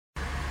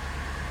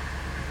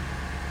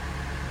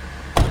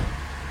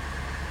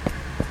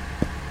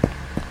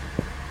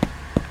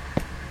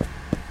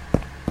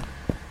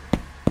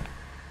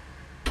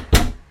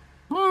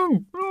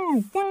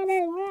You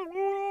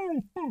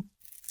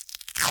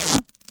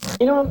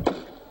know,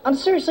 I'm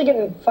seriously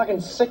getting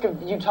fucking sick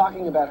of you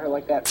talking about her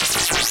like that.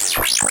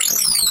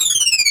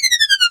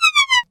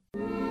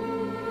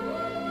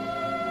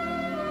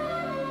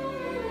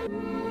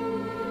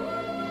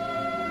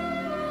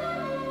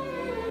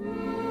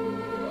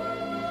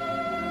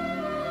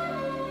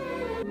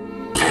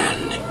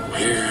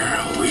 Here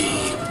we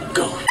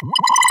go.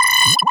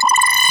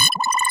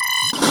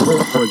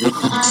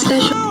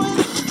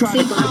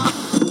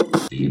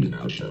 The In and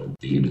Out Show.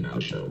 The In and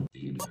Out Show. The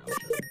In and Out Show.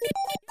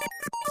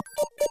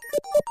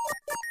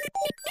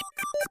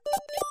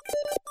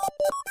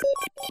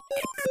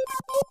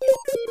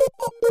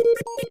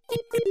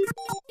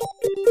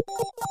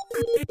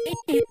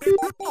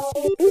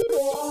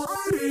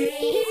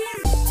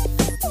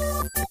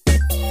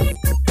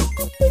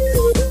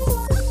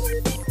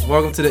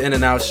 Welcome to the In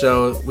and Out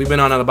Show. We've been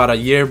on about a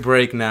year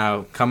break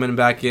now, coming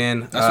back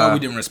in. That's why we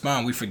didn't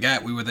respond. We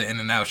forgot we were the In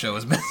and Out Show.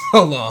 It's been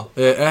so long.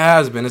 It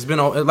has been. It's been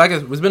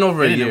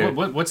over a year.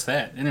 What's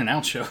that? In and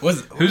Out Show.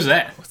 Who's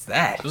that? What's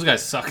that? Those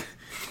guys suck.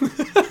 And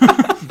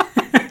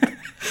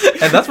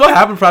that's what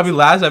happened probably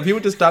last time. People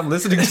just stopped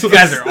listening to us. These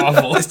guys are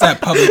awful. It's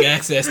that public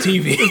access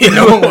TV.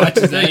 No one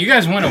watches that. You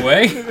guys went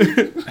away?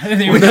 I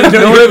didn't even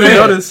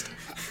noticed.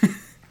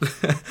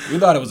 We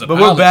thought it was a But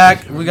we're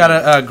back. We got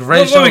a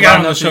great show lined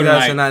up for you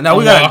guys tonight. No,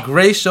 we got a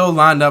great show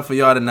lined up for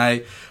y'all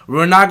tonight.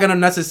 We're not gonna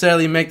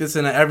necessarily make this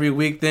in an every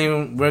week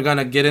thing. We're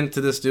gonna get into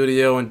the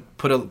studio and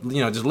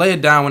just lay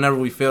it down whenever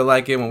we feel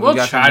like it. We'll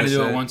try to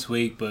do it once a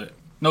week, but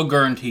no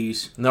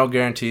guarantees. No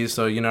guarantees.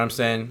 So you know what I'm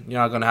saying.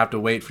 You're not gonna have to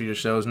wait for your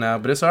shows now,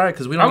 but it's all right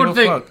because we don't give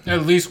a fuck.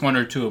 At least one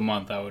or two a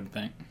month. I would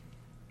think.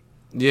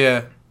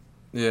 Yeah.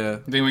 You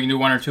think we can do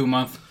 1 or 2 a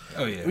month?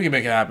 Oh yeah, we can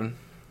make it happen.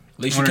 At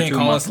least you can't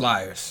call us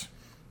liars.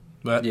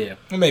 But yeah,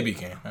 well, maybe you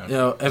can.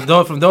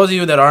 From those of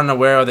you that aren't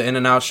aware of the In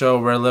and Out Show,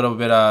 we're a little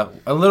bit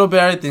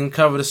everything.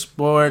 Cover the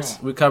sports,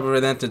 we cover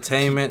the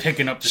entertainment,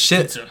 picking up the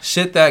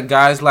shit that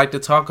guys like to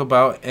talk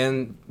about,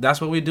 and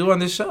that's what we do on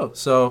this show.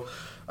 So,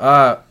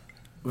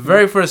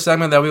 very first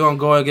segment that we're gonna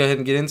go ahead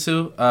and get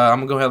into, I'm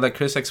gonna go ahead and let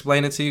Chris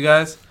explain it to you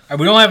guys.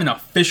 We don't have an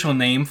official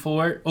name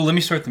for it. Oh, let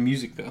me start the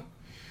music though.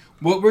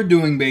 What we're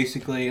doing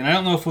basically, and I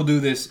don't know if we'll do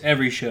this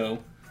every show,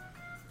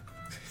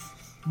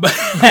 but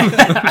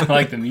I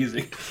like the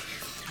music.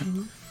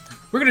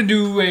 We're going to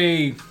do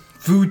a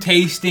food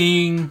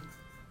tasting,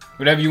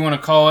 whatever you want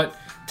to call it.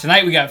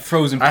 Tonight we got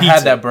frozen pizza. I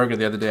had that burger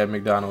the other day at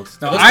McDonald's.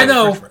 Now, I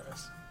know.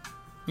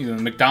 You know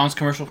the McDonald's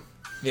commercial?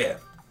 Yeah.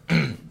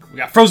 We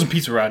got frozen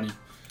pizza, Rodney.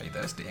 Hey,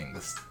 that's the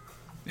English.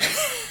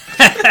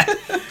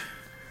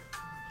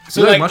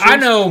 So, I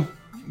know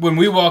when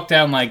we walk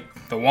down, the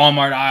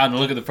Walmart aisle to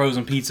look at the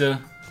frozen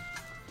pizza,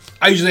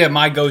 I usually have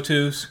my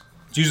go-tos.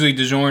 It's usually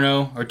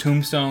DiGiorno or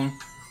Tombstone.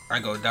 I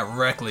go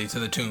directly to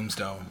the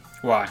Tombstone.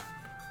 Why?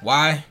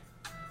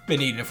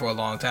 Been eating it for a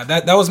long time.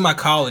 That was my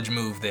college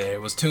move there.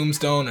 It was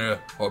Tombstone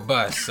or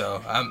bust.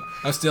 So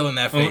I'm still in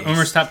that phase.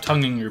 Remember, stop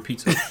tonguing your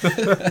pizza.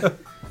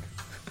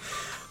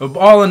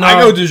 All in all,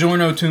 I go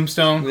DiGiorno,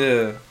 Tombstone.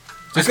 Yeah.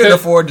 I could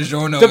afford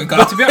DiGiorno in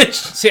college. To be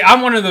honest, see,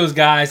 I'm one of those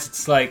guys.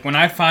 It's like when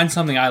I find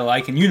something I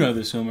like, and you know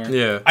this, Umer.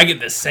 Yeah. I get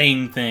the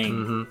same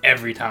thing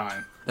every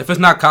time. If it's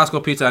not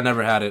Costco pizza, I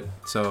never had it.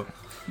 So.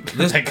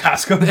 This like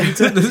Costco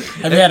pizza.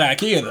 Have you had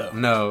IKEA though?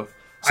 No.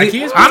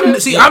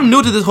 I'm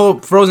new to this whole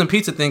frozen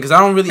pizza thing because I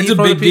don't really eat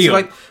frozen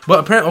pizza. But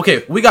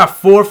apparently, we got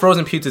 4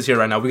 frozen pizzas here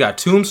right now. We got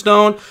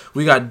Tombstone,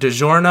 we got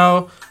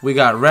DiGiorno, we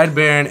got Red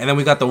Baron, and then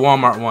we got the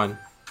Walmart one.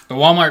 The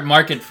Walmart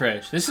Market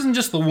Fresh. This isn't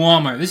just the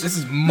Walmart. This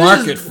is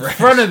Market Fresh.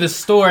 Front of the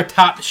store,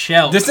 top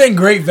shelf. This ain't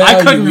great value.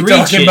 I couldn't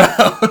reach it.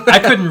 I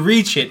couldn't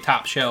reach it.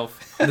 Top shelf.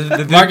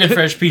 The Market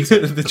Fresh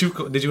pizza.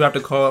 Did you have to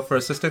call up for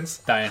assistance?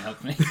 Diane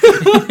helped me.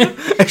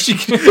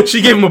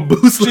 she gave him a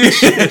boost.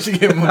 She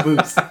gave him a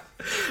boost. All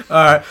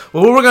right.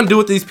 Well, what we're gonna do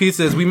with these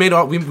pizzas? We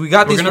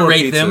got these 4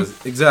 rate pizzas.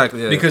 them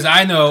Exactly. Yeah. Because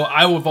I know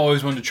I've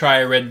always wanted to try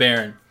a Red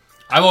Baron.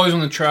 I've always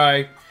wanted to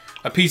try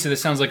a pizza that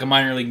sounds like a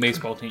minor league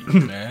baseball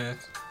team.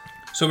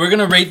 So we're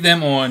gonna rate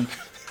them on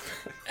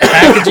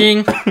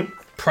packaging,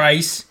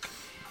 price,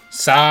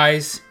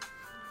 size,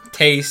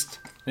 taste.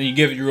 Then you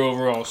give it your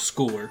overall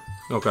score.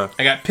 Okay.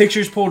 I got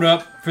pictures pulled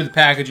up for the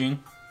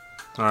packaging.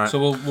 All right. So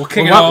we'll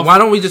kick it off. Why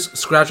don't we just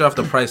scratch off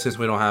the price since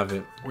we don't have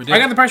it? I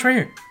got the price right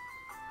here.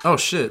 Oh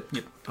shit.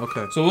 Yep.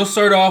 Okay. So we'll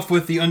start off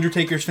with the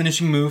Undertaker's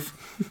finishing move.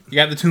 You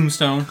got the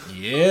Tombstone.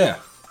 Yeah.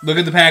 Look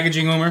at the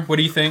packaging, Homer. What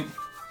do you think?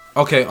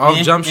 Okay, I'll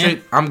jump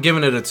straight. I'm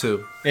giving it a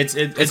 2. It's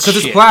because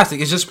it's plastic.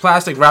 It's just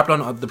plastic wrapped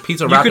on the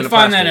pizza. You could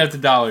find that at the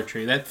Dollar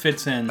Tree. That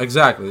fits in.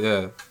 Exactly.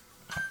 Yeah.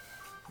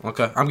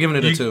 Okay, I'm giving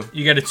it a 2.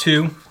 You got a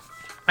 2.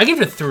 I give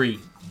it a 3.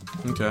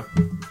 Okay.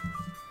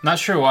 Not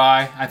sure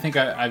why. I think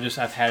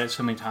I've had it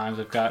so many times.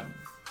 I've got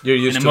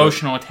an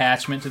emotional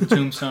attachment to the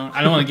Tombstone.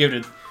 I don't want to give it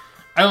a 2.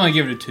 I'm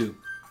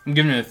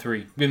giving it a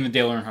 3. I'm giving it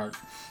Dale Earnhardt.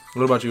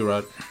 What about you,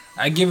 Rod?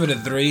 I give it a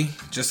 3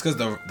 just because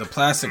the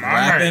plastic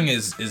wrapping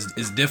is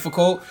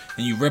difficult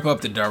and you rip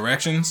up the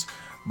directions.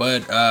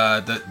 but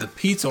the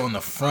pizza on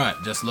the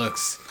front just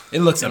looks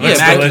looks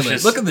immaculate.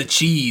 delicious. Look at the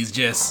cheese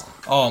just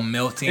all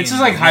melting. It's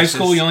just like high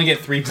school. You only get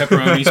 3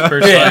 pepperonis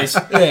per slice.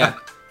 Yeah.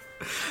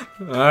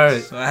 All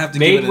right. So I have to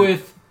Made give it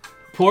with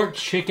pork,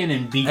 chicken,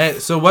 and beef. Hey,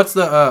 so what's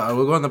the?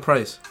 We're going the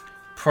price.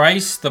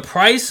 The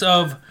price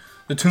of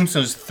the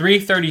Tombstone is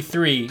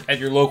 $3.33 at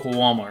your local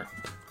Walmart.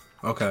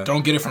 Okay.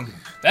 Don't get it from.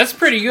 That's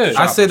pretty good.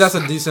 I say that's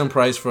a decent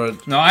price for.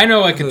 No, I know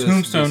like a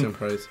Decent Tombstone.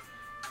 price.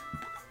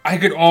 I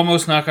could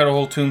almost knock out a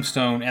whole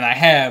Tombstone, and I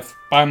have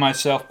by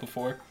myself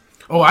before.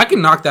 Oh, I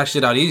can knock that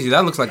shit out easy.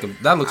 That looks like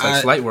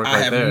slight work I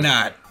right have there.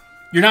 not.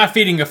 You're not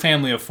feeding a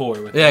family of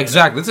 4 with Yeah,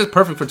 exactly. This is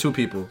perfect for 2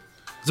 people.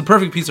 It's a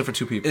perfect pizza for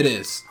 2 people. It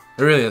is.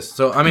 It really is.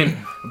 So I mean,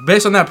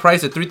 based on that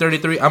price at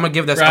 $3.33, I'm gonna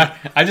give that.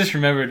 Right. I just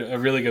remembered a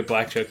really good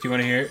black joke. Do you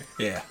want to hear it?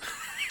 Yeah.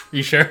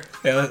 You sure?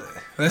 Yeah.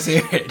 Let's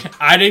hear it.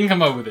 I didn't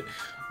come up with it.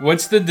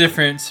 What's the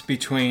difference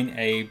between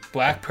a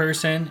black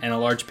person and a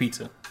large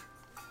pizza?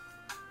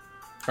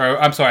 Or,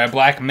 I'm sorry, a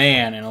black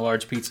man and a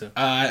large pizza.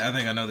 I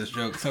think I know this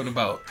joke. Something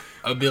about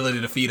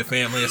ability to feed a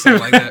family or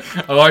something like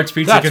that. A large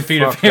pizza That's can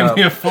feed a fucked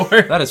family up. of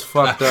 4. That is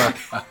fucked up.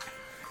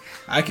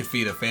 I could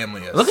feed a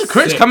family of Look at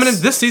Chris 6. coming in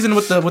this season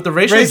with the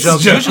racial Racist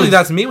jokes. jokes. Usually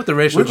that's me with the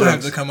racial We're gonna have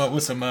jokes. to come up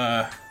with some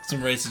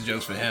racist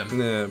jokes for him.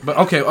 Yeah, but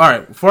okay, all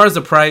right. As far as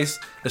the price,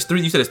 it's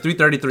 $3. You said it's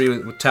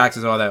 $3.33 with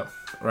taxes, all that,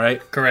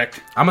 right? Correct.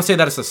 I'm gonna say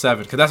that it's a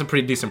 7 because that's a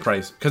pretty decent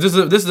price. Because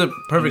this is a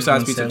perfect size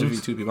Doing pizza to sevens?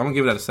 feed 2 people. I'm gonna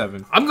give it a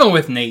 7. I'm going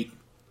with Nate.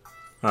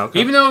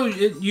 Okay. Even though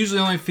it usually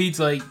only feeds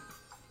like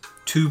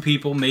 2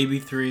 people, maybe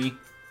 3,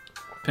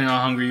 depending on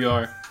how hungry you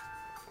are.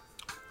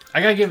 I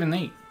gotta give it an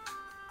 8.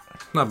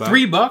 Not bad.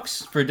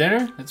 $3 for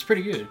dinner? That's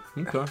pretty good.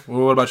 Okay.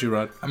 Well, what about you,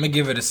 Rod? I'm gonna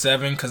give it a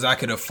 7 because I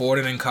could afford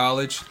it in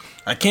college.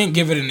 I can't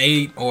give it an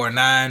 8 or a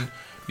 9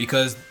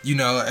 because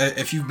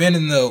if you've been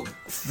in the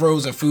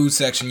frozen food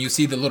section, you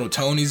see the little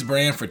Tony's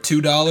brand for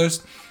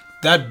 $2.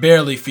 That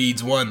barely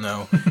feeds 1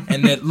 though,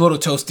 and that little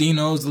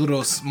Tostinos,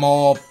 little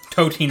small.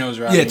 Totino's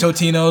right. Yeah,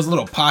 Totino's,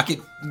 little pocket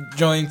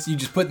joints you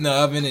just put in the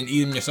oven and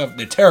eat them yourself.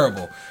 They're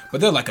terrible, but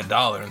they're like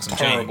 $1 and some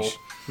Horrible. change.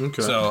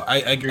 Okay. So I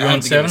have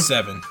going to give it a 7?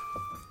 7.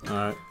 All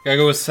right. Gotta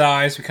go with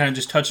size. We kind of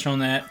just touched on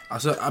that.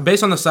 So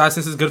based on the size,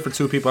 since it's good for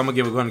 2 people, I'm gonna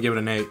give it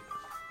an 8.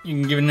 You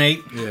can give it an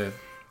 8. Yeah.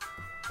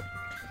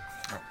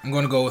 I'm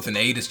gonna go with an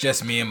 8. It's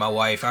just me and my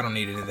wife. I don't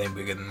need anything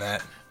bigger than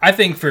that. I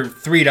think for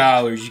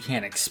 $3, you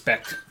can't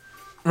expect.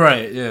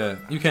 Right. Yeah.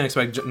 You can't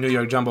expect New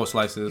York jumbo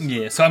slices.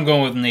 Yeah, so I'm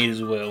going with an 8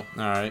 as well.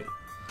 All right.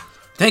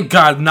 Thank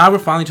God. Now we're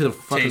finally to the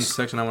fucking Taste.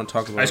 section I want to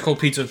talk about. Ice cold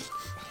pizza.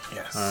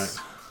 Yes. All right.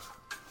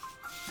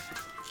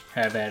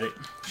 Have at it.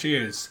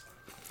 Cheers.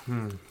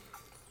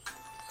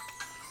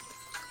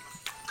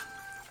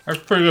 That's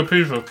pretty good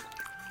pizza.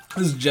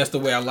 This is just the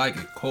way I like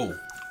it. Cold.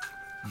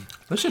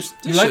 This just.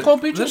 You like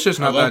cold pizza? This shit's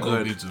not I that love cold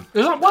good. pizza.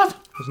 Is that what?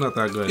 It's not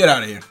that good. Get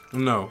out of here.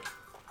 No.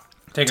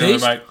 Take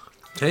Taste? another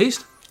bite.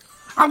 Taste?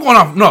 I'm going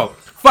off. No.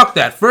 Fuck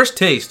that. First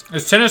taste.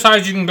 As thin as high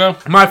as you can go.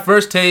 My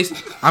first taste,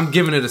 I'm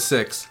giving it a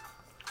 6.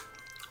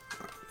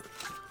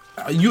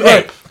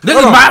 Hey, this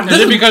is my. Is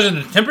it because of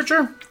the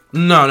temperature?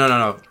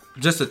 No.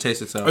 Just the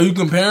taste itself. Are you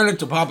comparing it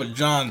to Papa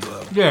John's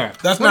though? Yeah.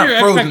 That's What are not your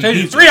frozen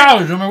expectations? pizza.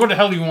 $3, I mean, what the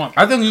hell do you want?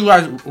 I think you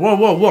guys.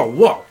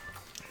 Whoa.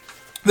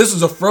 This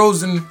is a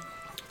frozen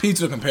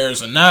pizza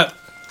comparison, not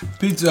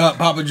Pizza Hut,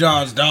 Papa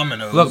John's,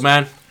 Domino's. Look,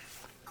 man.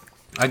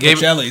 I gave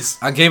Chili's.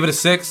 it a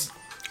 6.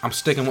 I'm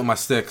sticking with my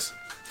 6.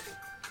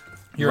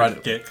 You're a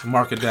dick.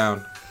 Mark it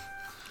down.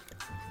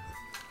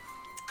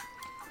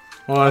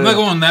 I'm not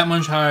going that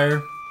much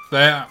higher,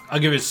 but I'll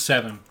give it a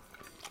 7.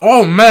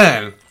 Oh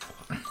man,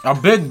 a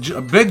big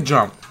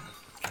jump.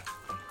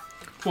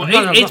 Well,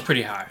 No, 8's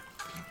pretty high.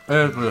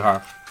 It's pretty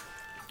high.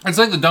 It's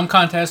like the dunk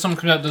contest. Someone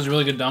comes out and does a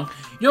really good dunk.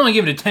 You only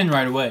give it a 10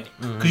 right away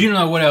because you don't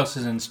know what else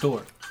is in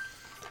store.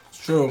 It's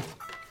true.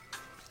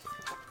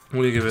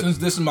 What do you give it? Since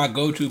this is my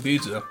go-to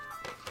pizza,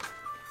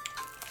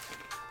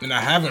 and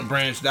I haven't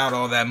branched out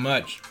all that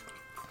much,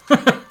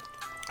 I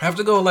have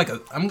to go like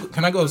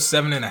can I go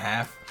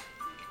 7.5?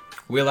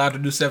 We allowed to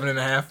do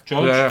 7.5?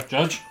 Judge? Yeah.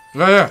 Judge?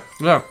 Yeah.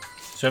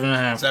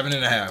 7.5.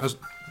 7.5.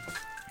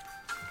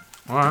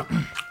 All right.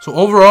 So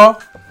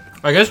overall,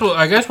 I guess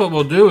what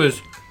we'll do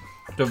is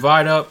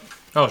divide up.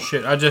 Oh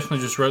shit! I definitely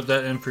just wrote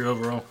that in for you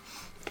overall.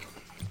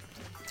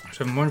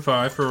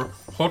 7.5 for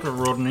hot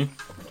Rodney.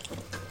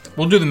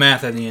 We'll do the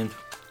math at the end.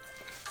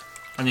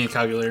 I need a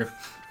calculator.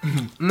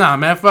 nah,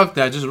 man, fuck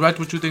that. Just write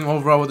what you think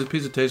overall what the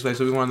pizza tastes like,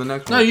 so we go on the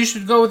next No, one. you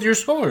should go with your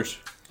scores,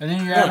 and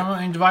then you add them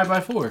and divide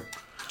by 4.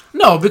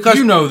 No, because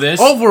You know this.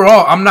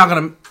 Overall, I'm not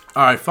gonna.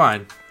 All right,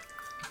 fine.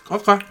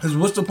 Okay. Because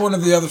what's the point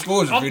of the other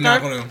scores if you're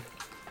not Okay. going to...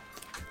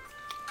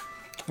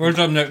 Where's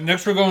up next?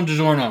 Next we're going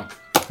DiGiorno.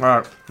 All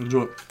right, let's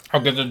do it.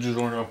 I'll get the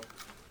DiGiorno.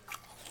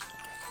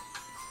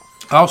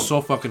 I was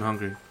so fucking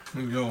hungry.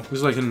 Here we go. This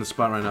is like hitting the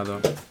spot right now,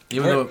 though.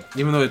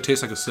 Even though it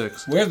tastes like a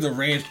 6. Where's the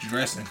ranch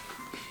dressing?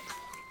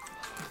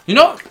 You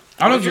know,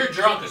 I don't. If you're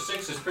drunk, a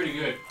 6 is pretty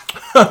good.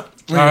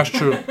 That's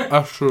true.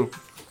 That's true.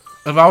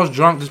 If I was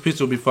drunk, this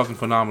pizza would be fucking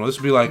phenomenal. This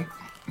would be like.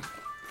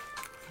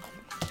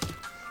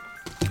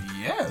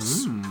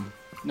 Yes.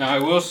 Now Now, I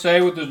will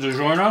say with the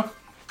DiGiorno,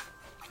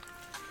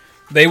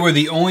 they were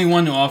the only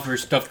one to offer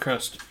stuffed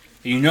crust.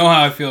 You know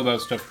how I feel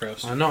about stuffed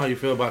crust. I know how you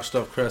feel about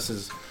stuffed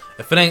crust.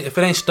 If it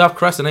ain't stuffed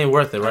crust, it ain't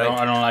worth it, right?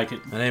 I don't like it.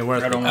 It ain't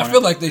worth it. I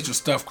feel like they should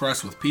stuff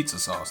crust with pizza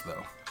sauce,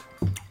 though.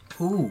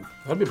 Ooh.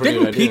 That'd be a pretty Didn't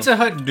good idea. Pizza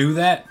Hut do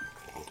that?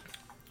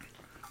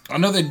 I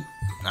know they...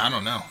 I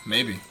don't know.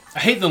 Maybe. I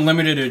hate the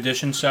limited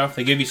edition stuff.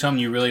 They give you something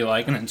you really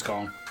like, and then it's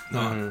gone.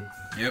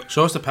 Yep.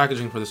 Show us the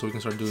packaging for this so we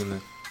can start doing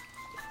that.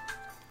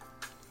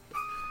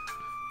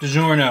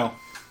 DiGiorno.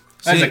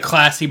 That is See, a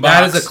classy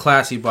box. That is a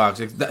classy box.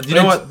 You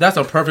know what? That's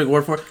a perfect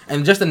word for it.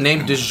 And just the name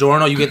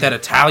DiGiorno, you get that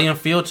Italian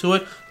feel to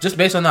it. Just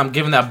based on that, I'm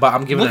giving that.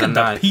 I'm giving Look it a at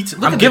the 9. pizza.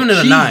 Look I'm at giving the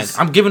it a 9. cheese.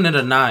 I'm giving it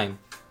a 9.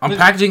 I'm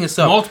packaging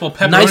itself. Multiple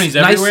pepperonis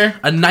everywhere.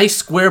 A nice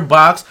square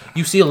box.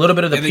 You see a little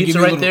bit of the And they pizza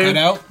give you a right little there.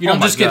 cutout? You don't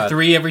my just get God.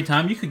 3 every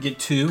time. You could get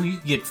 2. You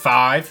could get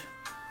 5.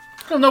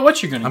 I don't know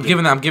what you're gonna I'm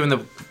get. giving the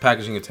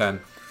packaging a 10.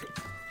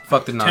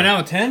 Fuck the 9. 10 out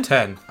of 10.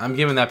 10. I'm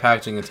giving that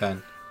packaging a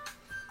 10.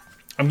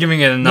 I'm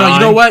giving it a 9. No,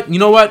 you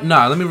know what?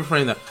 Nah, let me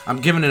refrain that. I'm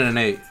giving it an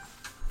 8.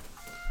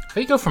 How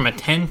do you go from a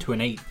 10 to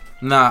an 8?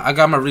 Nah, I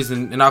got my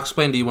reason, and I'll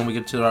explain to you when we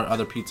get to our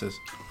other pizzas.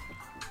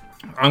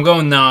 I'm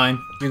going 9.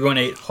 You're going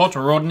 8. Hot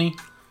Rodney.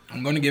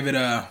 I'm going to give it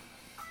a...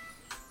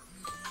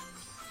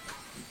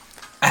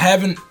 I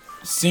haven't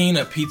seen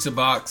a pizza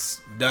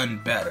box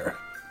done better.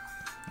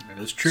 That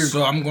is true.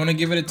 So I'm going to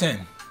give it a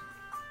 10.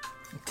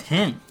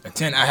 10. A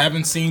 10. I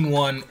haven't seen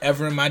one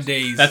ever in my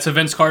days. That's a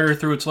Vince Carter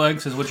through its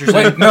legs, is what you're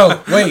saying?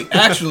 Wait,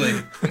 actually,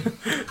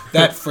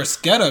 that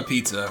Freschetta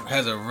pizza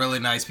has a really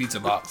nice pizza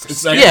box.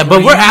 It's like Yeah,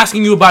 but we're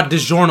asking you about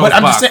DiGiorno's But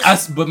I'm box.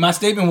 just saying, but my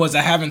statement was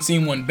I haven't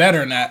seen one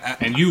better, and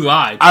And you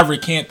lied. I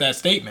recant that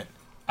statement.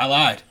 I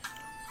lied.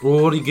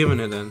 Well, what are you giving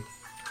it then?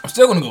 I'm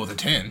still gonna go with a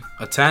 10.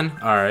 A 10?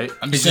 All right.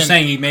 I'm He's just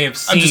saying he may have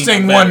seen. I'm just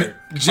saying a one better.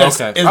 just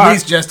Okay. at All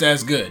least just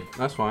as good.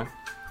 That's fine.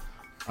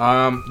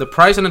 The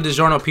price on a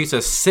DiGiorno pizza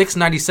is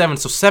 $6.97,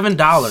 so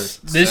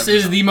 $7. This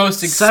is the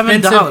most $7.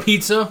 expensive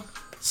pizza.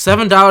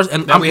 $7,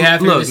 and That we have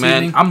here look, this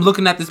man. evening? I'm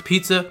looking at this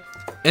pizza.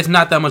 It's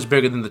not that much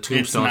bigger than the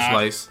Tombstone not.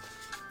 slice.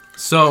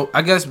 So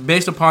I guess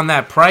based upon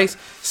that price,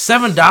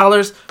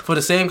 $7 for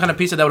the same kind of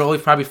pizza that would only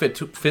probably fit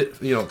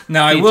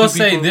Now, I feed will two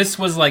say people. this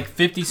was like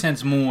 50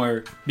 cents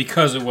more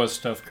because it was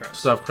stuffed crust.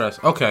 Stuffed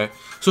crust. Okay,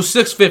 so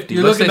 $6.50.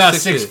 You're Let's looking say about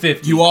 $6.50.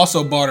 $6.50. You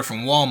also bought it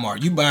from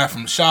Walmart. You buy it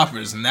from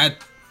Shoppers, and that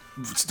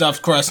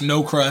stuffed crust,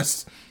 no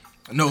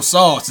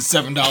sauce is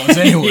 $7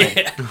 anyway.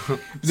 Yeah.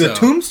 The So-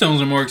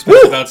 Tombstones are more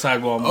expensive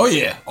outside Walmart. Oh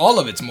yeah, all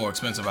of it's more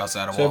expensive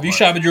outside of Walmart. So if you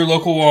shop at your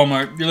local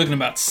Walmart, you're looking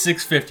about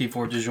 $6.50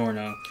 for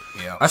DiGiorno.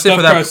 yeah. I say Stuffed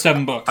for that. crust,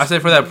 $7. I say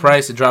for that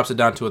price, it drops it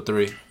down to a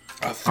 3.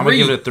 I'm gonna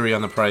give it a 3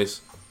 on the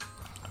price.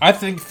 I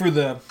think for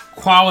the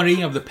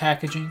quality of the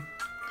packaging,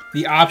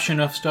 the option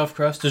of stuffed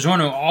crust,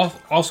 DiGiorno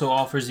also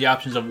offers the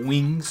options of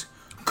wings,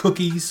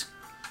 cookies,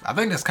 I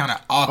think that's kind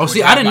of awkward. Oh,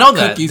 see, I didn't know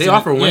that. They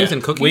offer wings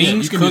and cookies.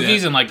 wings, you can do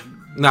cookies, that. and like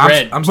No,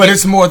 bread. I'm But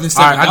it's more than all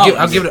 $7. right,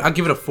 I'll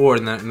give it a 4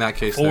 in that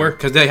case. 4?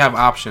 Because they have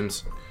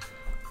options.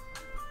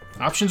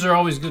 Options are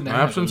always good to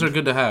have. Options are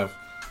good to have.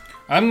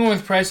 I'm going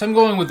with price. I'm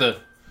going with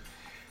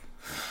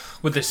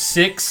a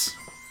 6.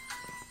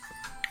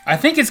 I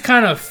think it's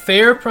kind of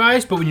fair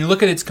price, but when you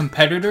look at its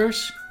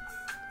competitors,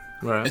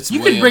 Right. It's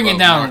you way can bring it above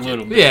down market. a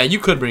little bit. Yeah, you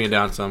could bring it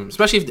down some,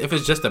 especially if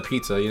it's just a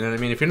pizza. You know what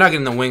I mean? If you're not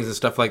getting the wings and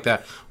stuff like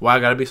that, why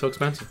gotta be so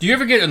expensive? Do you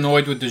ever get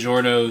annoyed with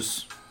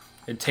DiGiorno's?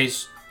 It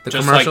tastes The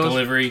just like commercials?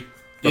 delivery.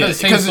 Yeah, Yeah, the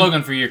same because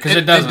slogan for you because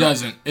it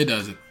doesn't. It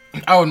doesn't.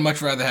 I would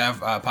much rather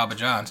have Papa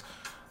John's.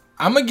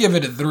 I'm gonna give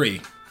it a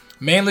 3,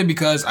 mainly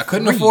because I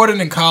couldn't afford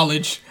it in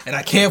college, and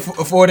I can't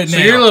afford it So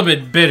now. you're a little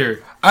bit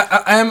bitter.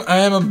 I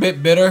am a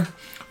bit bitter,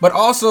 but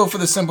also for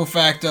the simple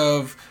fact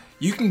of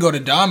you can go to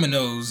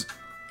Domino's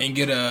and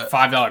get a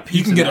 $5 pizza.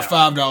 You can get now.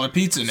 a $5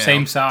 pizza now.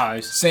 Same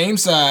size. Same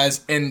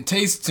size and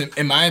tastes,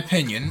 in my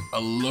opinion, a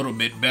little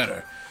bit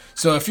better.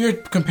 So if you're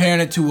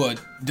comparing it to a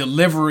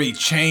delivery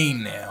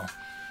chain now,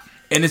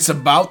 and it's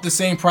about the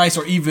same price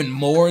or even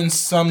more in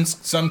some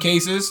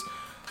cases,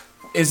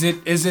 is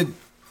it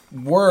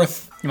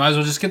worth You might as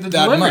well just get the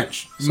that delivery.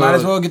 much? You might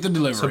as well get the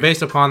delivery. So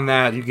based upon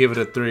that, you give it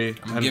a 3.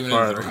 I'm giving it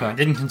a 3. I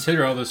didn't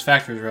consider all those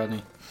factors,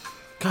 Rodney.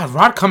 God,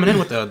 Rod coming in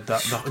with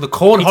the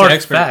cold Pizza hard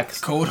expert.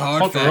 facts. Cold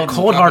hard Fuck the facts. road.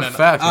 Cold hard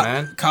facts,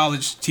 man.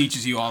 College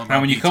teaches you all about.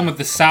 Now, when you pizza. come with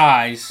the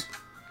size,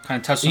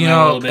 kind of touch on You that a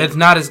know, little bit. it's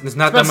not that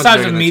about much the size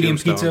bigger of than medium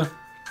Tombstone. pizza.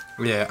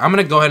 Yeah, I'm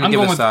gonna go ahead and I'm give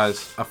going the with-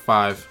 size a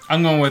 5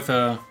 I'm going with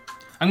a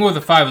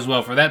 5 as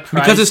well for that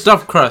price. because it's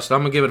stuffed crust.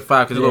 I'm gonna give it a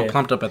 5 because it's a Yeah. little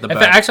plumped up at the In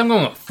back. fact, actually, I'm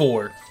going with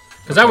 4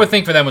 because I would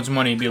think for that much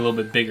money it'd be a little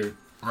bit bigger.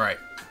 right,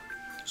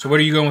 So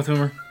what are you going with,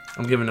 Humor?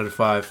 I'm giving it a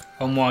 5.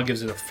 Omaha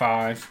gives it a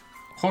 5.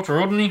 Walter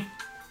Rodney?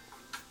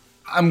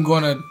 I'm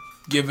gonna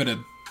give it a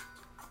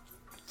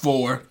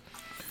 4.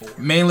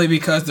 Mainly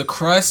because the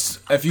crust,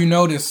 if you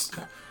notice,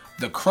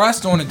 the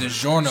crust on a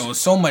DiGiorno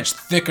is so much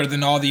thicker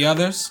than all the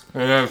others.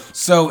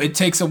 So it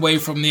takes away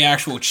from the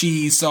actual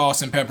cheese,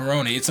 sauce, and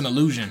pepperoni. It's an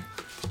illusion.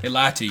 They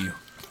lie to you.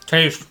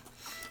 Taste.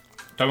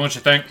 Tell me what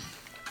you think.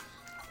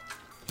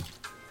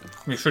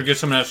 You should get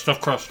some of that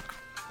stuffed crust.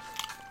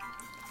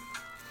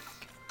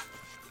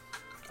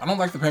 I don't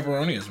like the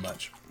pepperoni as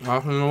much.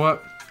 Well, you know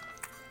what?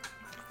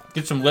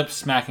 Get some lip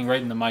smacking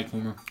right in the mic,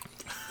 Boomer.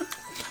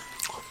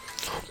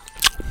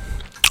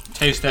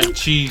 Taste that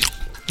cheese.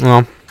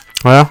 Well,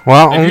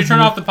 If you turn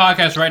off the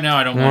podcast right now,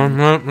 I don't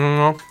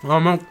want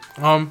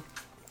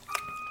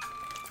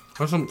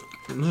This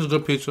is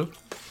good pizza.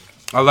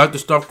 I like the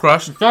stuffed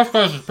crust. The stuffed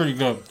crust is pretty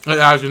good. It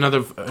adds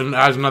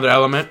another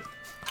element.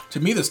 To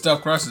me, the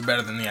stuffed crust is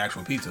better than the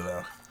actual pizza,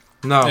 though.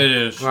 No, It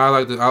is. I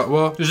like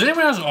the. Does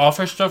anyone else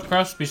offer stuffed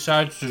crust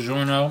besides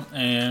DiGiorno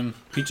and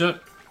pizza?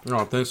 I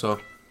don't think so.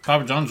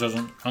 Papa John's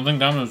doesn't. I don't think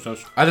Domino's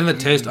does. I think the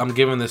taste. I'm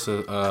giving this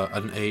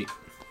an 8.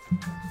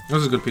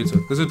 This is good pizza.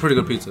 This is pretty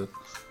good pizza.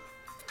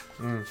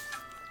 I'm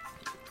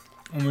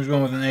just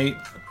going with an 8.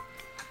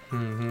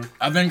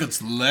 I think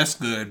it's less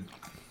good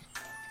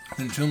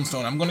than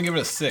Tombstone. I'm going to give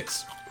it a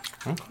 6.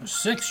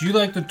 6. You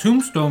like the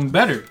Tombstone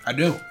better. I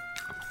do.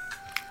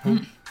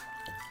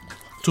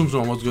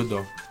 Tombstone was good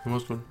though. It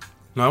was good.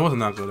 No, it wasn't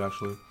that good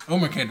actually.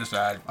 Omer can't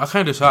decide. I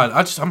can't decide.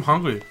 I'm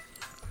hungry.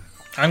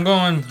 I'm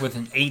going with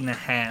an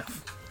 8.5.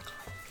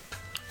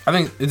 I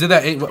think is it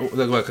that 8? What?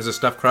 Because the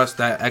stuffed crust,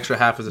 that extra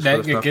half is the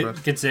stuffed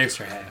crust. Gets the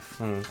extra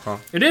half. Okay.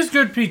 It is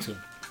good pizza,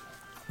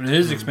 but it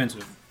is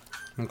expensive.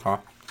 Okay.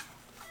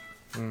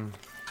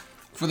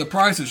 For the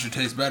price, it should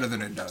taste better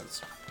than it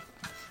does.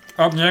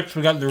 Up next,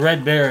 we got the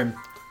Red Baron.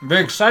 I'm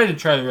very excited to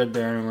try the Red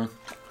Baron.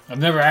 I've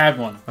never had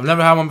one. I've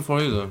never had one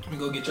before either. Let me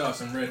go get y'all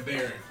some Red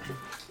Baron.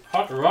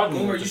 Hot Rodney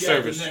Omer, with you the got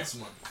service. the next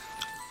one.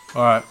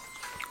 All right.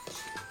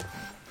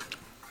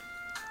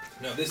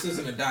 Now, this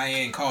isn't a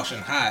Diane caution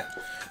hot.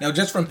 Now,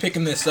 just from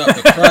picking this up,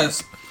 the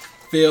crust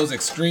feels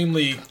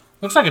extremely...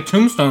 Looks like a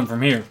Tombstone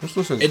from here.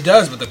 It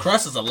does, but the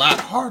crust is a lot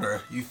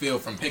harder, you feel,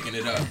 from picking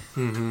it up.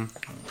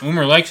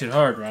 Umer likes it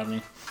hard,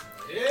 Rodney.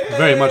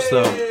 Very much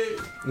so.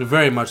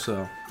 Very much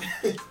so.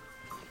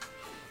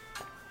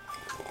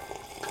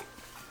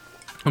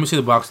 Let me see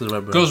the box of the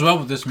Red Baron. Goes well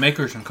with this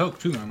Makers and Coke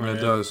too, man. Yeah,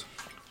 it does.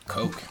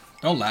 Coke.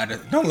 Don't lie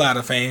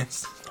to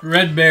fans.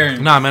 Red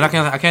Baron. Nah, man,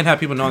 I can't have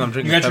people knowing I'm You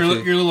drinking got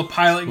Pepsi. your little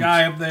pilot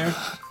guy up there.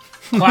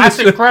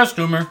 Classic crust,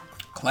 Umer.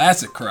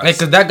 Classic crust. Hey,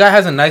 cause that guy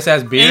has a nice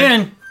ass beard.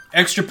 And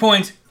extra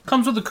points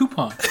comes with a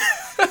coupon.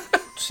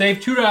 Save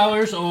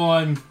 $2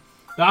 on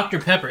Dr.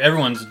 Pepper.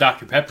 Everyone's a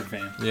Dr. Pepper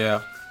fan.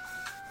 Yeah.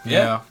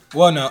 Yeah.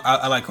 Well, no,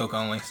 I like Coke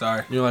only.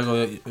 Sorry. You like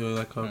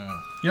Coke?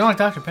 You don't like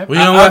Dr. Pepper? Well,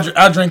 you know what?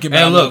 I'll drink it. But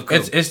Hey, I love look,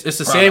 Coke it's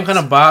the same kind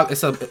of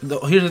box.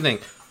 Here's the thing.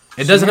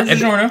 It doesn't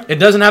DiGiorno. it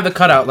doesn't have the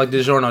cutout like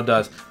DiGiorno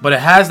does, but it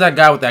has that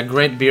guy with that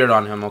great beard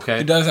on him.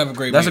 Okay. It does have a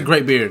great. That's beard. a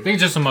great I beard. think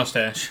it's just a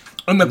mustache.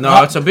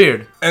 No, it's a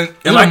beard. And Is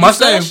it like a you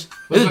mustache? say,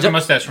 Looks Is like it a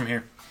mustache from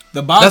here.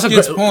 the box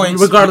gets good, points.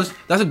 regardless.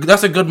 That's a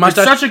good It's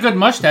mustache. such a good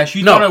mustache.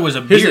 You No, thought it was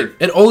a here's beard.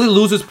 It only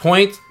loses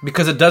points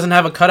because it doesn't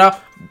have a cutout.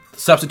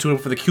 Substituting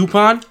for the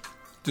coupon.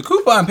 The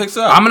coupon picks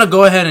up. I'm gonna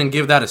go ahead and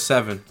give that a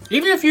 7.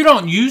 Even if you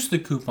don't use the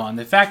coupon,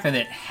 the fact that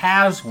it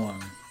has one,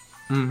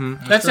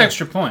 that's true.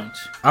 extra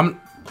points.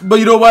 But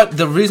you know what?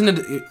 The reason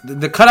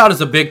the cutout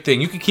is a big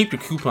thing. You can keep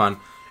your coupon.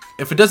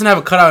 If it doesn't have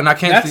a cutout and I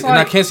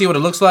can't see what it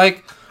looks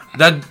like,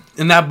 that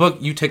in that book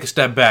you take a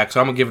step back. So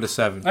I'm gonna give it a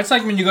 7. That's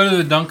like when you go to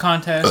the dunk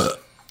contest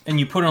and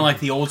you put on like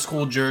the old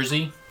school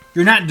jersey.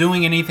 You're not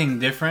doing anything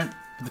different.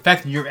 But the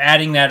fact that you're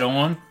adding that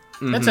on,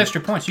 that's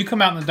extra points. You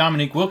come out in the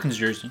Dominique Wilkins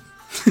jersey.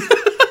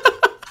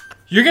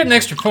 You're getting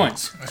extra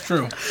points. That's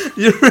true.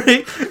 You're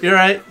right. You're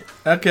right.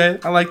 Okay,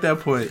 I like that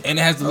point. And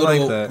it has the I like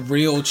little that.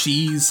 real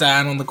cheese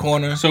sign on the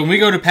corner. So when we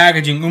go to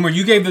packaging, Umer,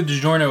 you gave the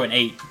DiGiorno an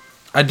 8.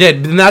 I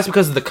did, and that's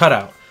because of the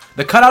cutout.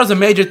 The cutout is a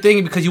major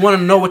thing because you want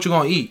to know what you're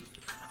gonna eat.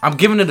 I'm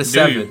giving it a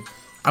 7. you?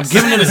 I'm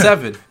giving it a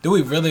 7. Do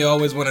we really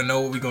always want to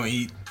know what we're gonna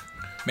eat?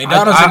 I mean,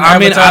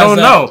 I don't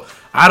know.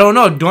 I don't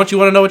know. Don't you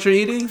want to know what you're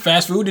eating?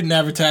 Fast food didn't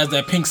advertise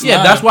that pink slime.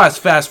 Yeah, that's why it's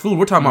fast food.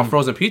 We're talking about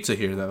frozen pizza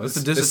here, though. It's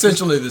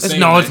essentially the same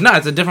No, thing. it's not.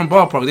 It's a different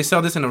ballpark. They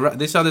sell this in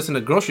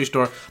the grocery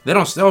store. They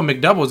don't sell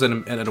McDoubles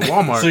at a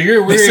Walmart. So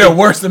you're They weird sell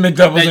worse than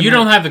McDoubles. that in you there.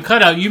 don't have the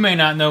cutout. You may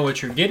not know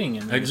what you're getting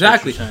in there.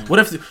 Exactly. That's what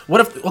you're saying.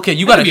 What if? Okay,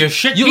 you There got could be a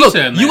shit you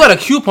pizza in you there. got a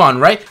coupon,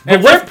 right?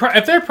 But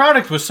If their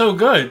product was so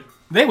good,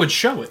 they would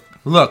show it.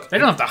 look, They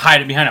don't have to hide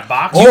it behind a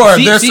box. Or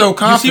see- they're see- so you see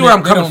confident. where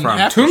I'm they coming don't from.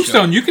 have to show.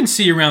 Tombstone, you can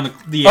see around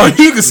the Oh, edge.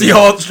 you can see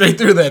all straight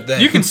through that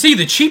thing. You can see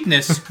the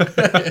cheapness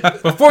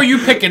before you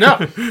pick it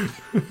up.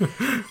 all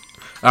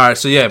right.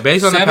 So yeah,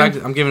 based on the 7?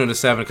 package, I'm giving it a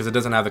 7 because it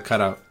doesn't have the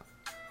cutout.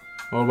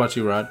 What about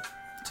you, Rod?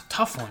 It's a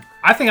tough one.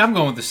 I think I'm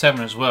going with the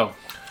 7 as well.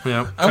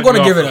 Yeah. I'm Cut going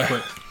to you give off it real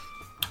a. quick.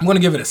 I'm going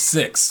to give it a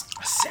 6.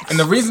 And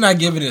the reason I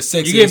give it a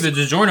 6 You gave is the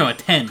DiGiorno a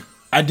 10.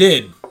 I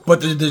did, but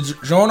the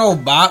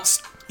DiGiorno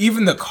box,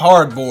 even the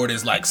cardboard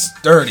is like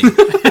sturdy.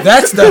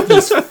 That stuff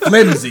is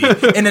flimsy,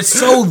 and it's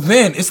so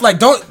thin. It's like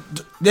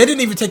they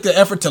didn't even take the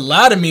effort to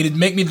lie to me to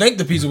make me think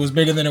the pizza was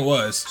bigger than it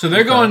was. So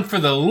they're going for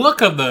the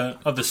look of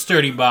the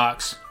sturdy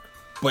box.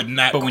 But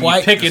not. But when quite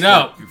you pick the it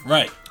up,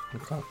 right?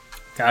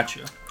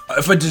 Gotcha.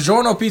 If a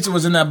DiGiorno pizza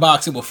was in that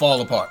box, it would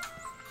fall apart.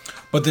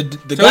 But the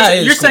So guy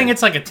is you're cool. saying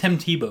it's like a Tim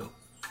Tebow.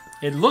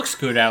 It looks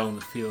good out on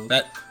the field,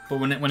 that but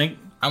when it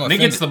I'm gets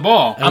offended. the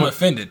ball, I'm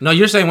offended. No,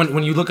 you're saying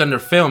when you look under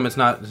film, it's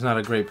not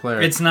a great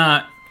player. it's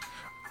not.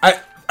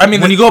 I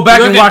mean, when you go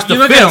back and watch the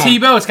film, film, at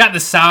Tebow, it's got the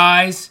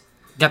size,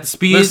 got the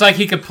speed. looks like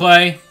he could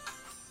play.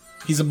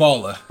 He's a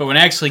baller. But when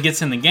it actually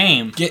gets in the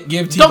game, give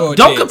Tebow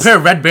don't compare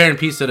Red Baron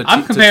pizza to.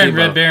 I'm comparing to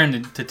Red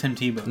Baron to Tim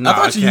Tebow. I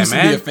thought you used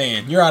to be a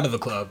fan. You're out of the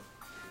club.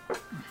 All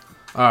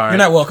right, you're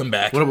not welcome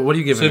back. What are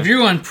you giving? So if you're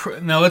going,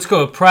 now let's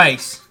go with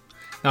price.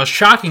 Now,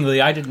 shockingly,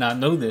 I did not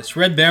know this.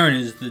 Red Baron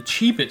is the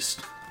cheapest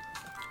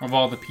of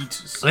all the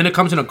pizzas, and it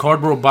comes in a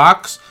cardboard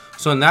box.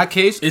 So in that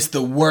case, it's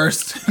the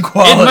worst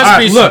quality. It must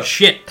be some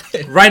shit.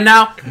 Right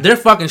now, they're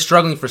fucking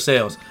struggling for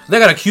sales. They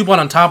got a coupon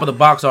on top of the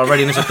box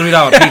already, and it's a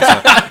 $3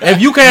 pizza. If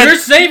you can't, you're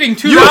saving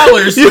 $2,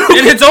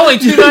 and it's only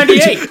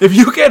 $2.98. If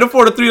you can't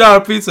afford a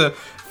 $3 pizza,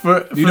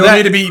 you don't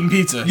need to be eating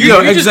pizza. You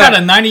just got a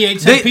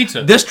 98-cent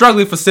pizza. They're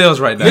struggling for sales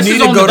right now. This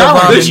is on the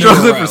dollar. They're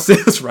struggling for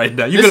sales right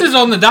now. This is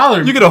on the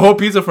dollar. You get a whole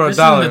pizza for $1. This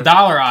is in the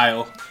dollar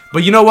aisle.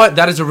 But you know what?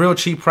 That is a real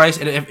cheap price.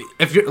 And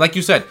if you're like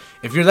you said,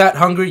 if you're that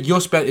hungry, you'll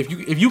spend.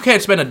 If you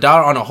can't spend $1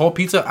 on a whole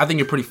pizza, I think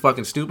you're pretty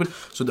fucking stupid.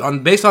 So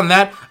based on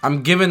that,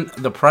 I'm giving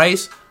the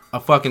price a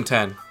fucking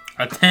 10.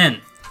 A 10.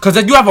 Because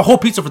you have a whole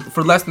pizza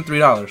for less than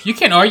 $3. You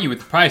can't argue with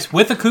the price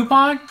with a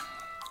coupon.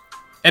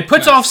 It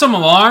puts off some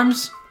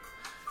alarms,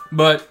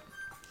 but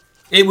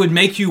it would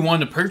make you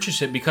want to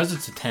purchase it because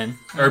it's a 10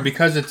 or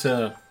because it's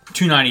a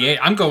 $2.98.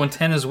 I'm going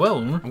 10 as well.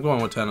 I'm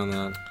going with 10 on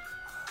that.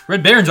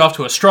 Red Baron's off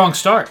to a strong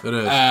start. It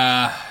is.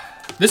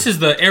 This is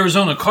the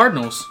Arizona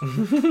Cardinals.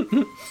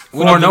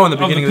 4-0 in the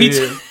beginning of the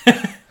year.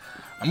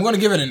 I'm going to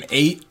give it an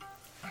 8.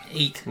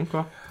 8.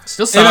 Okay.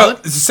 Still solid.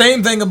 It's the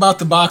same thing about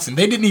the boxing.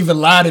 They didn't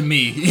even lie to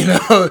me.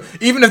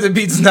 Even if the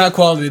pizza's not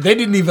quality, they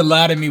didn't even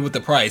lie to me with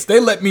the price. They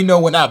let me know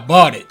when I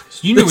bought it.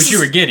 So you knew what you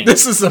were getting.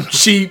 This is some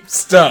cheap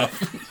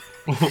stuff.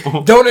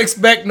 Don't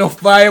expect no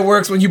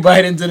fireworks when you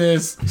bite into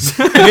this.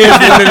 It is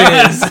what it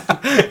is.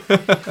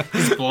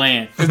 It's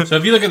bland. So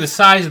if you look at the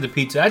size of the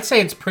pizza, I'd say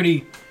it's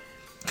pretty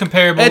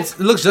comparable. It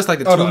looks just like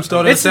the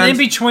Tombstone. It's an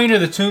in-between of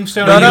the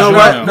Tombstone and the DiGiorno.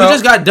 DiGiorno. We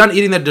just got done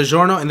eating the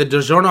DiGiorno, and the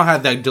DiGiorno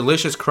had that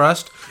delicious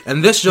crust.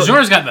 And this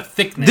DiGiorno's got the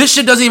thickness. This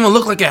shit doesn't even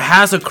look like it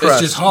has a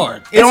crust. It's just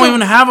hard. It don't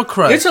even have a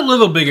crust. It's a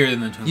little bigger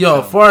than the Tombstone.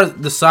 Yo, as far as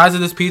the size of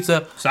this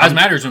pizza, size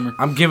matters, Zoomer.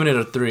 I'm giving it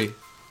a 3.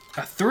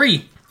 A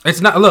 3? It's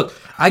not. Look,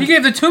 you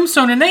gave the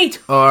Tombstone an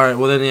 8. All right,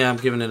 well then I'm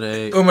giving it an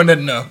 8. Uma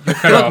didn't know.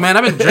 Look, man,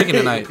 I've been drinking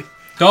tonight.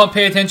 Don't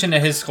pay attention to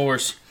his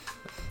scores.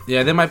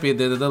 Yeah, they might be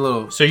the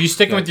little. So you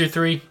sticking with your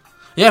 3?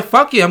 Yeah,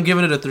 fuck you. I'm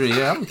giving it a 3.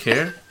 Yeah, I don't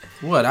care.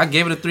 What? I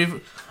gave it a 3.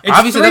 It's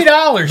obviously,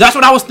 $3. That's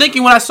what I was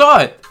thinking when I saw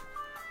it.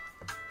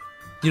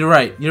 You're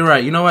right. You're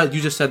right. You know what? You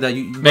just said that.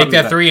 You make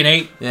that 3 and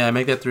 8. Yeah,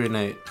 make that 3 and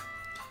 8.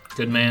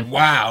 Good man.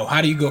 Wow,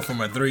 how do you go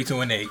from a 3 to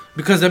an 8?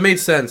 Because it made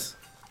sense.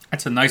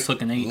 That's a nice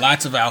looking 8.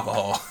 Lots of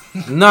alcohol.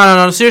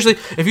 No. Seriously,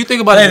 if you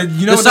think about it,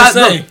 you know what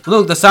they say.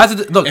 Look, the size of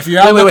the look. If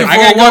you're out looking for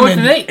a woman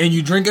and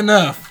you drink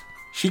enough,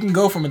 she can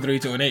go from a 3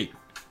 to an 8.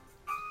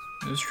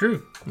 That's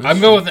true. I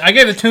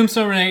gave the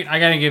Tombstone an 8. I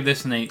gotta give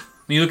this an 8.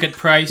 When you look at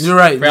price, you're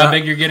right. For how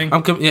big you're getting.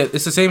 Yeah,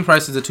 it's the same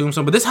price as the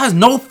Tombstone, but this has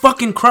no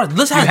fucking crust.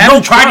 This has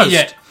no crust. Tried it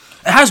yet.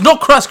 It has no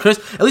crust, Chris.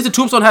 At least the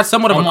Tombstone has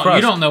somewhat of a crust.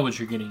 You don't know what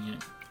you're getting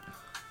yet.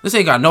 This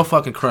ain't got no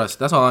fucking crust.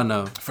 That's all I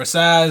know. For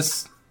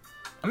size,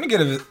 I'm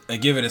gonna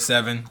give it a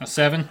 7. A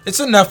 7? It's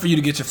enough for you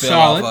to get your fill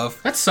solid. off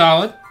of. That's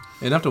solid.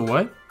 Enough to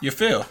what? Your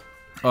fill.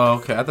 Oh,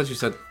 okay. I thought you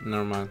said.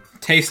 Never mind.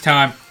 Taste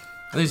time.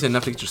 I think you said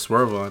enough to get your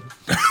swerve on.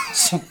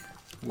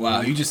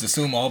 Wow, you just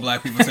assume all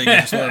black people say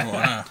get your swerve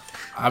on, huh?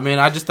 I mean,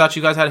 I just thought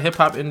you guys had hip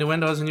hop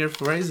innuendos in your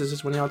phrases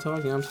just when y'all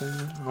talking. You know what I'm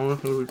saying? I don't know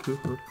who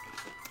people.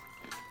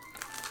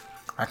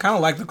 I kind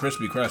of like the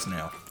crispy crust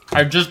now.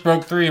 I just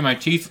broke 3 of my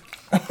teeth.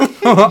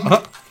 It's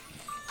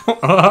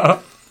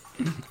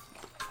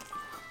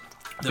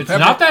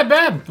not that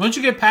bad. Once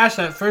you get past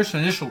that first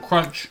initial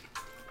crunch.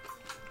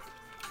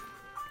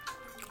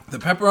 The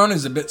pepperoni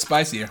is a bit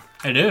spicier.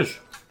 It is.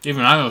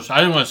 Even I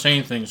didn't want to say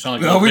anything. It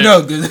sounded like no, we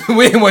know.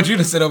 We didn't want you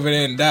to sit over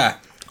there and die.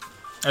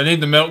 I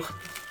need the milk.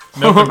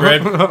 Milk and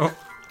bread.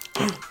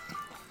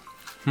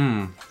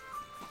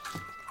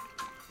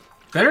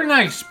 Better than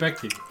I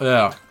expected.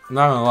 Yeah,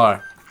 not gonna lie.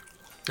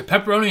 The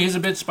pepperoni is a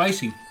bit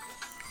spicy.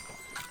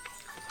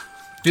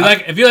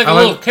 If you like a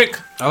little kick.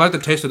 I like the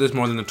taste of this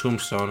more than the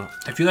Tombstone.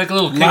 If you like a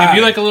little kick, if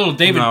you like a little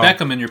David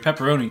Beckham in your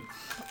pepperoni.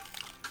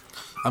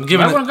 I'm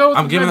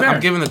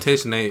giving the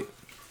taste an 8.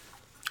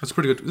 That's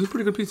pretty good. It's a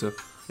pretty good pizza.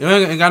 It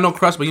ain't got no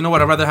crust, but you know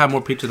what? I'd rather have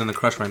more pizza than the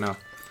crust right now.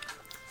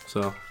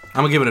 So I'm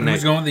gonna give it an 8.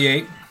 Who's going with the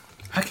 8?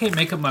 I can't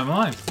make up my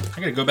mind. I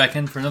gotta go back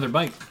in for another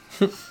bite.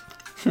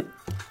 I'd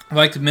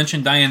like to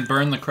mention Diane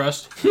burned the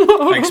crust.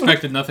 I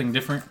expected nothing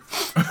different.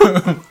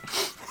 I'm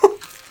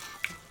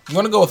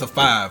gonna go with a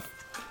 5.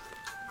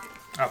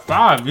 A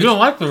 5? You don't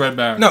like the Red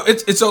Baron? No,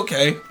 it's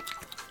okay.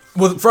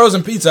 With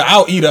frozen pizza,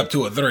 I'll eat up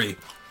to a 3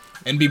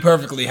 and be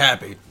perfectly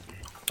happy.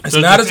 It's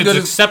not as good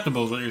as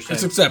acceptable. Is what you're saying?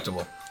 It's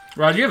acceptable.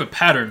 Rod, you have a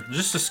pattern. Is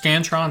this a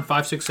Scantron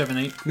 5, 6, 7,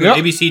 8? Yep.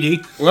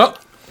 ABCD? Well,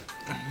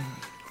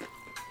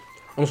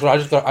 I'm sorry.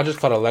 I just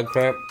caught a leg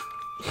cramp.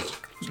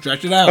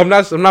 Stretch it out. I'm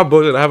not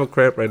bullshit. I have a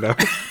cramp right now.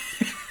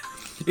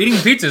 Eating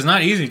pizza is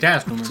not an easy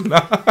task, woman.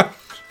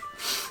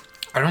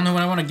 I don't know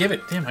what I want to give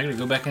it. Damn, I gotta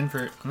go back in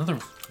for another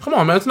one. Come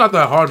on, man. It's not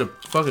that hard to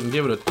fucking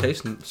give it a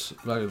taste and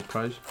value the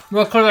price.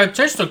 Well, because I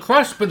taste the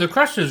crust, but the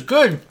crust is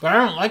good. But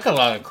I don't like a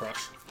lot of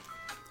crust.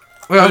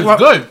 Yeah, It's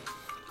good.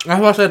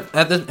 That's why I said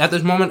at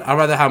this moment, I'd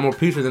rather have more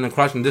pizza than the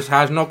crust, and this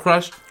has no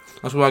crust.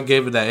 That's why I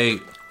gave it that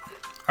 8.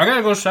 I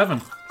gotta go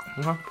 7.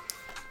 Okay.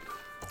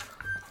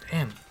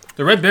 Damn.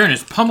 The Red Baron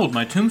has pummeled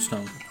my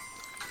tombstone.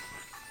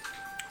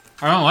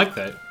 I don't like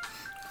that.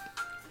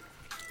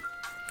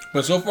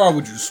 But so far,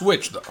 would you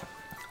switch though?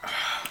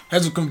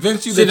 Has it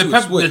convinced you See, that the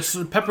you would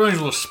switch? pepperoni's a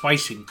little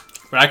spicy,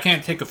 but I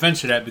can't take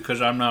offense to that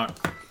because I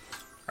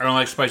don't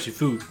like spicy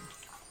food.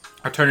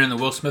 I turn into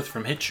Will Smith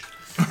from Hitch.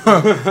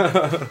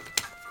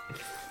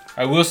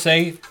 I will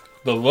say,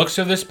 the looks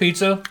of this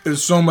pizza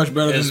It's so much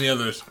better than the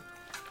others.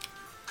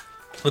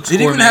 looks It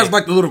even gourmet. has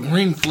like the little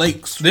green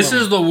flakes. This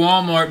is the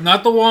Walmart,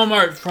 not the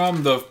Walmart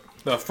from the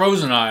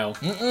frozen aisle.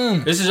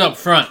 This is up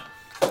front.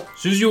 As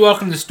soon as you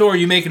walk in the store,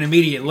 you make an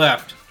immediate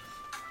left.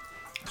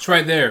 It's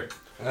right there.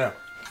 Yeah.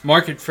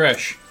 Market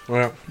fresh.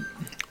 Well.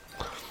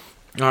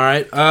 All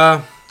right.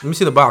 Let me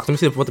see the box. Let me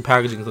see what the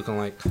packaging is looking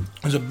like.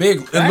 It's a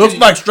big. It looks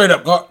like straight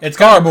up It's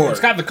cardboard.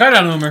 It's got the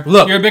cutout, Umer.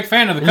 Look. You're a big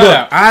fan of the Look,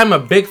 cutout. I'm a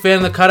big fan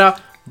of the cutout.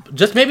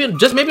 Just maybe on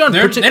They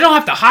don't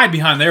have to hide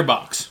behind their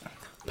box.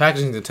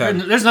 packaging's a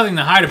 10. There's nothing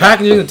to hide about.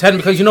 Packaging's a 10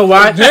 because you know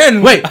why?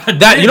 10. Wait,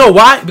 you know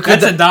why?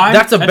 Because That's a dime?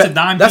 That's a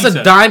dime That's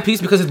pizza. a dime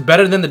piece because it's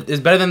better than the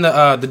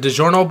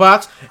DiGiorno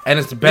box, and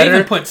it's They better.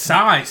 even put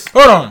size.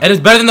 Hold on. And it's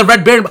better than the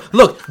Red Baron.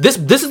 Look, this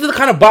is the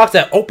kind of box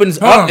that opens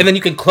Hold up on. and then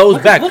you can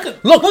close back. look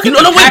at no, the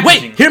wait.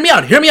 packaging. Hear me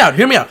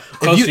out.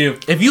 Close to you.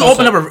 If you Close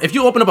open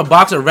up. up a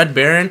box of Red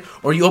Baron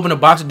or you open a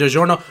box of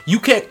DiGiorno, you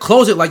can't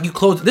close it like you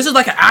close. This is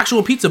like an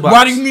actual pizza box.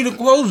 Why do you need to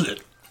close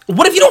it?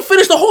 What if you don't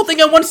finish the whole thing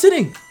in one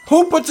sitting?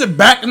 Who puts it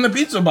back in the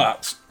pizza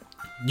box?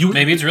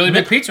 Maybe it's really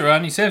big pizza,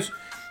 Rodney says.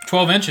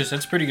 12 inches,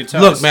 that's pretty good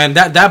size. Look, man,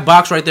 that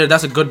box right there,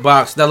 that's a good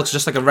box. That looks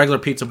just like a regular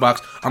pizza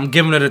box. I'm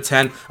giving it a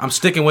 10. I'm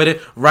sticking with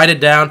it. Write it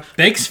down.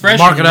 Bakes fresh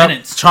Mark in it up.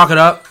 minutes. Chalk it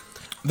up.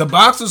 The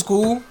box is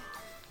cool,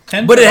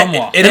 10 but from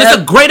Walmart. And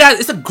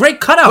it's a great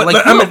cutout.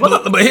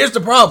 but here's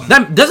the problem.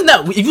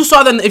 If you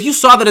saw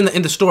that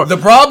in the store, The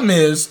problem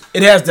is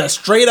it has that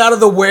straight out of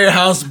the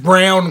warehouse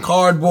brown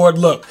cardboard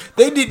look.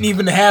 They didn't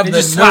even have They the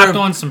just slapped nerve-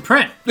 on some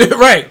print.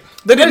 right.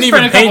 They didn't They even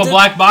print a paint couple it.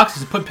 black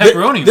boxes and put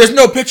pepperoni. There's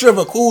no picture of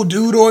a cool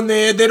dude on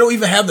there. They don't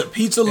even have the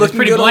pizza looking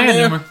pretty good on bland,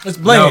 there. Homer. It's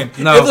bland.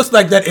 No. It looks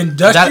like that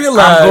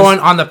industrialized. I'm going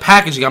on the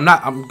packaging. I'm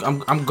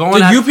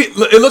going.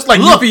 It looks like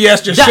Look,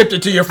 UPS just shipped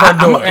it to your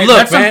front door. Hey, Look,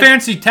 that's some man.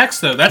 fancy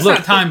text, though. That's Look.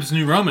 not Times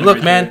New Roman. Look,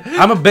 right man, there.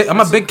 I'm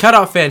a big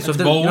cutout fan. So you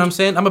know bold. what I'm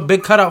saying? I'm a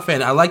big cutout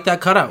fan. I like that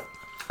cutout.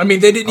 I mean,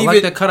 they didn't I even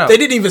like that cutout. They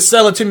didn't even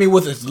sell it to me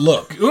with its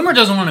look. Umer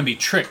doesn't want to be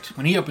tricked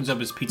when he opens up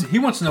his pizza. He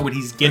wants to know what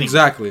he's getting.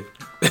 Exactly.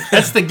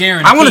 That's the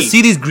guarantee. I want to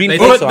see these green They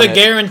flakes put on the it.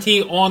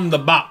 guarantee on the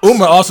box.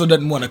 Uma also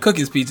doesn't want to cook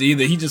his pizza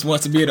either. He just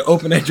wants to be able to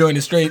open that joint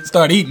and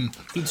start eating.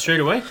 Eat straight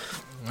away.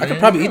 I could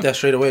probably eat that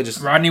straight away.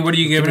 Just Rodney, what are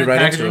you giving it?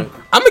 right into Packaging?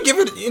 it. I'm gonna give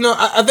it.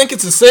 I think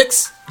it's a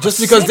 6, just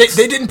because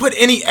they didn't put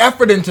any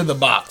effort into the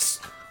box.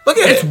 Look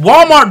at It's it.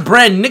 Walmart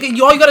brand, nigga.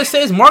 All you gotta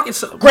say is market.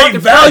 Great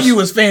Value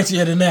is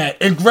fancier than that,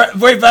 and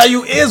Great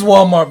Value is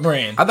Walmart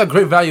brand. I thought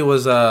Great Value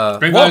was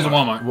Great Value is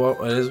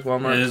Walmart. It is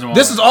Walmart. It is Walmart.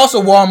 This is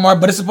also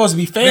Walmart, but it's supposed to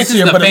be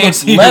fancier, the but it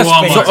looks fancy less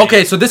Walmart. fancy. So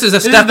okay, so this is a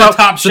is step the up.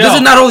 top So this is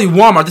shelf. not only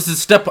Walmart. This is a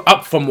step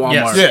up from Walmart.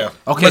 Yes. Yeah.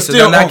 Okay, But so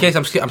still, in that case,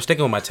 I'm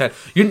sticking with my 10.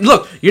 You're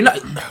not.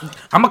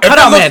 I'm a it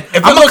cutout looks- man. if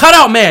it I'm a looks-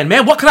 cutout man.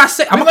 Man, what can I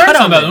say? I'm a Learn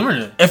cutout something about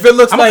man. Umer. If it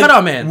looks I'm a like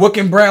cutout man. what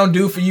can Brown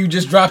do for you?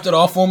 Just dropped it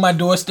off on my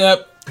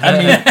doorstep. I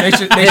mean, they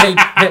should.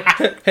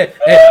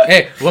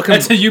 Hey, what can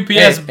That's a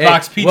UPS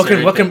box pizza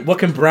right What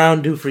can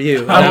Brown do for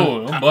you?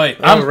 Oh boy.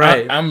 All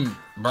right. I'm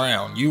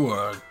Brown. You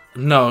are.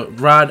 No,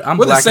 Rod, I'm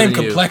We're the blacker same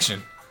than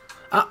complexion.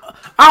 you.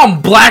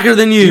 I'm blacker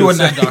than you. You are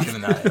not darker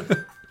than I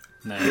am.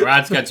 No,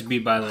 Rod's got you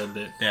beat by a little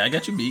bit. Yeah, I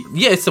got you beat.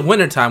 Yeah, it's the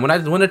winter time. When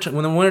the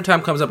winter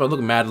time comes up, I look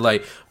mad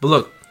light. But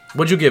look,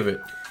 what'd you give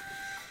it?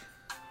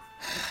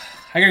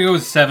 I gotta go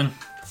with 7.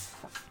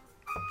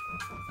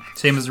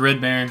 Same as the Red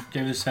Baron.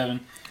 Give it a 7.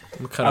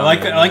 I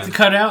like the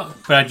cutout,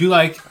 but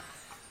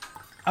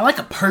I like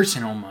a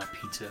person on my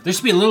pizza. There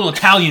should be a little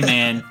Italian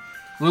man,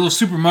 a little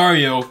Super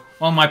Mario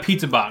on my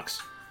pizza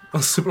box,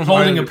 Super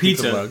holding Mario a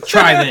pizza. box.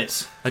 Try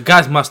this. The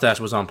guy's mustache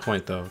was on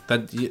point though.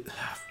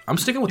 I'm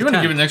sticking with You the want to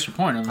 10. give it an extra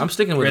point? I'm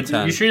sticking with Red, the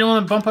 10. You sure you don't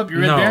want to bump up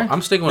your Red No, Baron?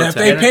 I'm sticking with If the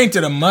they 10.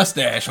 painted a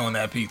mustache on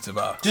that pizza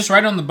box, Just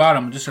right on the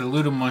bottom, just a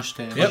little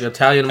mustache. Like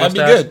Italian that'd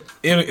mustache.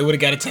 be good. It would have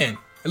got a 10.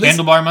 At least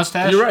Handlebar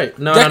mustache? You're right.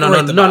 No.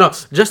 Decorate the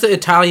box. Just the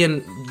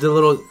Italian,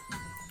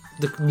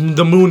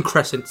 the moon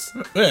crescents,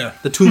 Yeah,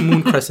 the 2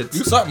 moon do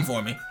crescents. something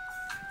for me.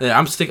 Yeah,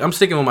 I'm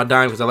sticking with my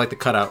dime because I like the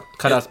cutout.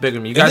 Cutout's bigger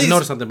than me. You guys least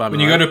notice something about me?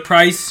 When you right? go to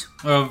price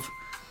of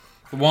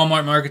the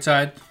Walmart market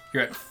side,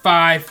 you're at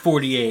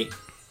 $5.48.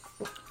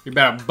 You're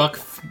about a buck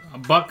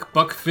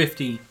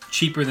 $1.50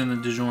 cheaper than the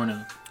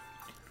DiGiorno.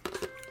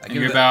 And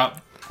you're about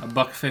a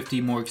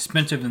 $1.50 more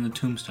expensive than the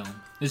Tombstone.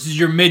 This is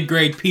your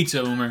mid-grade pizza,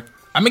 Umer.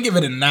 I'm gonna give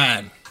it a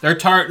 9. They're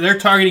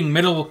targeting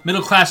middle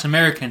class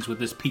Americans with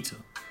this pizza.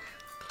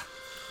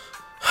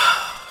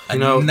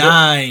 A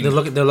 9.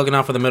 They're looking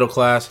out for the middle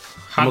class.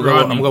 I'm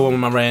gonna go with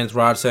my Rand's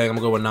Rod saying I'm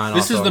gonna go with 9.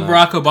 This is the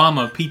Barack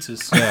Obama of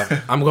pizzas.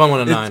 Yeah, I'm going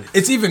with a 9.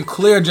 It's even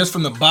clear just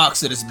from the box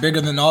that it's bigger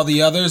than all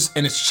the others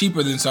and it's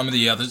cheaper than some of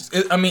the others.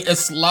 It's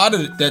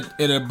slotted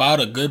at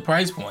about a good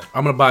price point.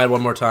 I'm gonna buy it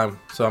one more time,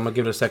 so I'm gonna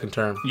give it a second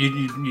term. You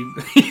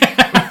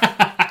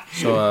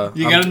So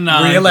you got a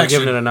 9. I'm Re-election.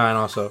 giving it a 9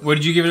 also. What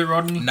did you give it,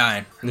 Rodney?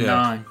 9. Yeah.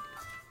 9.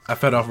 I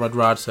fed off what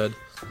Rod said.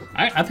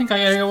 I think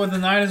I gotta go with a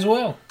 9 as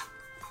well.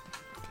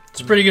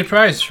 It's a pretty good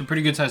price for a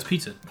pretty good sized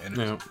pizza.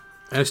 Yeah.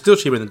 And it's still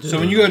cheaper than So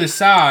when you go to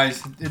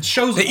size, it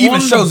shows It even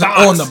shows it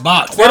on the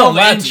box. They don't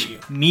lie to 12-inch you.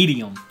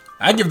 medium.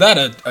 I give that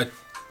a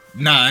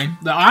 9.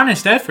 The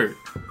honest effort.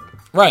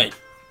 Right.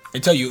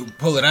 Until you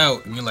pull it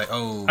out and you're like,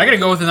 oh. I gotta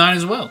go with a 9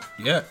 as well.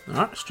 Yeah. All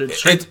right,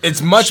 straight,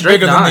 It's much straight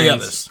bigger than the 9s.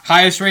 others.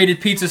 Highest rated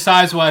pizza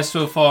size wise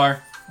so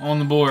far on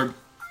the board.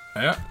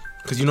 Yeah.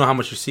 because you know how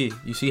much you see.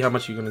 You see how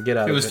much you're gonna get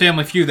out If it of was it.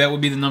 Family Feud, that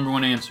would be the number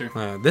one answer.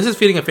 This is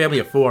feeding a family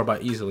of 4 by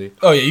easily.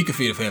 Oh, yeah, you can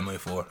feed a family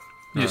of 4.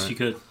 Yes, Alright. you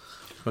could.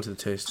 What's the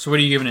taste? So what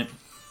are you giving it,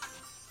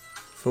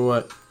 For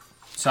what?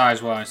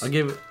 size wise? I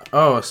give it.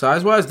 Oh,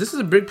 size wise, this is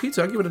a big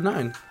pizza. I give it a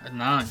 9. A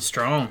 9,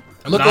 strong.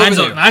 Look Nine's,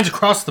 over there. nine's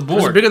across the It's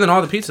board. bigger than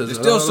all the pizzas. There's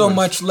still so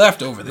much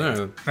left over there.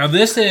 Yeah. Now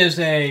this is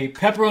a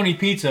pepperoni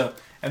pizza,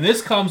 and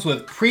this comes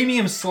with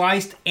premium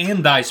sliced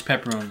and diced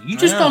pepperoni. You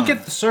just don't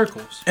get the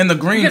circles. And the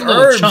green You get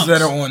little herbs chunks.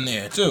 that are on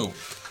there, too.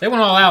 They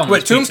went all out. On Wait,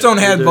 this pizza. Tombstone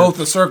had did. both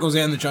the circles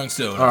and the chunks,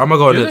 too. All right, I'm gonna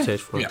go into Do the they?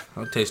 taste for it. Yeah.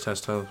 I'll taste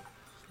test too.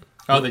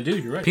 Oh, they do.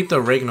 You're right. Peep the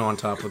oregano on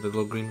top with the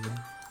little green.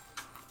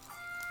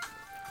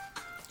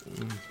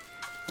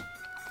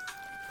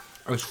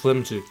 It's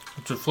flimsy.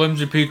 It's a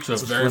flimsy pizza.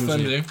 It's very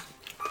flimsy. flimsy.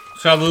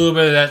 It's got a little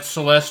bit of that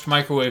Celeste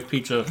microwave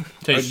pizza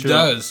taste It to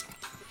does.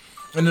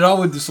 And it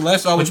always, the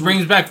Celeste always which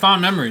brings back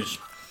fond memories.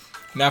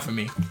 not for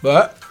me.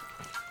 But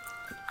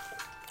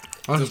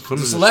Oh, it's the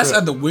flimsy as Celeste shit.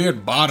 had the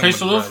weird bottom.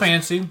 Tastes a of little the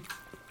fancy.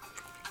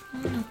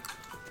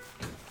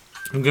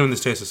 I'm giving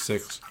this taste a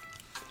 6.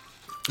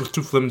 It's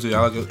too flimsy.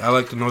 I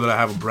like to know that I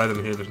have a bread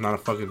in here. That's not a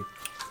fucking.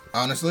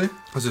 Honestly,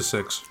 It's a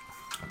 6.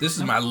 this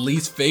is my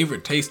least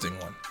favorite tasting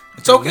one.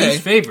 It's okay.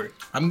 Least favorite.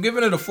 I'm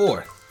giving it a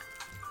 4.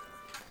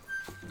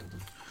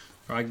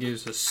 I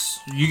gives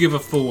you give a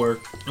 4.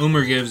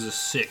 Umer gives a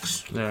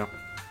 6. Yeah.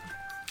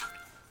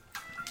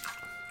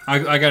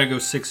 I gotta go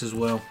 6 as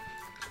well.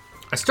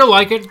 I still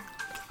like it.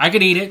 I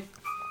could eat it.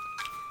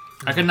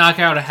 I could knock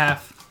out a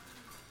half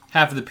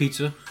of the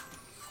pizza.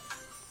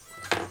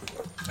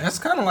 That's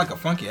kind of like a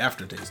funky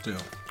aftertaste too.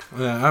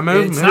 Yeah. I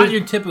mean, It's not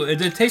your typical. It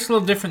tastes a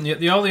little different.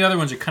 All the other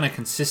ones are kind of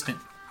consistent.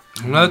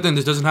 Another thing,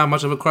 this doesn't have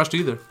much of a crust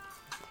either.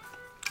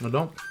 I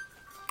don't.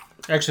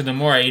 Actually, the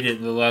more I eat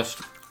it, the less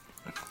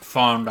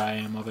fond I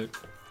am of it.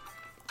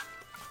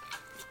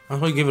 I'm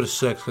gonna give it a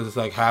 6 because it's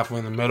like halfway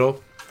in the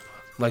middle.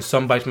 Like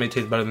some bites may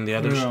taste better than the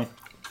others. No.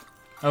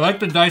 I like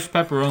the diced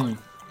pepperoni.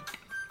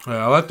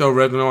 Yeah, I like the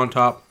oregano on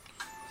top.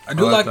 I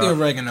do I like like the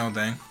that. oregano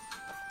thing,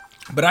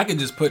 but I could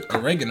just put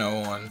oregano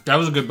on. That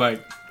was a good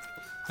bite.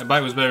 That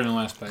bite was better than the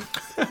last bite.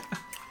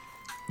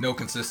 No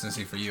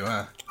consistency for you,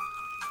 huh?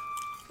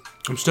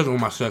 I'm sticking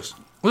with my 6.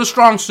 It's a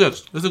strong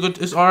 6. It's a good.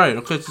 It's all right.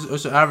 Okay,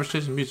 it's an average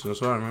tasting pizza.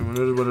 That's all right, man.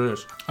 It is what it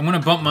is. I'm gonna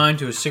bump mine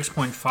to a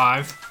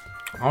 6.5.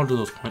 I'll do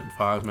those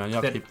 0.5, man.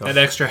 Y'all keep That those.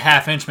 extra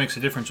half inch makes a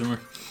difference, Umer.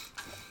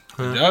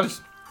 It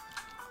does.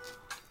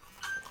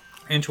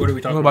 Inch, what are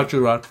we What talking about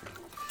you, Rod?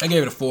 I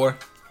gave it a 4.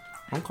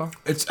 Okay.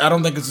 I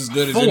don't think it's as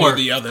good as any 4. of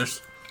the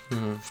others.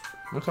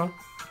 Okay.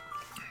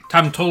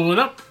 Time to total it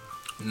up.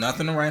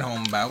 Nothing to write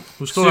home about.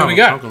 We still See what have we a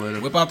got. calculator.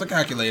 Whip out the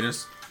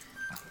calculators.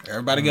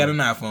 Everybody got an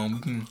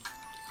iPhone.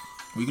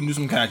 We can do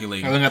some I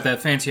calculating. don't got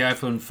that fancy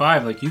iPhone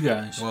 5 like you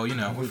guys. Well, you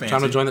know, we're fancy.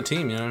 Time to join the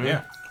team. You know what I mean?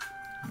 Yeah,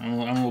 I'm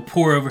a little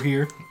poor over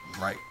here.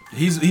 right.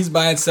 He's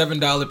buying $7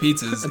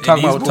 pizzas. And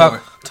Talking he's about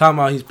poor. talking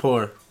about he's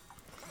poor.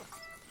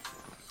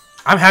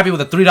 I'm happy with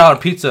a $3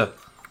 pizza.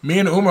 Me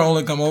and Umar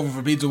only come over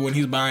for pizza when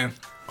he's buying.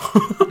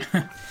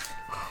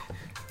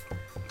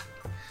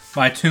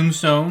 My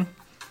Tombstone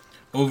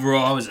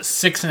overall is a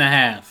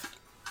 6.5.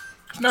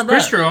 It's not Pretty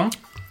bad. strong.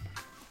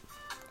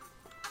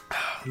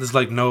 There's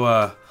like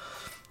no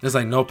there's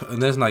no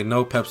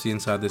Pepsi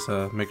inside this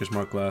Maker's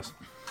Mark glass.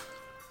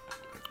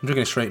 I'm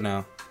drinking it straight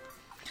now.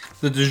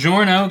 The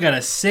DiGiorno got a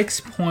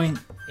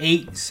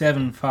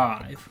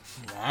 6.875.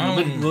 Wow.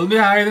 A little bit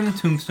higher than the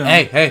Tombstone.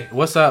 Hey,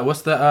 what's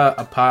the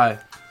a pie?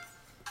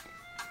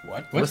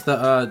 What? What is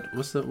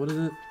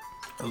it?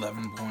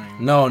 11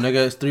 point. No,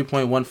 nigga, it's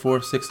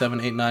 3.14, 6,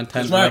 7, 8, 9, 10,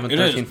 That's right, 11, it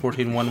 13, is.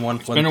 14, 1, 1,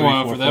 4, been a 3,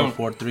 while 4, for that 4, one.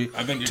 4, 3,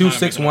 I think you're 2, trying to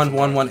 6, make it 1, up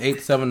 1, for 1,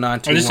 8, 7, 9,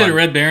 2, I just 1. said a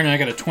Red Baron and I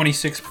got a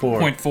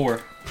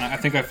 26.4. I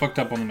think I fucked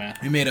up on the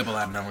math. You made up a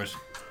lot of numbers.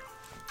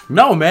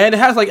 No, man, it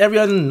has like every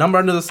other number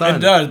under the sun. It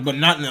does, but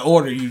not in the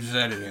order you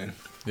said it in.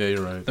 Yeah,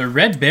 you're right. The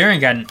Red Baron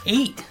got an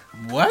 8.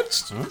 What?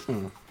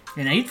 Mm.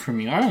 An 8 for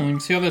me. I don't even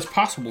see how that's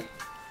possible.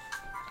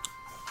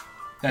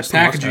 That's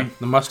packaging.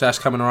 The mustache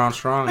coming around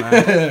strong,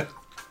 man.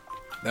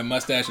 That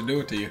mustache should do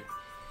it to you.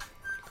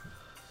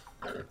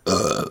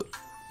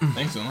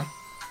 Thanks, Umar.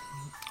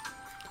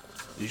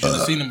 You should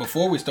have seen them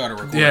before we started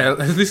recording. Yeah, at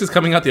least it's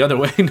coming out the other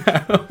way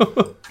now.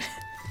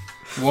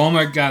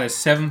 Walmart got a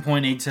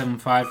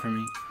 7.875 for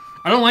me.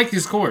 I don't like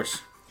these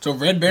scores. So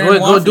Red Baron.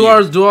 Go do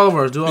ours. Do all of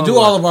ours. Do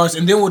all of ours,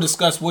 and then we'll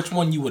discuss which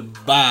one you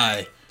would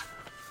buy.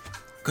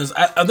 Because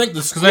I think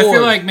the score. Because I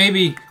feel like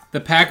maybe the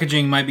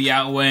packaging might be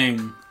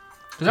outweighing.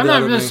 Because I'm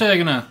not necessarily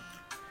gonna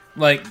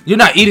like. You're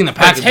not eating the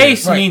packaging. The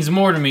taste means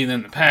more to me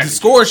than the packaging. The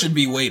score should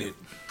be weighted.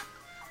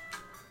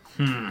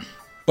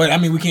 But I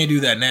mean, we can't do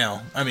that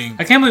now. I mean,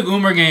 I can't believe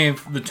Umar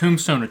gave the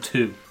Tombstone a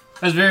 2.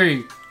 That's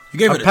very. You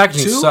gave it a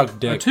packaging 2? sucked,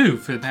 dick. A 2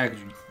 for the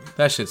packaging.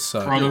 That shit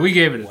sucked. Although we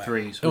gave it a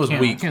 3. So it was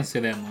weak. I can't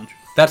say that much.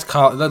 That's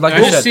college. Like I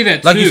you just said, see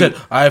that like too. you said,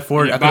 I could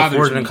afford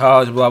it in me.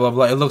 college. Blah blah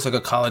blah. It looks like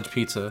a college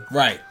pizza.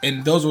 Right,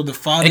 and those were the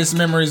fondest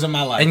memories of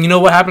my life. And you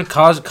know what happened?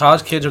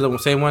 College kids are the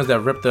same ones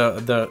that rip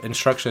the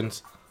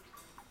instructions.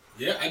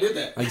 Yeah, I did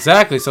that.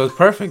 Exactly. So it's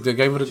perfect. They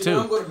gave it a 2.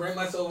 I'm going to bring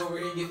myself over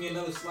here and give me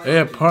another slice.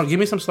 Yeah, give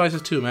me some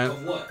slices too, man.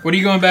 Of what? What are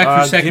you going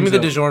back for second? Give me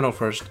the DiGiorno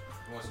first.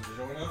 You want some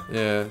DiGiorno?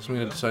 Yeah, give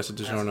me the slice of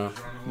DiGiorno.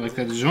 Like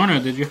the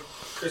DiGiorno, did you?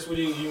 Chris, what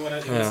do you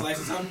want to slice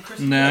of something, Chris?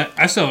 Nah,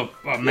 I saw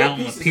a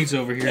mountain of pizza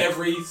over here.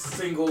 Every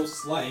single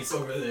slice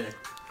over there.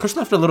 Chris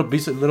left a little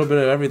bit of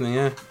everything.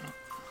 Yeah.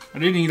 I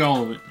didn't eat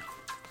all of it.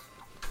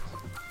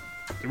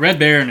 The Red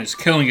Baron is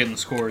killing it in the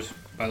scores,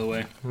 by the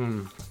way.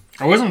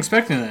 I wasn't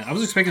expecting that. I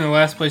was expecting the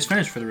last place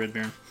finish for the Red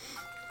Baron.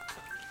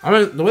 I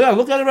mean, the way I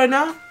look at it right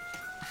now,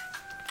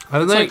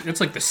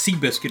 It's like the sea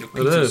biscuit of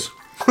pizzas.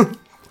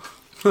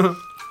 It is.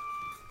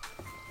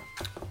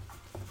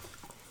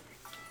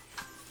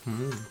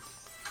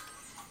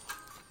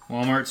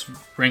 Walmart's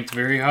ranked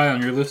very high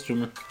on your list,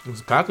 Jimmer.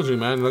 It's packaging,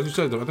 man. Like you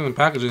said, I think the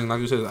packaging, like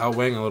you said, is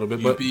outweighing a little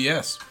bit, but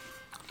UPS.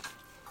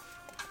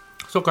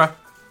 it's okay.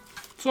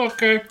 It's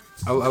okay.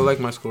 I like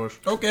my scores.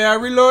 Okay, I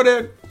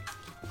reloaded.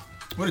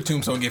 What did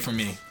Tombstone get from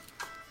me?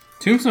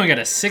 Tombstone got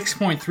a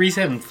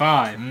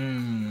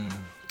 6.375.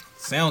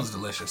 Sounds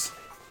delicious.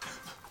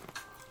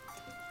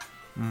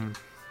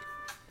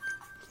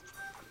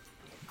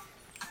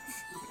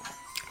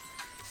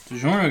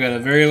 DiGiorno got a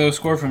very low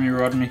score from you,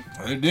 Rodney.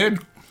 It did,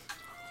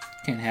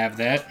 Can't have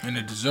that. and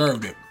it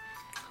deserved it.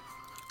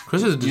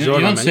 Chris is a You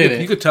DiGiorno, don't man. say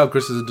that. You could tell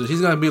Chris is.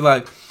 He's gonna be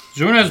like.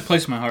 DiGiorno has a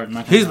place in my heart.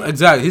 He's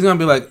exactly. He's gonna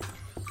be like.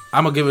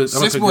 I'm gonna give it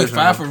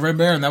 6.5 for Red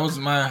Baron. That was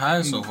my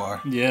highest so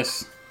far.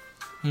 Yes.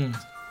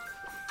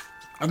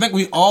 I think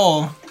we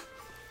all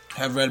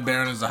have Red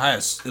Baron as the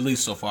highest, at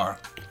least so far.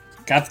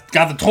 Got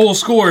the total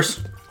scores.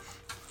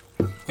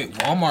 Wait,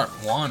 Walmart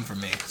won for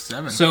me.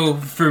 7. So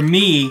for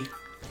me,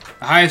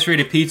 the highest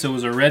rated pizza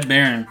was a Red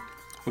Baron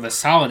with a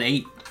solid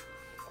 8.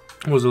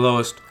 What was the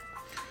lowest?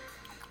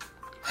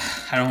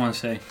 I don't want to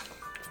say.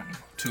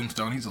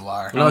 Tombstone, he's a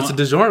liar. No, it's a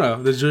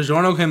DiGiorno. The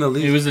DiGiorno came the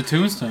least. It was the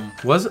Tombstone.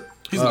 Was it?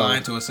 He's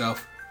lying to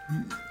himself.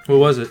 What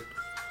was it?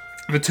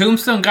 The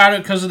Tombstone got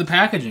it because of the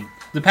packaging.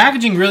 The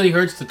packaging really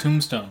hurts the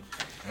Tombstone.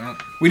 Yep.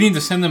 We need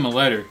to send them a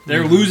letter.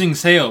 They're losing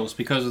sales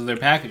because of their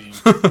packaging.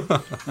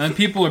 And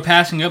people are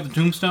passing up the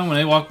Tombstone when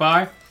they walk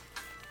by.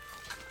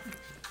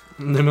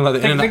 They be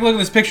like Take a look at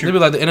this picture. Maybe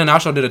like the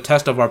International did a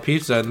test of our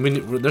pizza, and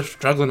they're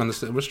struggling on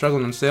we're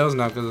struggling in sales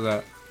now because of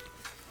that.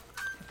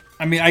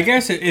 I mean, I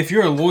guess if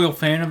you're a loyal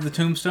fan of the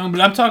Tombstone, but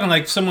I'm talking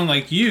like someone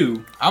like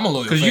you, I'm a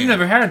loyal fan. because you've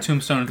never had a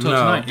Tombstone until No,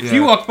 tonight. If yeah.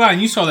 you walked by and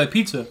you saw that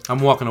pizza, I'm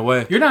walking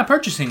away. you're not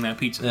purchasing that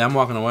pizza. Yeah, I'm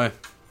walking away.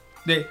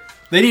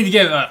 They need to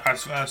get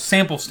a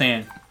sample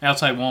stand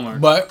outside Walmart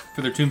But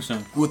for their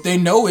Tombstone. what they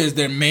know is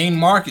their main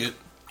market,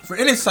 for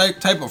any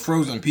type of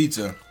frozen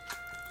pizza,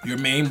 your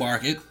main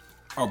market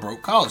are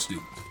broke college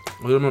students.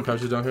 Are there more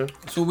Pepsi down here?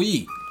 That's what we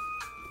eat.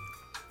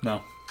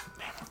 No.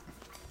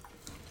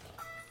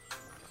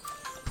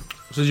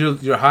 So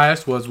your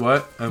highest was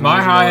what? And My what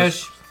was your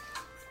highest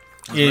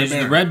Red is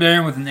Baron. the Red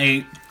Baron with an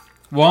 8.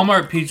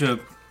 Walmart pizza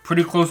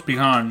pretty close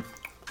behind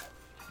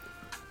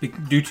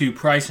due to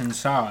price and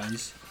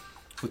size.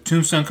 With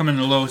Tombstone coming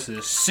in the lowest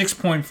is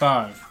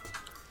 6.5.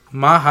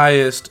 My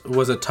highest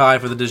was a tie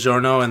for the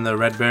DiGiorno and the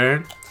Red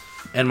Baron,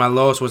 and my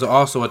lowest was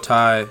also a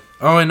tie.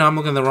 Oh wait, no, I'm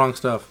looking at the wrong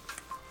stuff.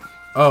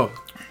 Oh,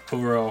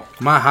 Overall.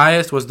 my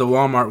highest was the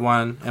Walmart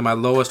one, and my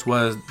lowest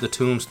was the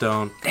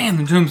Tombstone. Damn,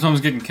 the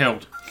Tombstone's getting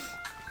killed.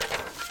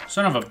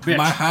 Son of a bitch.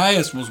 My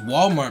highest was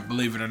Walmart,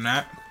 believe it or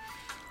not.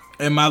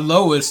 And my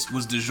lowest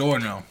was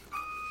DiGiorno.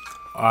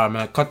 All right,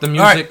 man, cut the All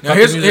music. right, now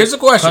here's the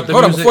question. Cut the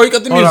Hold on, music. before you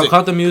cut the Hold music. on,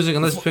 cut the music,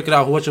 and let's pick it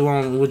out. Which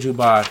one would you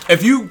buy?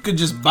 If you could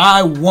just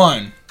buy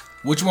one,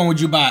 which one would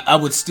you buy? I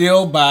would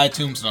still buy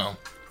Tombstone.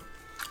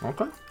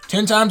 Okay.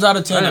 10 times out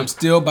of 10, Damn. I'm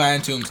still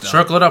buying Tombstone.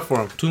 Circle it up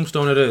for him.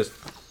 Tombstone it is.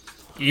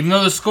 Even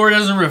though the score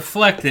doesn't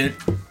reflect it,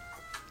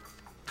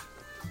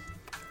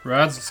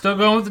 Rod's still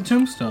going with the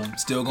Tombstone.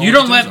 Still going You with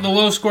don't the let Tombstone.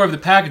 the low score of the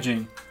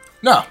packaging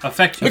No,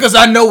 affect you. because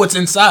I know what's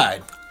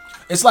inside.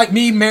 It's like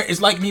me.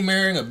 It's like me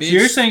marrying a big So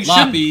you're saying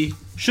sloppy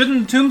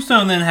shouldn't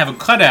Tombstone then have a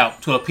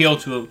cutout to appeal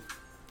to,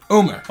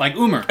 Umer. like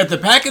Umar? If the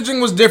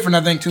packaging was different,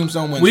 I think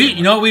Tombstone wins.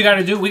 You know what we got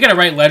to do? We got to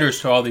write letters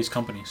to all these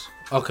companies.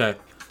 Okay.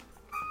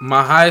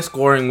 My highest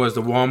scoring was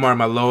the Walmart.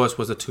 My lowest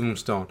was the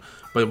Tombstone.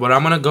 But what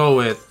I'm gonna go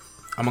with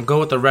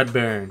the Red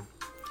Baron.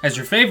 As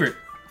your favorite.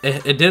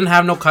 It didn't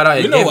have no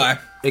cutout. You know why?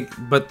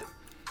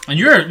 And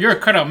you're a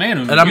cutout man.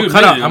 And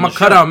I'm a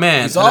cutout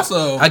man. He's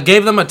also. I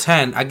gave them a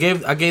 10. I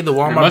gave the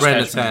Walmart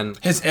brand a 10.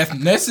 His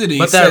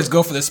ethnicity says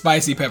go for the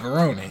spicy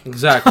pepperoni.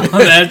 Exactly.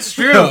 That's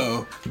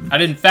true. I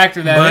didn't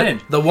factor that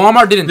in. The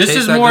Walmart didn't. This taste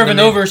is that more good of an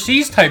to me.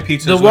 overseas type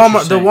pizza. The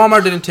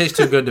Walmart didn't taste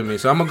too good to me.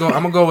 So I'm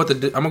gonna go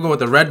with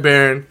the Red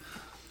Baron.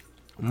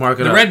 Mark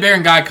it up. The Red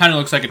Baron guy kind of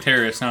looks like a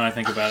terrorist now that I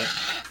think about it.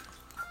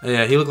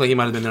 Yeah, he looked like he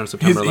might have been there on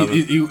September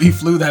 11th. He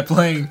flew that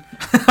plane.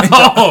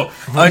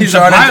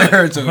 Uncharted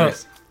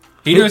territories.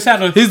 He knows how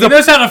to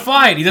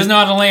fly it. He doesn't know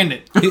how to land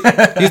it.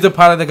 He's the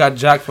pilot that got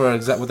jacked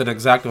with an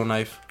X-Acto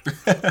knife.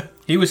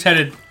 He was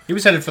headed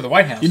for the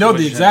White House. You know what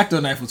the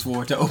X-Acto knife was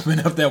for? To open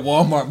up that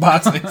Walmart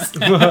boxes.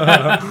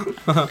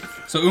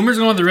 So Umer's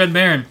going with the Red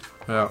Baron.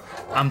 Yeah.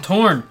 I'm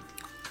torn.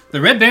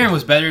 The Red Baron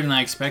was better than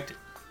I expected.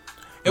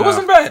 It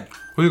wasn't bad.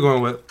 Who are you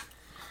going with?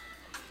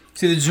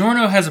 See, the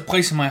Giorno has a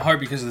place in my heart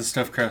because of the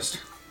stuffed crust.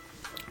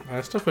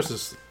 Stuffed crust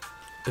is.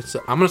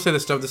 I'm gonna say the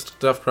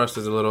stuffed crust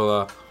is a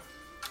little.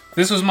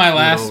 This was my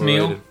last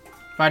meal.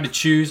 If I had to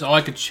choose, all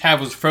I could have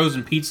was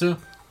frozen pizza.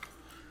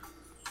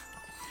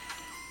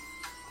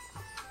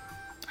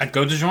 I'd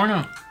go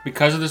DiGiorno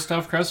because of the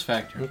stuffed crust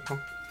factor.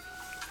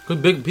 Okay.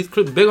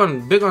 Big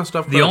on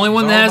stuffed crust. The only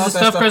one that has the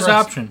stuffed crust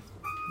option.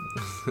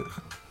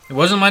 It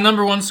wasn't my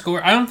number one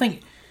score. I don't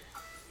think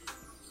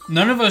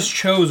none of us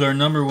chose our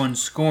number one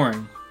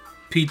scoring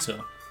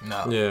pizza.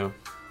 No. Yeah.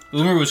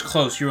 Umer was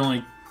close. You were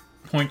only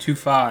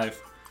 0.25.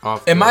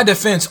 In my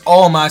defense,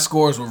 all my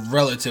scores were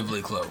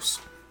relatively close.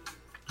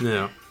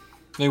 Yeah.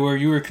 You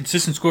were a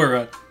consistent scorer,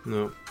 right?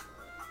 No.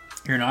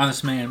 You're an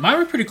honest man. Mine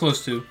were pretty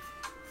close too.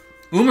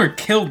 Umer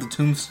killed the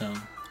Tombstone.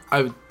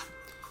 You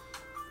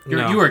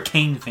were a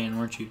Kane fan,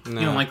 weren't you? No.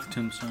 You don't like the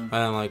Tombstone. I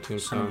don't like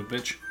Tombstone. Son of a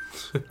bitch.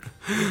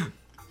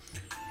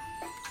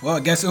 Well, I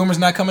guess Umer's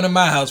not coming to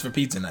my house for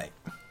pizza night.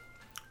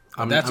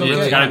 That's okay.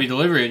 It's got to be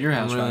delivery at your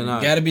house, really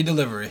right? Got to be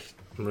delivery,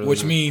 really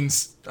which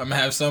means I'm gonna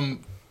have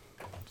some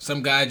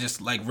guy just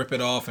like rip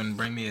it off and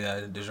bring me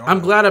a DiGiorno. I'm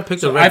glad I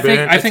picked the Red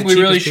Baron. I think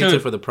we really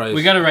should. For the price.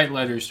 We got to write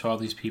letters to all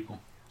these people,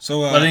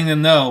 so letting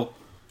them know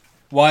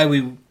why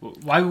we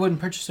wouldn't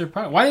purchase their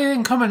product. Why they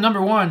didn't come at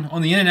number one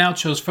on the In-N-Out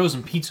show's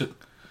frozen pizza.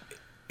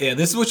 Yeah,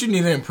 this is what you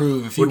need to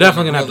improve. If you We're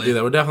definitely gonna have to do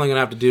that. We're definitely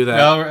gonna have to do that.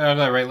 I'll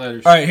gotta write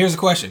letters. All right, here's a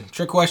question.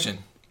 Trick question.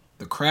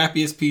 The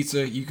crappiest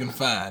pizza you can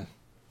find.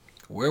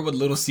 Where would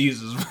Little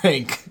Caesars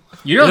rank?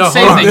 You don't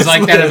say things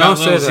like that about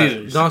Little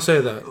Caesars. Don't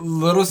say that.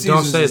 Little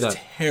Caesars is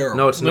terrible.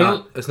 No, it's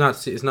not. It's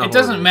not. It's not. It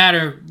doesn't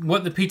matter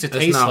what the pizza tastes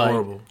like. It's not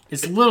horrible.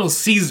 It's Little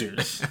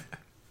Caesars.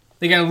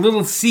 They got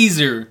Little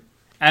Caesar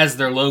as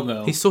their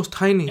logo. He's so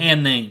tiny.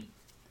 And name.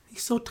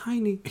 He's so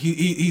tiny.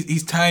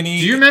 He's tiny.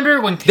 Do you remember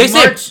when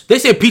Kmart... They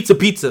say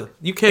pizza?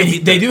 You can't beat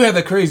that. They do have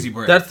the crazy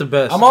bread. That's the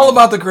best. I'm all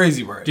about the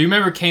crazy bread. Do you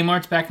remember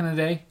Kmart's back in the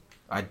day?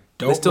 I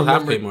don't still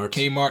remember have Kmart's.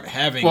 Kmart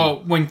having... Well,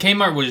 when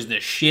Kmart was the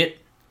shit...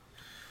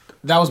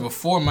 That was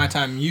before my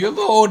time. You're a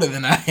little older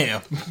than I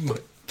am.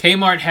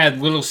 Kmart had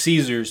Little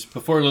Caesars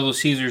before Little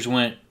Caesars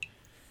went...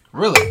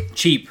 Really?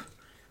 Cheap.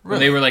 Really?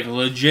 They were like a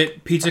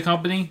legit pizza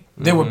company.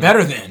 They were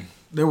better then.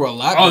 They were a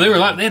lot better. Oh, they were a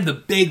lot... They had the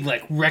big,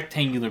 like,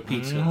 rectangular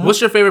pizza. Mm-hmm.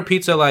 What's your favorite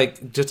pizza,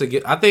 like, just to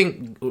get... I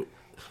think... Well,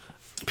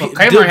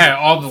 Kmart had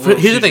all the Little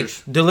Here's Caesars.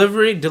 the thing.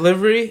 Delivery,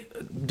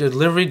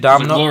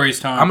 Domino's. Glorious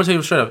time. I'm gonna tell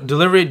you straight up.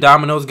 Delivery,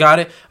 Domino's got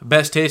it.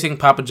 Best tasting,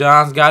 Papa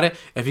John's got it.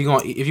 If you're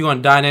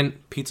gonna dine in,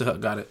 Pizza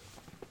Hut got it.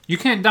 You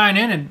can't dine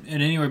in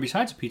anywhere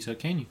besides a pizza,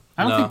 can you?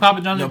 I don't No. think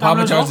Papa John's. No,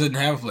 Papa John's didn't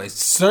have a place.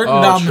 Certain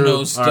Oh,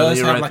 Domino's true. does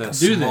You're have right like there. a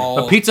Do they? small...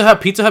 But Pizza Hut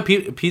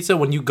pizza.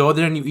 When you go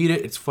there and you eat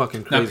it, it's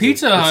fucking crazy. Now,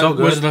 Pizza It's so Hut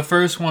good. was the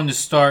first one to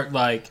start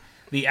like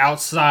the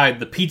outside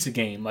the pizza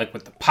game, like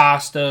with the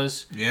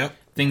pastas, Yep.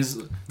 things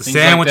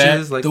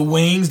sandwiches, like that. The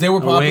wings, they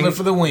were popular wings.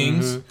 for the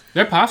wings. Mm-hmm.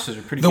 Their pastas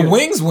are pretty The good.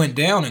 wings went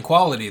down in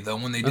quality though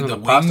when they did the the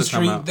pasta Wing come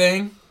Street out.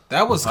 thing.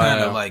 That was kind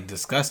of yeah. like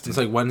disgusting. It's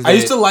like Wednesday. I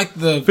used to like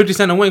the, 50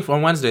 cent a wing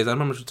on Wednesdays. I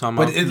remember what you're talking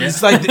about. but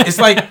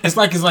it's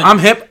like I'm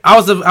hip. I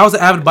was an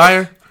avid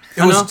buyer.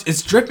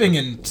 it's dripping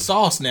in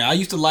sauce now. I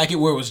used to like it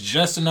where it was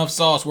just enough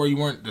sauce where you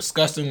weren't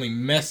disgustingly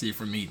messy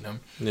from eating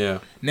them. Yeah.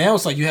 Now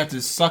it's like you have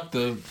to suck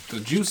the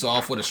juice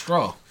off with a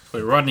straw.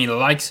 But Rodney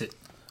likes it.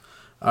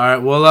 All right.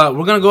 Well,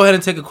 we're gonna go ahead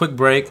and take a quick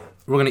break.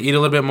 We're gonna eat a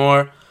little bit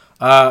more.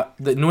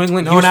 The New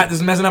England. This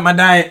is messing up my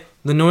diet.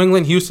 The New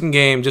England Houston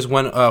game just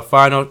went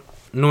final.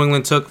 New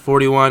England took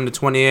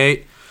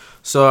 41-28.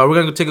 So we're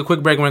gonna take a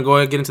quick break. We're gonna go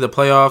ahead and get into the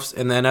playoffs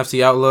and the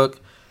NFC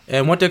outlook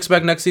and what to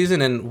expect next season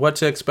and what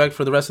to expect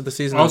for the rest of the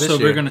season. Also, this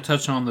year. we're going to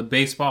touch on the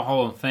Baseball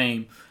Hall of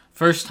Fame.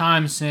 First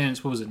time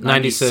since, what was it,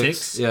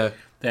 96? Yeah.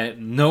 That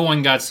no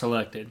one got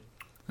selected.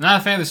 Not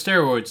a fan of the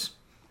steroids.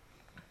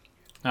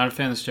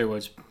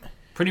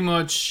 Pretty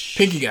much.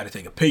 Pinky got to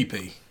take a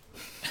pee-pee.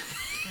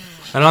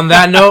 And on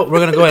that note, we're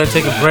gonna go ahead and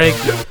take a break.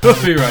 We'll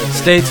be right back.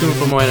 Stay tuned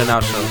for more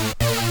In-N-Out Show.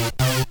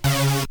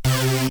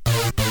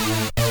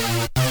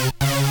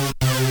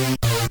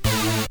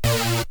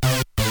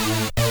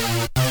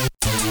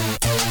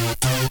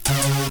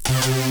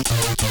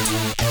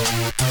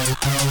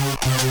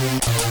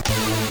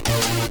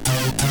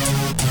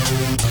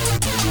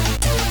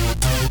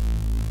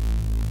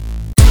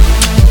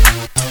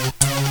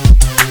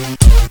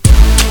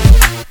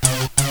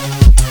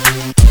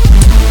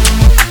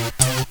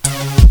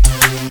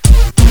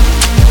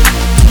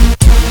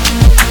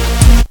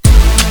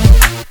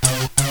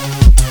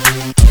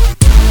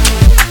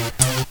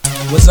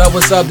 What's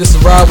up? This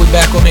is Rob. We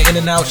back on the In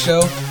and Out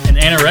Show. An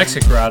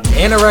anorexic Rodney.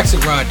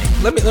 Anorexic Rodney.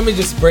 Let me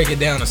just break it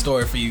down a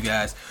story for you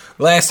guys.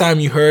 Last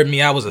time you heard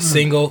me, I was a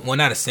single. Well,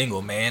 not a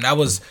single man. I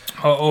was.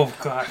 Oh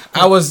God.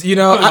 I was. You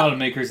know. Put a lot of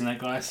makers in that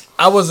glass.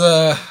 I was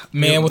a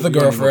man with a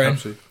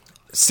girlfriend.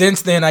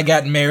 Since then, I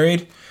got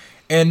married,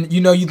 and you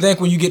know, you think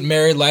when you get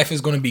married, life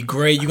is going to be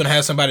great. You're going to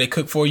have somebody to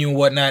cook for you and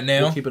whatnot.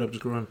 Now, keep it up,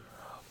 just go on.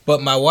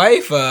 But my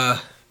wife,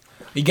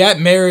 we got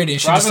married, and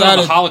she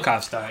decided on the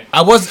Holocaust diet.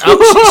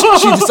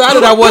 She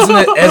decided I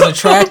wasn't as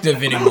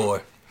attractive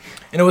anymore,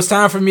 and it was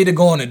time for me to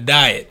go on a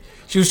diet.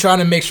 She was trying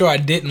to make sure I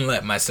didn't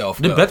let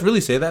myself go. Did Beth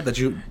really say that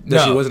she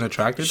wasn't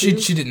attracted to you?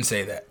 She didn't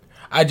say that.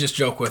 I just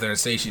joke with her and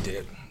say she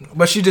did.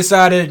 But she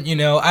decided, you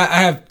know, I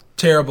have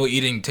terrible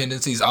eating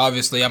tendencies.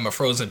 Obviously, I'm a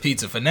frozen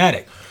pizza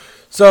fanatic.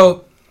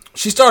 So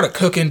she started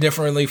cooking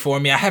differently for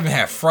me. I haven't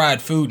had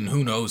fried food in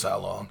who knows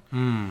how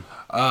long.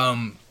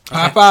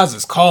 Popeyes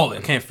is calling.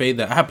 I can't fade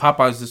that. I had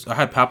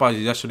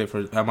Popeyes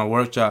yesterday at my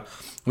work job.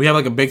 We have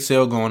like a big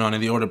sale going on,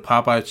 and they ordered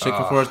Popeyes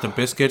chicken for us, the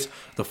biscuits,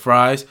 the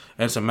fries,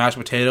 and some mashed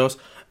potatoes.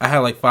 I had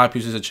like 5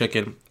 pieces of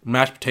chicken,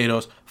 mashed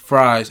potatoes,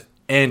 fries,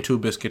 and 2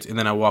 biscuits, and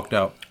then I walked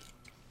out.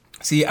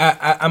 See,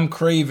 I'm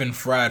craving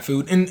fried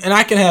food, and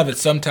I can have it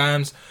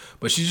sometimes,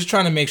 but she's just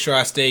trying to make sure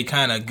I stay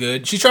kind of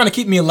good. She's trying to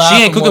keep me alive.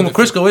 She ain't cooking with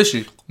Crisco, is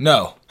she?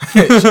 No.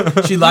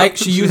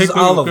 she uses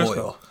olive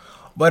oil.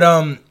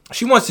 But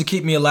she wants to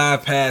keep me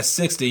alive past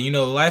 60. You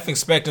know, life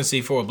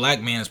expectancy for a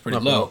black man is pretty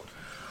low.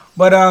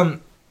 But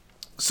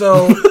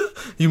so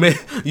you made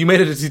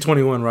it to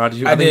 21,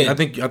 Rod. I did. I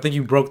think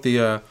you broke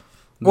the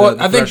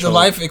I think the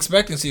life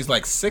expectancy is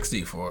like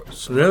 60 for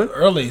us. Really?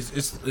 Early,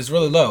 it's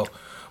really low.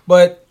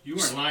 But you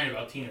weren't lying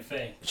about Tina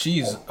Fey.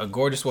 She's a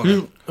gorgeous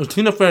woman.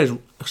 Tina Fey is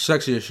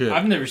sexy as shit.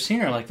 I've never seen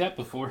her like that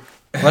before.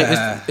 Like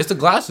it's the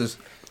glasses.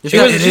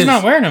 She's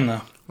not wearing them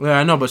though. Yeah,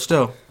 I know, but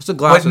still, it's the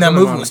glasses. But in that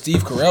movie with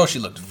Steve Carell, she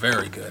looked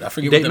very good. I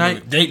forget Date what Night?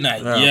 Movie. Date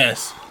Night, yeah.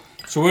 Yes.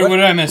 So what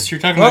did I miss?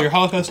 You're talking about your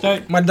Holocaust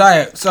diet? My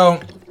diet.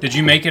 So did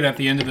you make it at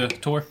the end of the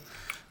tour?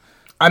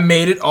 I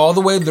made it all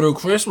the way through.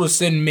 Chris was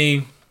sending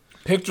me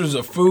pictures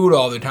of food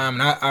all the time,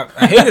 and I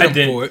hated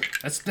him for it.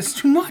 That's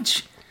too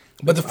much.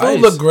 But the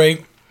food looked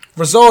great.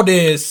 Result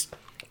is,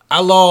 I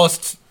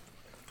lost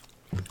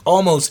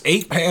almost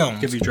 8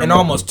 pounds and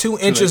almost 2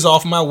 inches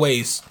off my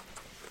waist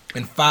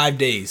in 5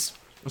 days.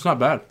 That's not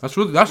bad. That's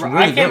really good.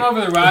 I came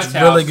over to Rod's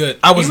house. Really good.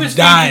 I was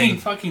dying.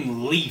 Eating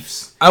fucking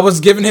leaves. I was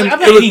giving him. I'm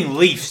not eating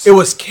leaves. It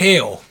was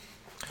kale.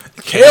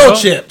 Kale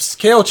chips.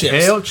 Kale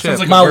chips.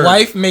 Like my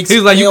wife makes.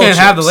 He's like, you can't chips.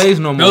 have the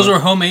Lay's no more. Those were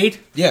homemade.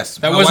 Yes.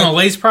 That wasn't a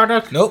Lay's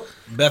product. Nope.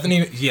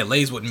 Bethany. Yeah,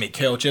 Lay's wouldn't make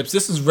kale chips.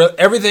 This is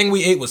everything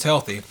we ate was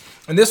healthy,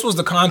 and this was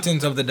the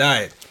content of the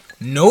diet.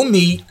 No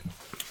meat,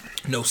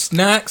 no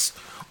snacks,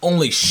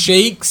 only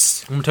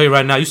shakes. I'm gonna tell you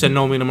right now. You said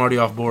no meat. I'm already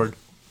off board.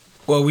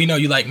 Well, we know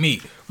you like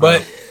meat,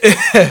 but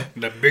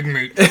the big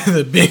meat.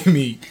 The big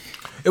meat.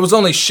 It was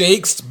only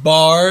shakes,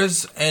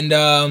 bars, and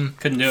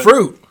couldn't do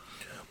fruit.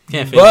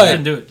 Can't fade that.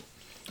 Couldn't do it.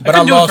 But I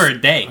couldn't do it for a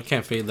day. I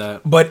can't fade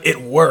that. But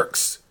it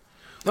works.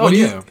 Oh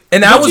yeah.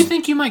 Don't you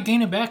think you might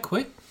gain it back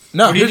quick?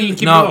 No, or do you think you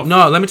keep it no.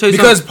 off? Let me tell you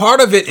because something. part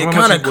of it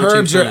kind of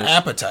curbs your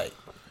appetite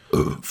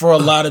for a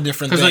lot of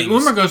different things. Because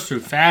like Umar goes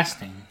through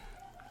fasting.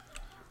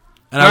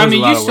 And I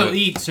mean, you still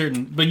eat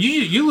certain, but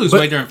you lose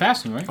weight during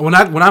fasting, right? When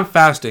I'm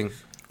fasting,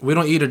 we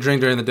don't eat or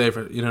drink during the day.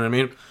 You know what I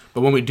mean?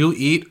 But when we do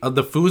eat,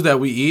 the foods that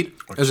we eat,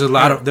 there's a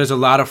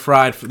lot of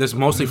fried. There's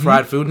mostly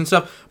fried food and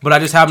stuff. But I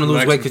just happen to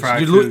lose weight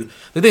because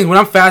the thing when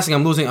I'm fasting,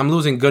 I'm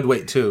losing good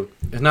weight too.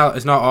 It's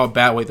not all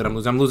bad weight that I'm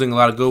losing. I'm losing a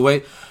lot of good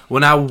weight.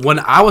 When I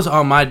was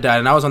on my diet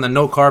and I was on the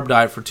no carb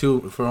diet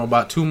for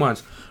about 2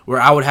 months,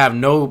 where I would have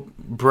no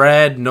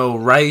bread, no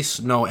rice,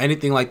 no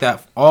anything like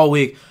that all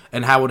week,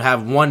 and I would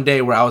have one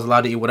day where I was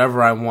allowed to eat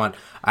whatever I want.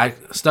 I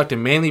stuck to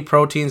mainly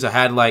proteins. I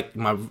had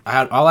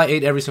all I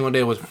ate every single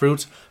day was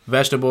fruits,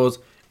 vegetables,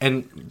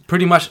 and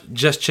pretty much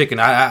just chicken.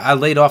 I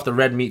laid off the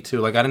red meat too.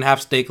 Like I didn't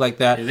have steak like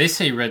that. Yeah, they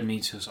say red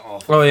meat's just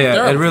awful. Oh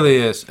yeah, it really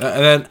is.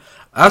 And then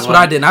that's what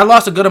I did. And I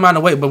lost a good amount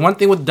of weight. But one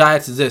thing with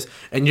diets is this,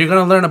 and you're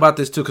gonna learn about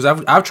this too, because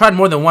I've tried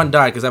more than one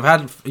diet.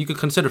 Because you could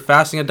consider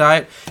fasting a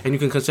diet, and you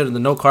can consider the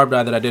no carb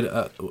diet that I did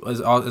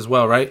as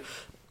well, right?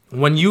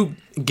 When you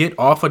get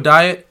off a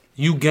diet,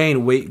 you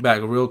gain weight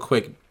back real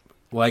quick.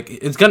 Like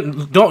it's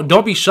gonna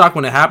don't be shocked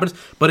when it happens,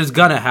 but it's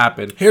gonna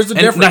happen. Here's the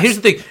difference. Now here's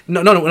the thing.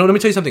 No. Let me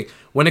tell you something.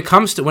 When it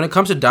comes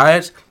to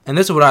diets, and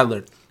this is what I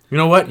learned. You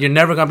know what? You're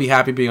never gonna be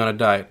happy being on a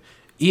diet.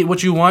 Eat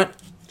what you want.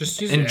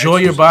 Just enjoy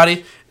your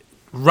body.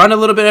 Run a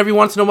little bit every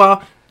once in a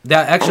while.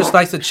 That extra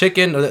slice of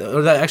chicken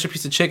or that extra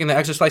piece of chicken, that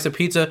extra slice of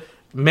pizza.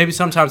 Maybe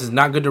sometimes it's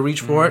not good to reach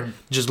for it.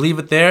 Just leave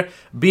it there.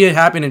 Be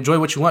happy and enjoy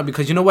what you want,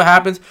 because you know what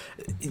happens.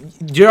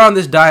 You're on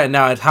this diet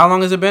now. How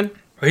long has it been?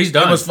 He's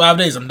done. It was 5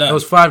 days. I'm done. It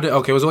was 5 days.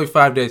 Okay, it was only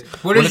 5 days.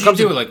 What did you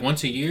do? Like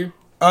once a year?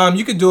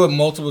 You could do it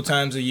multiple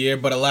times a year,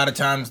 but a lot of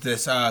times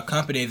this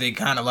company, they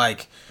kind of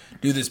like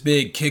do this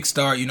big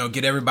kickstart.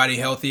 Get everybody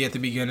healthy at the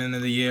beginning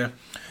of the year.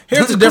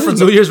 Here's the difference.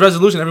 New Year's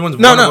resolution. Everyone's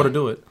wanting to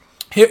do it.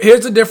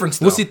 Here's the difference,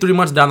 though. We'll see 3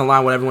 months down the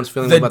line what everyone's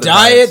feeling The about the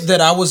diet diets. that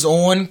I was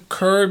on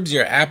curbs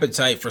your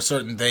appetite for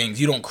certain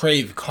things. You don't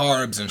crave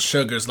carbs and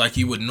sugars like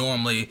you would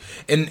normally.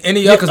 In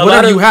any Yeah, because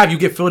whatever you have, you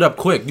get filled up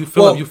quick. You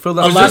fill up.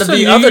 A lot of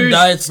the other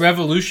diets.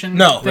 Revolution.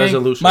 No,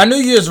 resolution. My New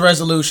Year's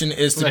resolution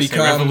is to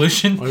become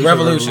revolution.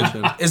 Revolution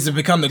is to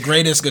become the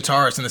greatest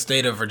guitarist in the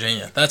state of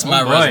Virginia. That's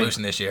my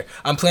resolution this year.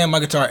 I'm playing my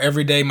guitar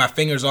every day. My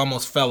fingers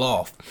almost fell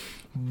off,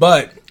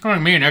 but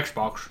Me and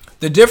Xbox.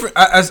 the difference,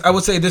 I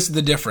would say, this is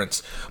the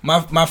difference.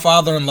 My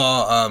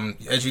father-in-law,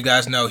 as you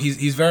guys know,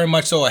 he's very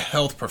much so a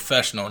health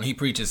professional, and he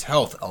preaches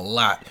health a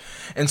lot.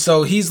 And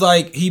so he's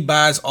like, he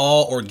buys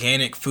all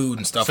organic food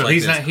and stuff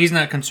like this. He's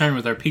not concerned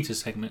with our pizza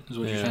segment, is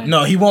what you're saying.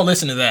 No, he won't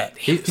listen to that.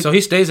 So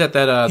he stays at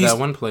that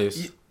one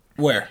place.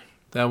 Where?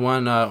 That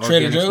one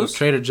Trader Joe's?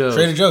 Trader Joe's.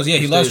 Trader Joe's, yeah,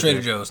 he loves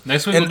Trader Joe's.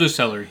 Next week we'll do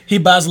celery. He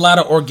buys a lot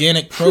of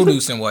organic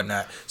produce and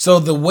whatnot. So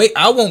the weight,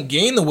 I won't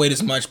gain the weight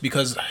as much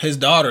because his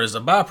daughter is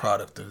a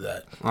byproduct of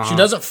that. She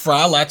doesn't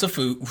fry lots of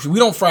food.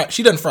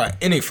 She doesn't fry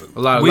any food.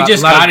 We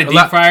just got a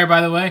deep fryer,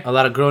 by the way. A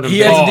lot of grilled and He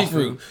has a deep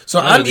fryer.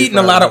 So I'm eating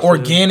a lot of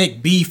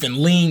organic beef and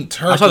lean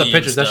turkey. I saw the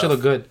pictures. That should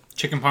look good.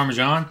 Chicken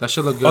Parmesan. That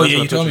should look good. Oh yeah,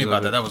 you told me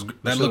about that. That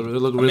looked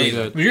really amazing.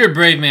 good. But you're a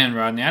brave man,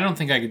 Rodney. I don't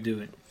think I could do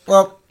it.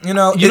 Well, you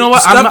know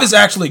what? Stuff is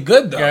actually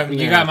good though.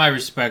 You got my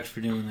respect for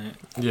doing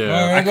that.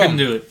 Yeah. I couldn't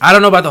do it. I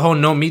don't know about the whole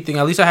no meat thing.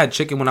 At least I had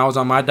chicken when I was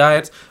on my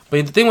diets.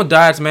 But the thing with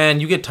diets, man,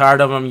 you get tired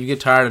of them. You get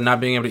tired of not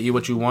being able to eat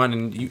what you want,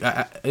 and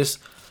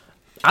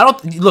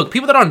look.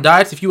 People that are on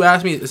diets, if you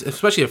ask me,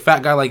 especially a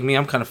fat guy like me,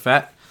 I'm kind of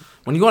fat.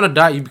 When you go on a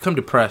diet, you become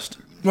depressed.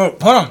 Well,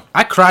 hold on.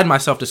 I cried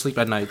myself to sleep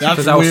at night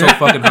because I was weird. so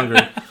fucking hungry.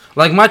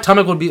 Like my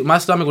stomach would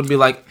be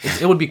like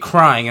it would be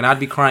crying, and I'd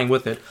be crying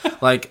with it.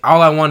 Like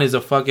all I want is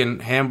a fucking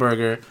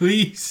hamburger,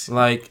 Please.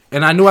 Like,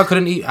 and I knew I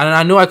couldn't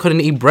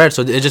eat bread,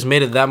 so it just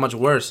made it that much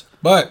worse.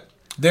 But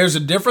there's a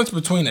difference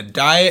between a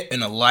diet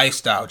and a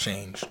lifestyle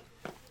change.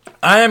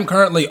 I am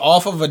currently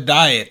off of a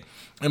diet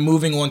and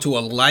moving on to a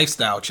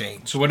lifestyle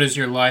change. So what does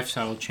your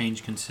lifestyle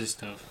change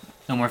consist of?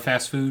 No more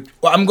fast food?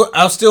 Well,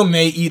 I'll still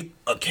may eat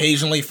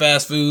occasionally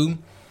fast food,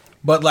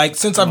 but like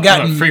since I've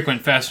gotten I'm a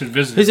frequent fast food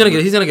visitor.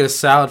 He's gonna get a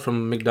salad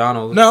from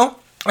McDonald's. No,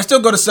 I still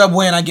go to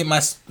Subway and I get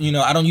my,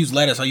 I don't use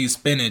lettuce, I use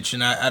spinach,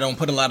 and I don't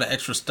put a lot of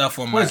extra stuff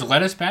on What, is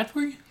lettuce bad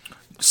for you?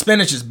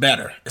 Spinach is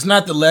better. It's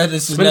not the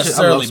lettuce is Spinach-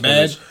 necessarily I love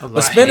spinach. bad,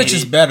 but spinach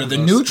is better. The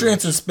love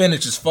nutrients in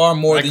spinach is far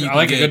more than you can I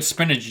like get. a good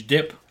spinach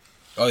dip.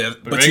 Oh yeah,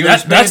 but see, regular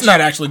that's spinach? not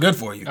actually good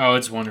for you. Oh,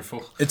 it's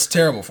wonderful. It's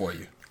terrible for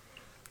you.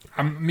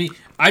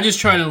 I just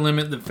try to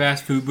limit the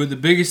fast food, but the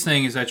biggest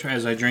thing is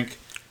as I drink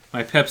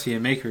my Pepsi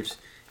and Makers,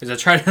 is I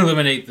try to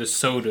eliminate the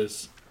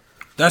sodas.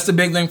 That's the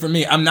big thing for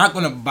me. I'm not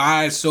going to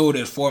buy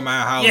sodas for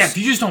my house. Yeah, if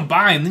you just don't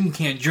buy them, then you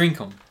can't drink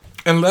them.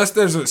 Unless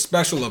there's a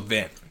special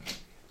event.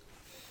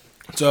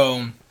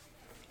 So,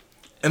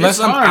 unless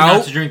It's I'm hard out,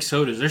 not to drink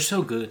sodas. They're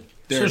so good.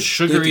 They're so They're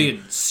sugary sticky.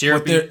 and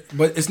syrupy.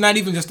 but it's not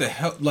even just a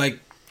help. Like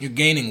you're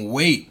gaining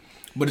weight,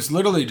 but it's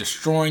literally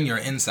destroying your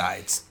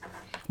insides.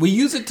 We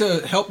use it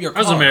to help your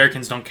car. Us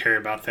Americans don't care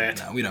about that.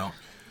 No, we don't.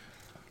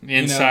 The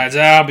insides,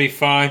 I'll be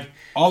fine.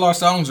 All our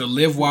songs are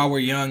 "Live While We're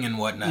Young" and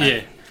whatnot.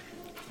 Yeah.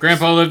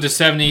 Grandpa lived to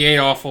 78,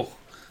 awful.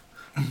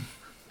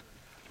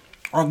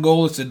 Our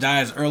goal is to die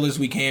as early as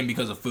we can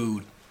because of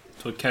food.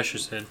 That's what Kesha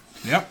said.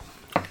 Yep.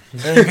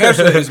 And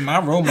Kesha is my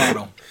role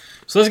model.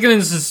 So let's get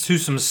into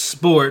some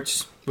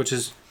sports, which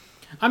is,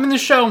 the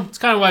show, it's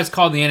kind of why it's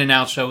called the In and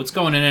Out Show. It's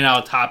going in and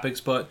out of topics,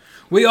 but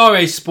we are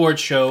a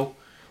sports show.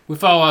 We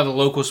follow a lot of the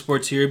local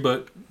sports here,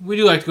 but we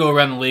do like to go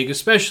around the league,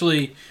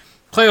 especially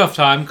playoff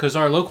time, because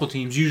our local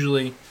teams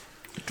usually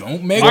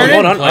don't make it.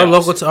 Hold on.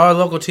 Our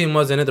local team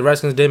was in it. The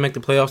Redskins did make the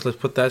playoffs.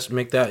 Let's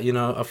make that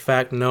a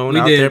fact known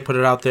out there. Put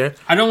it out there.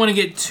 I don't want to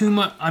get too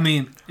much.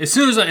 As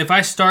soon as if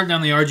I start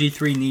down the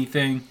RG3 knee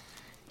thing,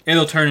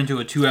 it'll turn into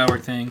a 2-hour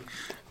thing.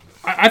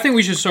 I think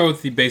we should start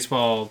with the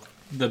baseball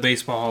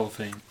Hall of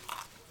Fame,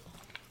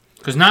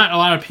 because not a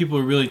lot of people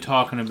are really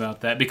talking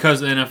about that because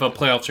the NFL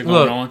playoffs are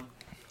going on.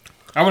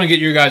 I want to get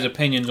your guys'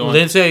 opinions on.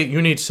 They say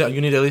you need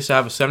at least to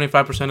have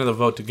 75% of the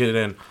vote to get it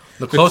in.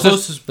 The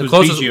closest was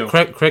Biggio.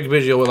 Craig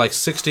Biggio with like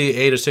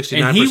 68 or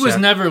 69%. And he was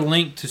never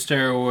linked to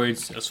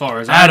steroids as far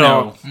as I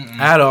know.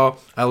 At all.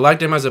 I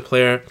liked him as a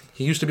player.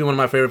 He used to be one of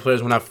my favorite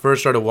players when I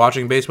first started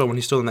watching baseball when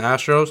he's still in the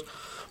Astros.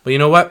 But you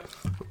know what?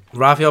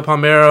 Rafael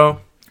Palmeiro,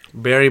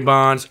 Barry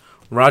Bonds,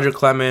 Roger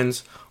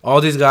Clemens,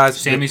 all these guys.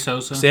 Sammy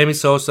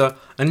Sosa.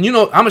 And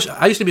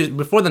I used to be,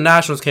 before the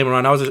Nationals came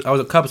around, I was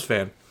a Cubs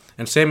fan.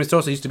 And Sammy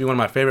Sosa used to be one of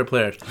my favorite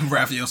players.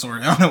 Rafael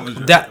Soriano was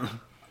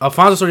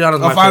Alfonso Soriano is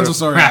my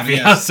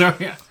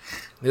favorite.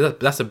 Soriano.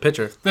 That's a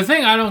pitcher. The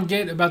thing I don't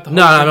get about the whole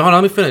No, hold on.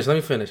 Let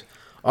me finish.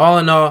 All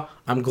in all,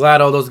 I'm glad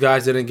all those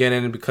guys didn't get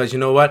in because you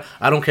know what?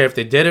 I don't care if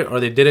they did it or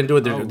they didn't do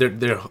it.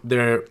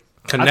 They're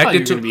connected I thought you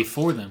were to. Gonna be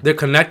for them. They're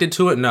connected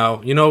to it.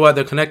 No, you know what?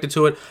 They're connected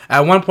to it.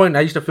 At one point,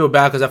 I used to feel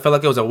bad because I felt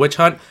like it was a witch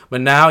hunt.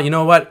 But now, you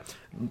know what?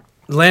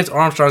 Lance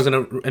Armstrong's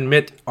going to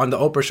admit on the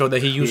Oprah show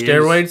that he used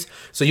steroids.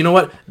 So you know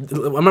what? I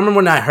remember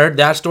when I heard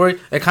that story,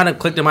 it kind of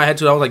clicked in my head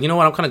too. I was like, you know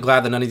what? I'm kind of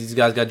glad that none of these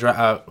guys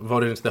got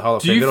voted into the Hall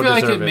of Fame. Do you feel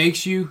like it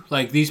makes you,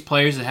 like, these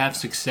players that have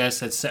success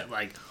that set,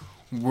 like,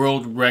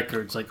 world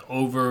records, like,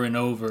 over and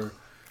over,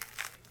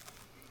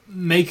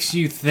 makes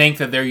you think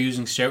that they're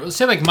using steroids? Let's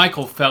say, like,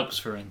 Michael Phelps,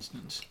 for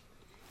instance.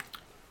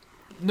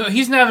 No,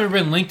 he's never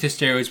been linked to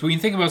steroids, but when you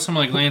think about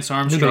someone like Lance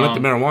Armstrong... He's linked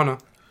to marijuana.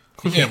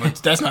 Yeah, but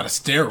that's not a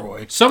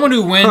steroid. Someone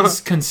who wins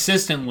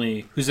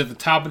consistently, who's at the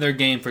top of their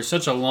game for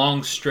such a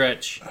long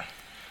stretch,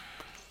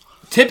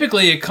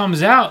 typically it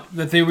comes out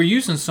that they were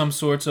using some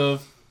sorts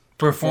of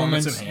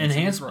performance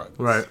enhancement.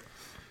 Right.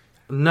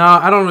 No,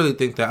 I don't really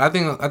think that. I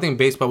think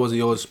baseball was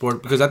the oldest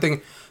sport because I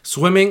think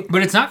swimming...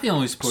 But it's not the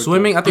only sport.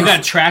 Swimming, I think... You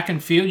got track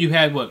and field. You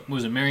had, what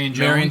was it, Marion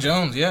Jones? Marion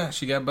Jones, yeah.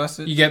 She got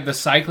busted. You get the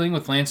cycling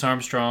with Lance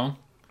Armstrong.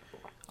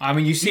 I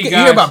mean, you see guys... You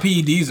hear about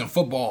PEDs in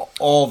football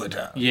all the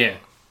time. Yeah.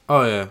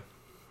 Oh, yeah.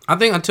 I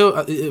think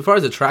as far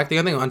as the track thing,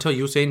 I think until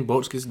Usain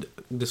Bolt gets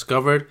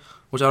discovered,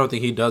 which I don't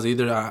think he does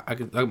either, I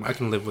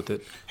can live with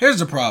it. Here's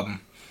the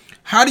problem.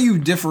 How do you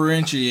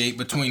differentiate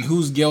between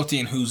who's guilty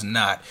and who's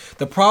not?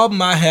 The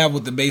problem I have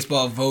with the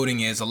baseball voting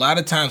is a lot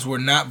of times we're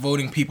not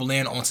voting people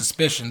in on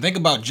suspicion. Think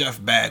about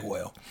Jeff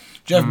Bagwell.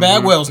 Jeff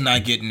Bagwell's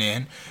not getting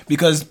in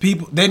because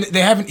people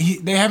they haven't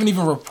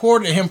even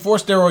reported him for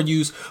steroid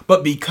use,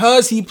 but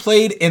because he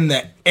played in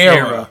the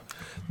era.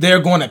 They're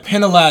going to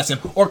penalize him.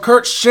 Or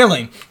Kurt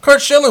Schilling.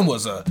 Kurt Schilling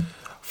was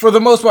for the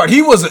most part,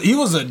 he was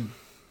a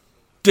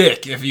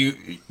dick. If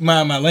you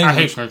mind my language,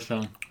 I hate Kurt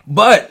Schilling,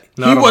 but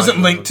he wasn't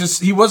linked to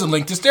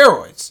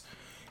steroids.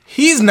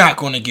 He's not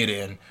going to get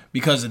in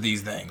because of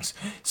these things.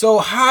 So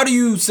how do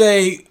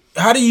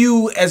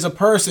you as a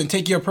person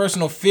take your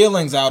personal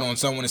feelings out on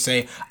someone and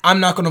say, I'm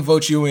not going to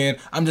vote you in,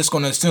 I'm just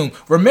going to assume?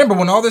 Remember,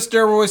 when all this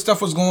steroid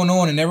stuff was going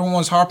on and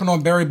everyone's harping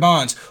on Barry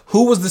Bonds,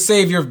 who was the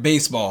savior of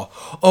baseball?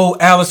 Oh,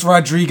 Alex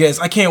Rodriguez.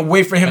 I can't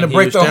wait for him to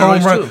break the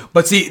home run. Too.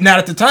 But see, not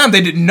at the time,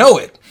 they didn't know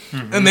it.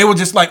 Mm-hmm. And they were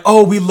just like,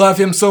 oh, we love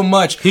him so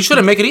much. He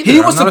shouldn't make it either.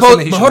 He was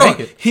supposed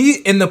He,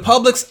 in the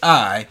public's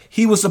eye,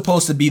 he was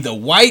supposed to be the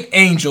white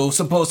angel,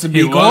 supposed to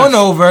be going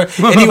over,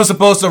 and he was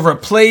supposed to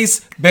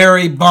replace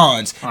Barry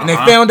Bonds. And they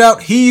found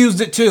out he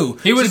used it too.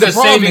 He was the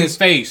saving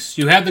face.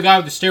 You have the guy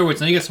with the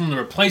steroids, and you get someone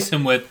to replace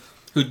him with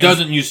who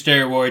doesn't use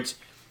steroids.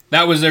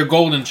 That was their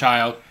golden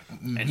child.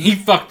 And he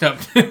fucked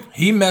up too.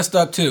 He messed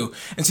up too.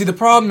 And see, the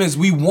problem is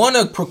we want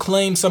to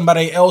proclaim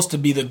somebody else to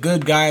be the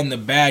good guy and the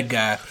bad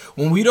guy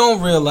when we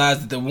don't realize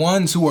that the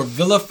ones who are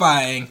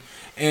vilifying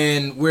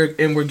and we're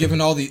giving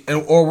all the,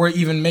 or we're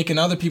even making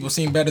other people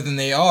seem better than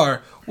they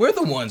are, we're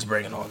the ones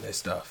bringing on this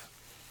stuff.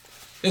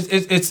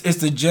 It's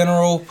the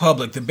general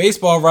public. The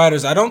baseball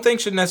writers, I don't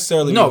think should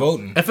necessarily be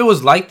voting. If it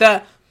was like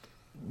that,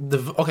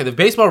 the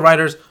baseball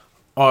writers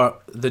are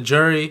the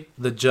jury,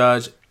 the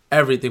judge,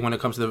 everything when it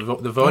comes to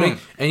the voting.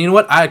 And you know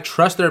what? I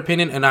trust their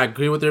opinion and I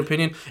agree with their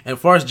opinion. And as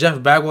far as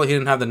Jeff Bagwell, he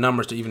didn't have the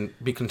numbers to even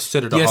be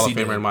considered a Hall of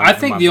Famer in my I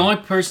think the only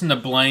person to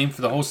blame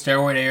for the whole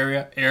steroid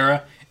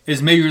era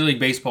is Major League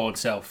Baseball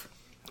itself.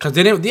 Because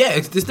they didn't. Yeah,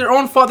 it's their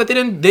own fault that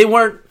they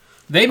weren't.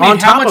 They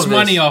made how much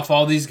money off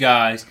all these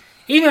guys?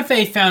 Even if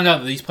they found out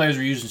that these players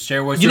were using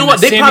steroids, you know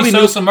what? They probably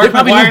knew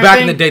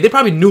back in the day. They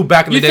probably knew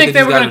back in the day. You think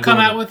they were going to come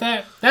out with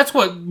that? That's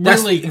what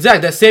really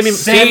that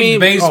saving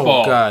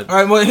baseball. Oh God! All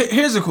right. Well,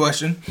 here's a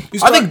question.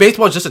 I think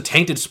baseball is just a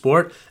tainted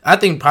sport. I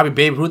think probably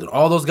Babe Ruth and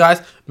all those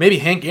guys, maybe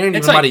Hank Aaron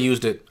even might have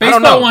used it.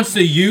 Baseball wants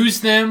to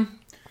use them,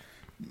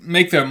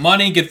 make their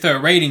money, get their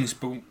ratings,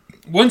 but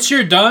once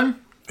you're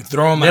done,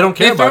 throw them out. They don't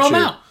care about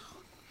you.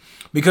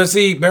 Because,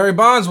 see, Barry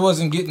Bonds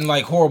wasn't getting,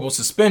 like, horrible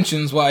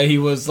suspensions while he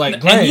was,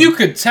 like, playing. And you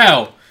could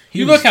tell.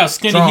 You look how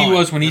skinny he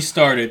was when he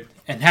started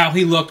and how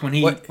he looked when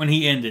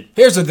he ended.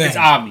 Here's the thing. It's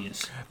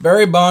obvious.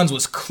 Barry Bonds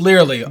was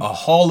clearly a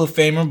Hall of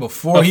Famer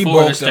before he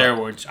broke the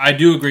steroids. I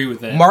do agree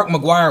with that. Mark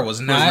McGwire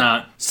was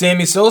not.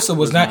 Sammy Sosa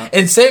was not.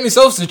 And Sammy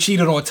Sosa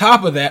cheated on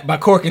top of that by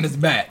corking his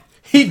bat.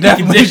 He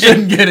definitely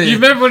shouldn't get it. You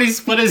remember when he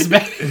split his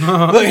bat?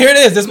 Look, here it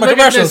is. This is my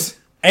commercials.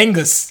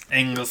 Angus.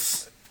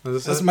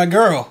 That's my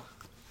girl.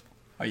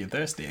 Are you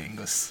thirsty,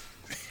 Angus?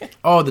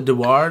 Oh, the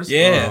Dewars?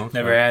 Yeah. Oh, okay.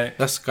 Never had it.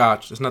 That's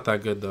Scotch. It's not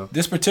that good, though.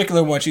 This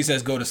particular one, she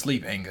says, go to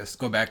sleep, Angus.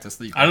 Go back to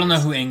sleep. I don't know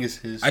who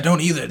Angus is. I don't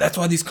either. That's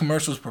why these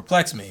commercials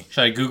perplex me.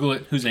 Should I Google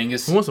it? Who's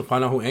Angus? Who wants to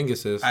find out who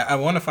Angus is? I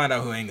want to find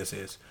out who Angus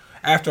is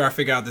after I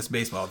figure out this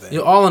baseball thing.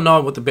 You all in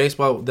all with the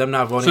baseball, them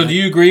not voting. So do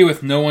you agree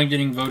with no one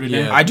getting voted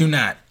in? I do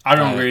not. I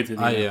don't agree with it.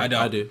 I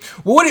don't. I do.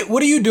 Well, what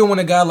do you do when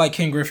a guy like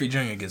Ken Griffey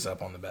Jr. gets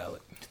up on the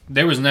ballot?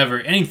 There was never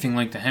anything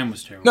like to him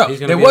with steroids. No,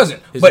 there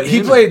wasn't. But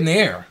he played in the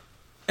air.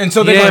 And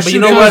so but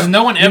you know what?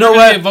 No one ever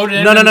get voted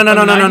in.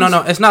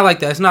 No. It's not like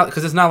that. It's not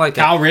because it's not like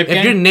that. Cal Ripken?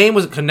 If your name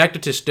was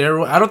connected to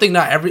steroid, I don't think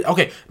not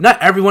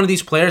every one of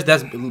these players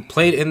that's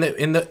played in the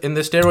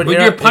steroid but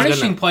era. You're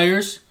punishing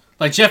players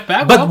like Jeff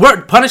Bagwell. But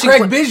we're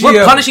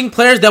punishing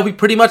players that we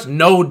pretty much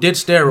know did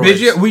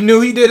steroids. We knew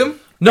he did them.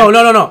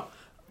 No.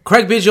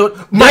 Craig Biggio,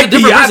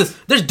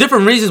 there's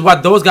different reasons why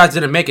those guys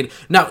didn't make it.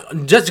 Now,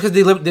 just because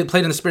they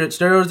played in the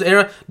steroids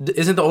era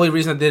isn't the only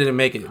reason that they didn't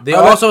make it. They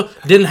also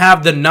didn't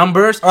have the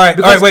numbers. All right,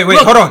 wait,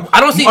 hold on. I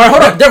don't see.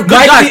 Hold on. They're good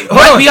guys.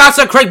 Mike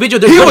Piazza, Craig Biggio,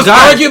 they're good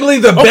guys. He was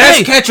arguably the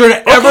best catcher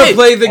to ever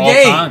play the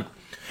game.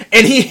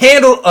 And he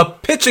handled a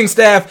pitching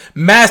staff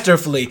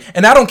masterfully.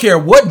 And I don't care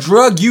what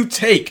drug you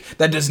take,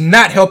 that does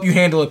not help you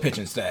handle a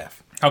pitching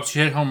staff. Helps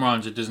you hit home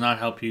runs. It does not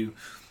help you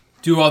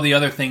do all the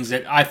other things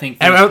that I think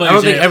I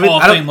don't think Hall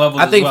of Fame levels.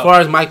 I think as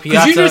far as Mike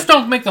Piazza, because you just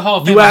don't make the Hall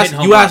of Fame.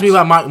 You asked me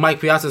about Mike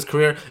Piazza's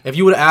career. If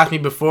you would have asked me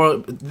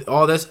before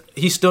all this,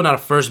 he's still not a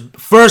first.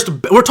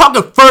 We're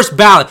talking first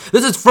ballot.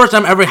 This is first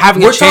time ever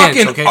having a chance.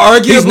 We're talking okay?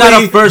 arguably he's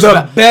not a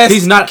first best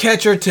he's not,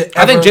 catcher to ever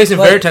I think Jason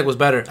play. Varitek was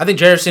better. I think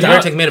Jason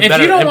Varitek made a better impact.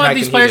 If you don't want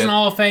these players in the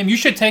Hall of Fame, you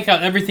should take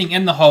out everything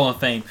in the Hall of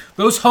Fame.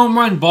 Those home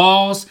run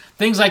balls,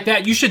 things like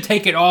that, you should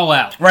take it all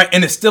out. Right,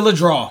 and it's still a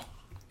draw.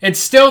 It's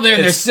still there.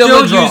 They're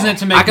still using it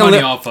to make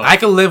money off of. I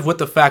can live with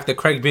the fact that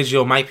Craig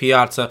Biggio, Mike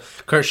Piazza,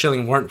 Kurt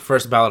Schilling weren't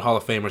first ballot Hall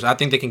of Famers. I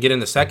think they can get in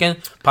the second,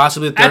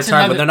 possibly the third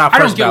time, but they're not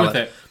first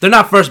ballot. They're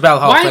not first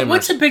ballot Hall of Famers.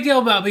 What's the big deal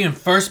about being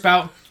first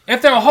ballot?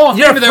 If they're a Hall of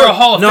Famer, they're a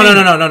Hall of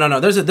Famer. No.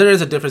 There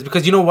is a difference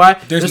because you know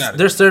why?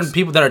 There's certain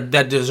people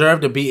that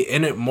deserve to be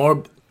in it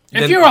more.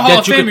 If you're a Hall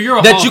of Famer, you're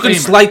a Hall of Famer. That you can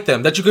slight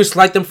them. That you can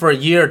slight them for a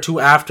year or two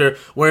after,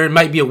 where it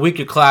might be a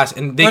weaker class,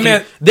 and they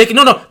can.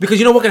 No, because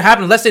you know what can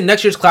happen. Let's say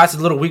next year's class is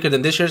a little weaker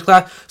than this year's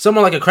class.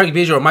 Someone like a Craig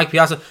Biggio or Mike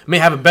Piazza may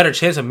have a better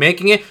chance of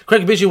making it.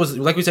 Craig Biggio was,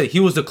 like we said, he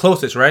was the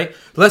closest, right?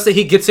 Let's say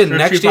he gets in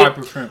next year.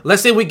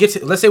 Let's say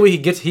he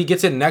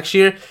gets in next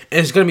year, and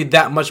it's gonna be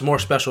that much more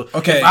special.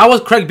 Okay. If I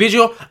was Craig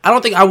Biggio, I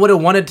don't think I would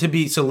have wanted to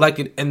be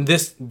selected in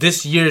this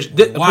year's,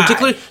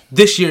 particularly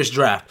this year's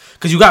draft,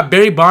 because you got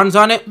Barry Bonds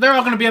on it. They're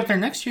all gonna be up there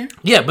next year.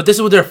 Yeah, but this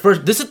is their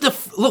first. This is the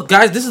look,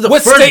 guys. This is the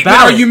what first statement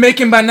ballot. are you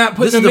making by not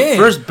putting them in? This is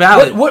the first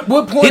ballot. What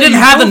point? He didn't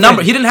have the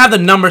number. He didn't have the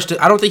numbers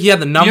to. I don't think he had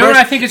the numbers. You know what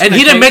I think it's and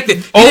he didn't make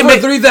the over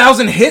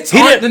 3,000 hits.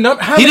 How many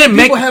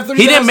people have 3,000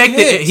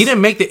 hits? He didn't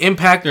make the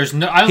impact. There's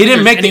no. I don't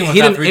think there's anyone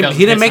without 3,000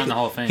 hits on the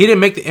Hall of Fame. He didn't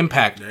make the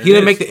impact. He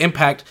didn't make the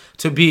impact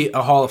to be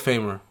a Hall of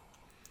Famer.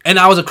 And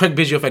I was a Craig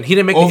Biggio fan. He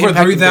didn't make the impact.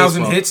 Over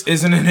 3,000 hits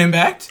isn't an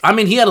impact. I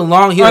mean, he had a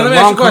long career. He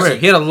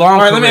had a long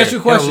career. Let me ask you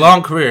a question. He had a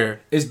long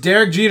career. Is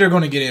Derek Jeter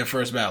going to get in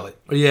first ballot?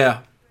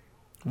 Yeah.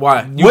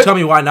 Why? Tell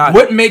me why not.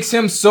 What makes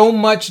him so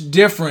much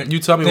different? You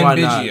tell me why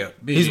not.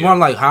 He's won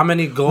like how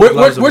many gold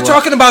gloves? We're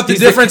talking about the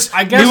difference.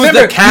 I guess he was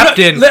the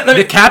captain.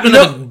 The captain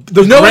of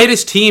the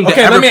greatest team to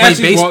ever play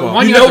baseball.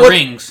 One, you got the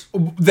rings.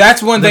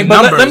 That's one thing.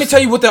 But let me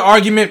tell you what the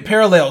argument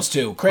parallels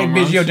to. Craig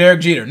Biggio,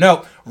 Derek Jeter.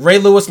 No, Ray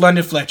Lewis,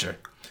 London Fletcher.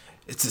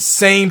 It's the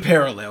same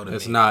parallel to me.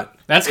 It's not.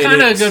 That's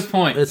kind of a good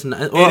point. It's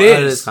not. Well,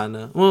 it is kind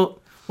of. Well,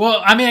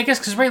 I mean, I guess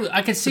because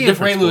I could see if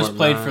Ray Lewis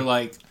played for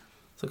like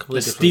the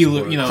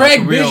Steelers.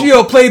 Craig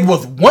Biggio played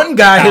with one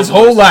guy his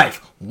whole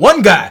life.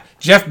 One guy,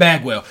 Jeff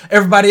Bagwell.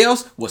 Everybody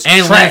else was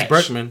trash. Lance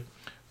Berkman.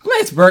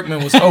 Lance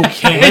Berkman was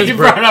okay. You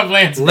brought up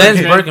Lance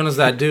Berkman was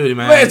that dude,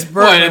 man. Lance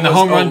Berkman in the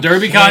home run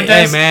derby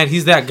contest. Hey, man,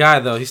 he's that guy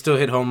though. He still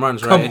hit home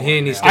runs, right? And he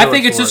ain't I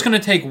think it's just going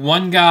to take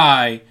one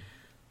guy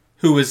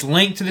who is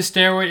linked to the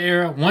steroid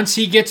era. Once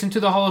he gets into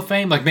the Hall of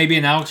Fame, like maybe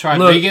an Alex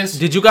Rodriguez.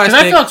 Did you guys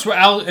think... I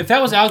feel like if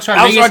that was Alex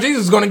Rodriguez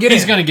is going to get in.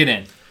 He's going to get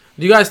in.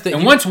 Do you guys think...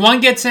 And once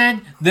one gets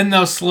in, then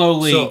they'll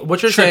slowly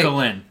trickle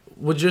in.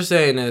 What you're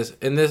saying is,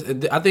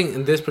 I think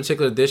in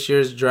this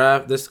year's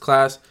draft, this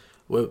class,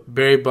 with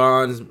Barry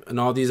Bonds and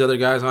all these other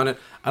guys on it,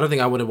 I don't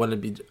think I would have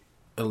wanted to be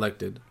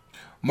elected.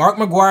 Mark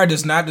McGwire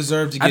does not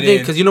deserve to get in. I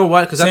think because you know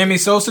what? Sammy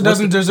Sosa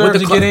doesn't deserve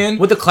to get in.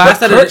 With the class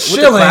that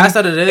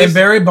it is, and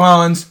Barry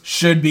Bonds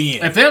should be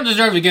in. If they don't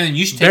deserve to get in,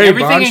 you should take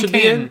everything in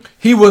Canton.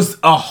 He was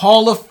a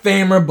Hall of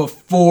Famer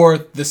before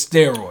the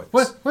steroids.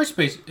 Where's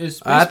baseball?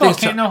 Is baseball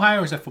Canton,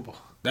 Ohio, or is that football?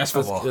 That's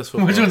football. Which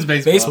one's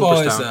baseball?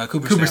 Baseball is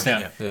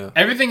Cooperstown. Yeah.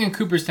 Everything in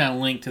Cooperstown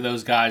linked to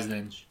those guys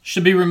then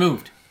should be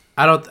removed.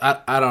 I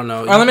don't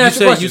know. Let me ask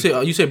you a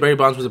question. You say Barry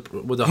Bonds was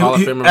a Hall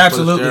of Famer.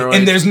 Absolutely.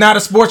 And there's not a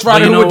sports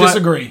writer who would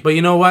disagree. But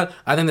you know what?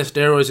 I think the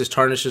steroids just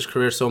tarnished his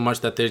career so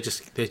much that they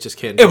just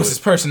can't. It was his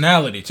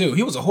personality too.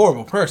 He was a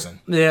horrible person.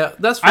 Yeah,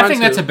 that's fine. I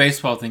think that's a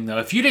baseball thing though.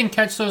 If you didn't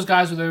catch those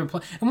guys when they were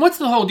playing, and what's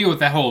the whole deal with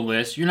that whole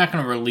list? You're not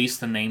going to release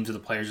the names of the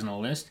players in the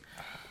list.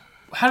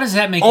 How does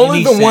that make any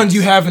sense? Only the ones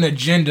you have an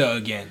agenda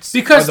against.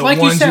 Because, are the like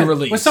ones you said,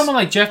 release. with someone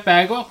like Jeff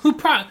Bagwell, who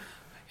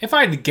if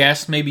I had to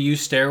guess, maybe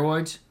use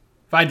steroids.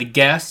 If I had to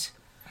guess.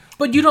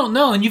 But you don't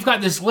know, and you've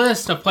got this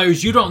list of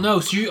players you don't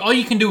know, so all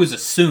you can do is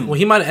assume. Well,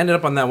 he might have ended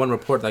up on that one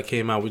report that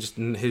came out.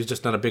 He was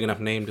just not a big enough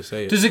name to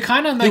say it. Does it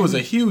kind of? He was a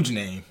huge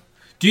name.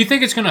 Do you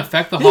think it's going to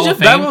affect the Hall of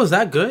Fame? Bagwell was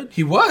that good?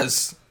 He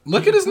was.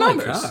 Look at his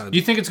numbers. Do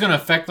you think it's going to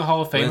affect the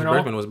Hall of Fame Lance at all?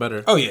 Berkman was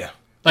better. Oh yeah,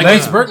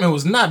 Lance Berkman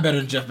was not better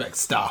than Jeff Beck.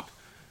 Stop.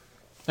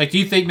 Like, do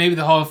you think maybe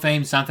the Hall of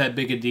Fame's not that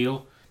big a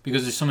deal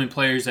because there's so many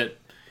players that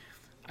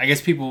I guess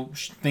people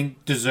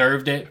think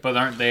deserved it, but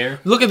aren't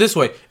there. Look at it this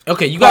way.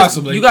 Okay, you guys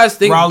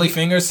think Raleigh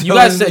Fingers.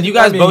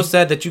 Both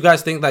said that you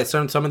guys think like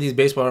some of these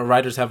baseball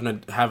writers have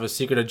a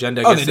secret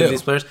agenda against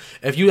these players.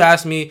 If you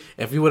ask me,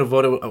 if you would have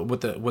voted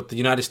with the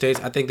United States,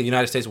 I think the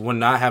United States would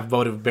not have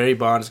voted Barry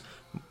Bonds,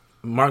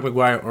 Mark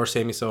McGwire, or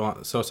Sammy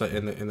Sosa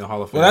in the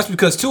Hall of Fame. Well, that's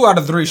because 2 out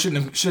of 3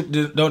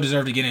 don't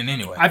deserve to get in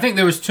anyway. I think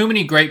there was too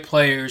many great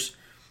players,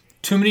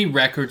 too many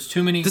records,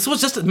 too many. This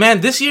was just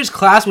this year's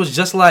class was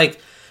just like.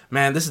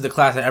 Man, this is the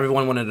class that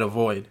everyone wanted to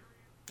avoid.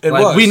 It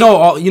was. We know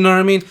all. You know what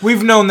I mean?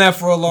 We've known that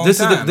for a long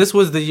time. This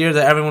was the year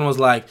that everyone was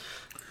like,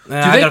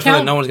 I got a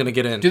feeling no one's gonna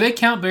get in. Do they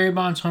count Barry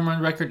Bonds' home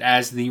run record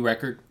as the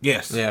record?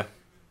 Yes. Yeah.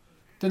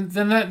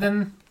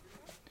 Then,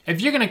 if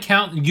you're gonna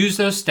use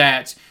those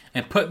stats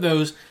and put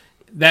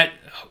that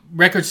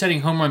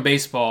record-setting home run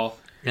baseball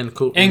in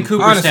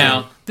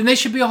Cooperstown, then they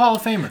should be a Hall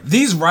of Famer.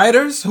 These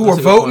writers who are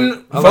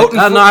voting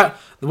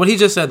what he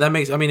just said, that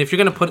makes. I mean, if you're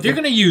gonna you're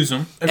gonna use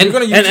them,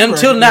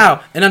 until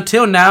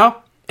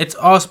now, it's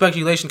all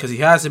speculation because he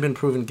hasn't been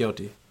proven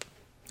guilty.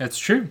 That's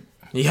true.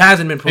 He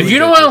hasn't been proven. If you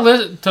guilty. don't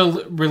want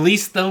to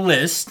release the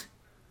list,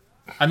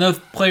 I know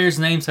players'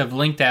 names have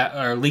leaked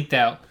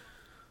out.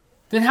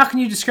 Then how can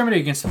you discriminate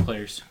against the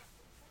players?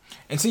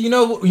 And see, you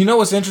know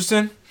what's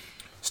interesting?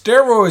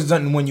 Steroids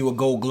doesn't win you a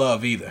Gold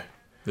Glove either.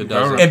 It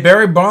doesn't. And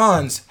Barry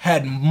Bonds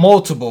had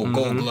multiple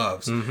Gold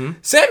Gloves. Mm-hmm.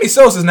 Sammy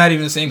Sosa's not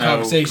even the same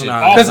conversation.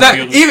 Because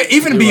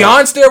even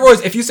beyond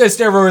steroids, if you said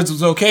steroids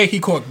was okay, he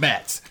corked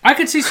bats. I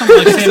could see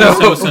someone like Sammy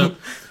Sosa,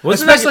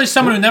 especially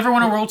someone who never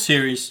won a World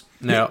Series.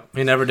 No,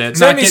 he never did.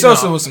 Sammy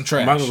Sosa was some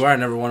trash. Mark McGwire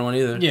never won one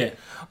either. Yeah.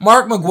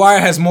 Mark McGwire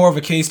has more of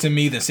a case to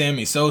me than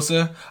Sammy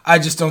Sosa. I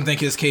just don't think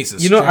his case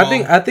is strong.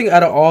 I think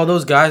out of all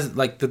those guys,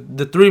 like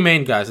the three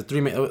main guys,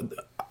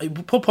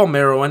 put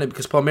Palmeiro in it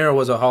because Palmeiro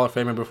was a Hall of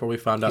Famer before we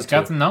found out. He's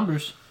got the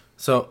numbers.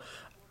 So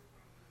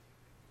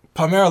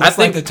Palmeiro looks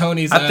like the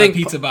Tony's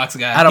pizza box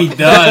guy. He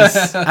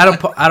does. out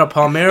of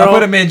Palmeiro, I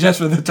put him in just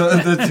for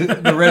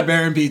the Red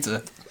Baron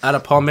pizza. Out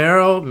of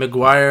Palmeiro,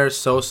 McGwire,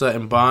 Sosa,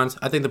 and Bonds,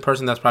 I think the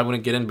person that's probably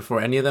going to get in before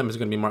any of them is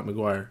going to be Mark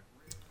McGwire.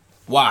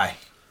 Why?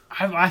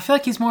 I feel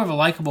like he's more of a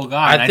likable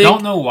guy. I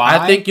don't know why.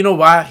 I think you know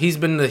why. He's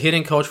been the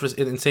hitting coach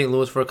in St.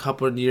 Louis for a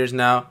couple of years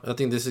now. I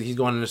think he's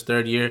going in his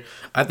 3rd year.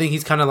 I think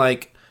he's kind of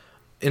like,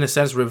 in a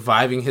sense,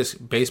 reviving his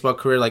baseball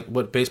career, like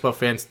what baseball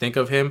fans think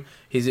of him.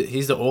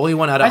 He's the only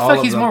one out of all of them. I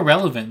feel like he's more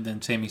relevant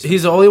than Sammy Sosa.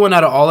 He's the only one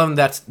out of all of them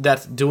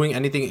that's doing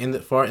anything in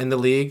the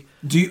league.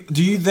 Do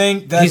you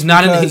think that he's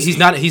not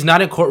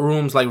in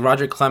courtrooms like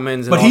Roger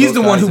Clemens? But he's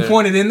the one who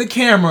pointed in the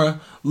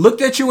camera,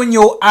 looked at you in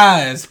your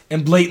eyes,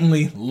 and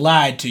blatantly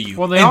lied to you.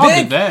 Well, they all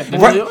did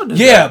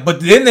that. But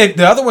then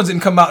the other ones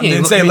didn't come out and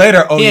then say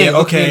later, "Oh yeah,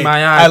 okay,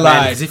 I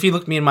lied." Because if he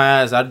looked me in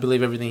my eyes, I'd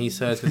believe everything he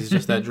says because he's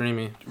just that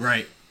dreamy.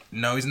 Right.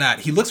 No, he's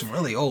not. He looks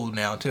really old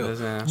now too.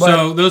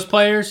 So those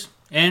players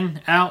in,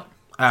 out.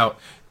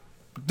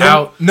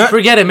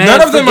 Forget it, man.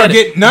 None of them are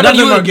getting. None of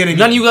them are getting.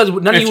 None of you guys.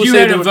 If you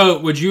had to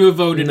vote, would you have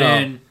voted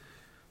in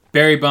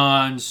Barry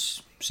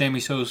Bonds, Sammy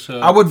Sosa?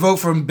 I would vote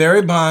for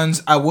Barry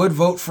Bonds. I would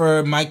vote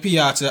for Mike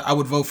Piazza. I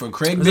would vote for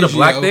Craig Biggio. Is it a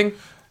black thing?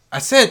 I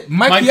said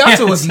Mike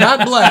Piazza was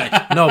not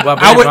black. No, but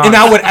I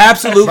would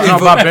absolutely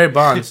vote about Barry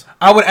Bonds.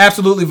 I would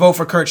absolutely vote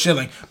for Kurt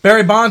Schilling.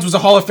 Barry Bonds was a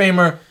Hall of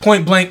Famer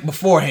point blank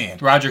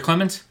beforehand. Roger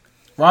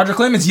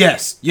Clemens,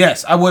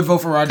 yes, I would vote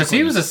for Roger. Because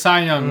he was a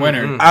Cy Young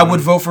winner. I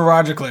would vote for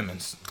Roger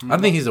Clemens. I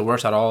think he's the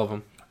worst out of all of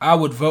them. I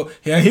would vote.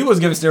 Yeah, he was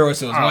giving steroids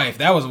to his wife.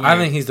 That was weird. I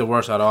think he's the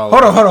worst out of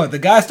all. Hold on. The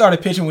guy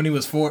started pitching when he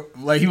was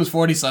he was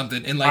 40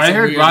 something. And I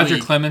heard Roger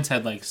Clemens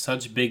had like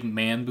such big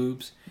man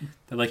boobs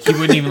that like he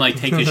wouldn't even like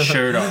take his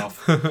shirt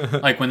off,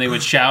 like when they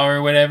would shower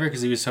or whatever,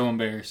 because he was so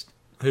embarrassed.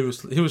 He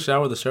would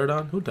shower with the shirt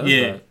on. Who does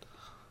that?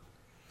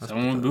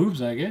 Someone with boobs,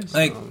 I guess.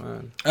 Like,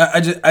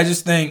 I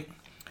just think.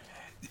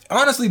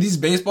 Honestly, these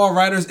baseball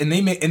writers and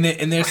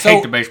they're so. I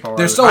hate the baseball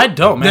writers. I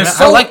don't, man.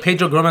 I like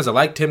Pedro Gomez. I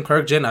like Tim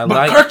Kirkjian.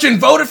 But Kirkjian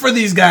voted for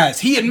these guys.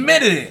 He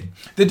admitted it.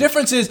 The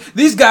difference is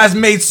these guys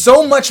made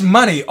so much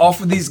money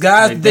off of these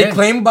guys they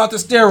claim about the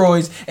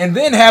steroids and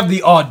then have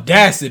the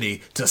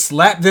audacity to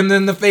slap them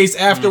in the face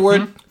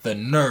afterward. Mm-hmm. The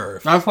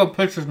nerve. That's what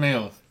pisses me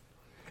off.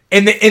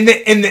 The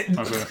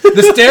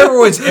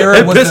steroids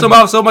era was pissed him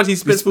off so much he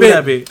spit food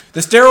at me.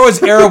 The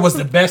steroids era was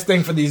the best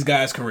thing for these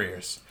guys'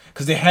 careers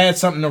because they had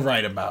something to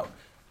write about.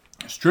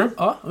 It's true.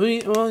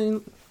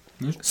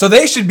 So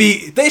they should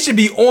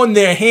be on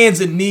their hands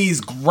and knees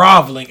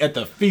groveling at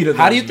the feet of.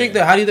 How do you think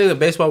the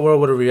baseball world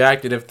would have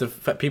reacted if the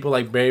people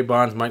like Barry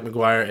Bonds, Mike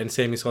McGwire, and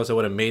Sammy Sosa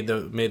would have made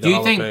the Hall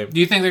of Fame? Do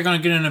you think they're going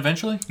to get in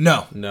eventually?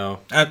 No.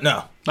 No.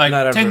 Like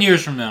not 10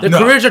 years from now. Their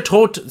careers are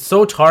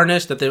so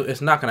tarnished that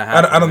it's not going to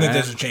happen. I don't think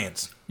there's a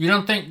chance. You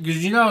don't think?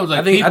 Because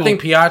like I think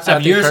Piazza. I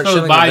think years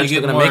goes by, you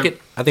get going to more. make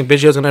it. I think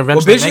Biggio's going to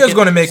eventually. Well, Biggio's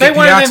going to make it. Say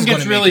one of them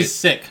gets really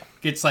sick,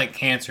 gets like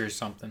cancer or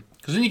something.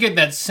 Because then you get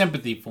that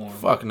sympathy for him.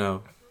 Fuck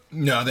no.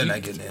 No, they're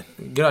not getting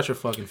in. Get out your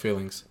fucking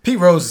feelings. Pete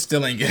Rose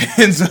still ain't getting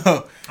in,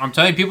 so... I'm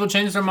telling you, people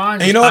change their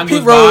minds. And you know what,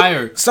 Pete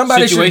Rose...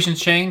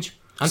 Situations change.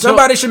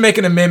 Somebody should make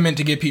an amendment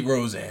to get Pete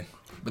Rose in.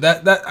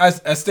 But I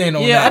stand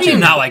on Yeah, that. I do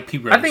not like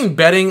Pete Rose. I think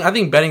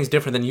betting's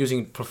different than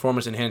using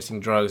performance enhancing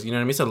drugs. You know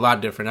what I mean? It's a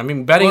lot different. I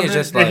mean, betting is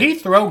just did he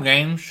throw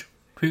games,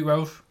 Pete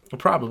Rose?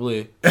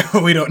 Probably.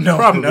 We don't know.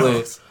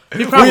 Probably.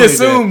 He We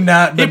assume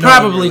not. He But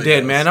probably really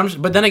did, man.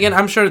 But then again,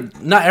 I'm sure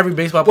not every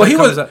baseball player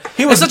Well,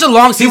 he was it's such a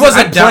long season. He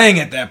wasn't playing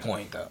at that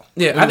point, though.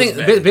 Yeah, I think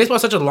baseball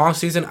is such a long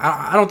season.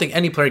 I don't think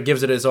any player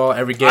gives it his all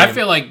every game. I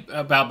feel like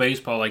about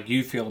baseball like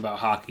you feel about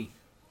hockey.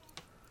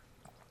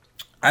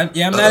 I'm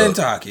not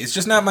into hockey. It's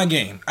just not my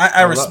game.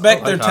 I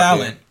respect their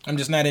talent. I'm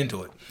just not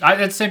into it. That's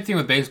the same thing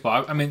with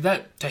baseball. I mean,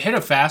 to hit a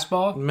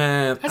fastball,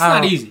 man, that's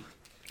not easy.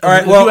 All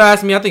right, if well, you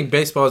ask me, I think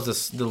baseball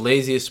is the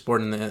laziest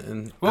sport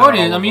in well, it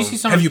is. I mean, you see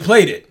some. Have you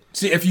played it?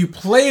 See, if you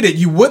played it,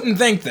 you wouldn't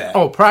think that.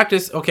 Oh,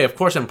 practice. Okay, of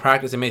course, in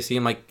practice, it may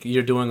seem like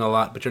you're doing a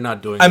lot, but you're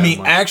not doing. I that mean,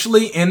 much.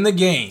 actually, in the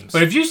games.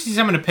 But if you see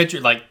some of the picture,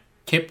 like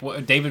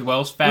David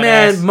Wells, fat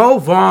man, ass. Mo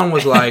Vaughn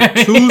was like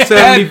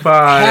 275.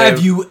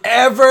 Have you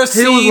ever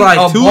seen like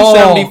a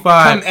 275.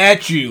 ball come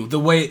at you?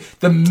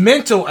 The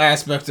mental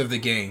aspect of the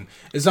game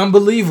is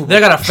unbelievable. They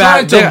got a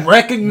fast. Trying to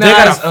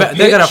recognize a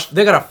pitch.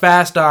 They got a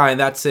fast eye, and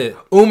that's it.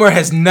 Umar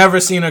has never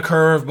seen a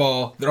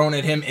curveball thrown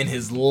at him in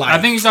his life. I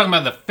think he's talking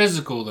about the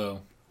physical though.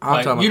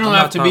 I'm talking You don't I'm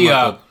have not to talking be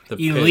about a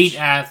the elite pitch.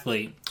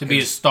 athlete to be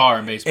a star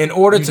in baseball. In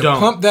order You to don't.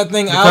 pump that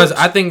thing Because out,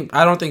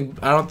 I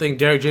don't think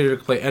Derek Jeter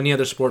could play any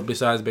other sport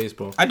besides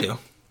baseball. I do.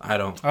 I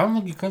don't. I don't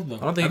think you could though. I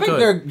don't think I he think could.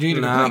 Derek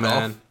Jeter nah, could play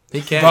man. golf.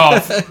 He can't.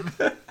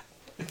 Golf.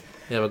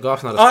 Yeah, but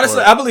golf's not a Honestly,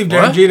 sport. I believe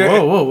Derek What? Jeter.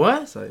 Whoa,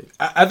 what? It's like,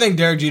 I think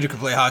Derek Jeter could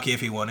play hockey if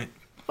he wanted.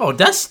 oh,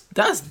 that's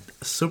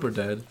super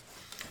dead.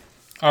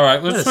 All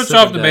right, let's That is switch super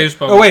off to dead.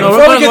 baseball. Oh wait, No,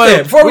 before we we're get gonna there,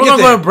 go- before we we're get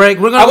gonna there, go to break.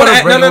 We're I gonna want go to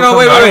to break. no. and we'll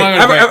Wait.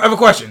 come back. I have a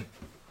question.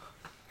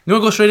 You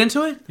want to go straight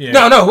into it?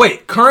 Yeah. No,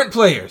 wait. Current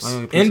players I don't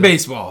think in so.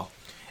 baseball.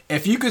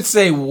 If you could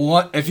say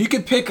if you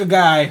could pick a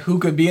guy who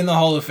could be in the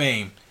Hall of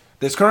Fame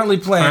that's currently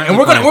playing, and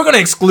we're gonna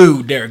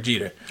exclude Derek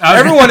Jeter.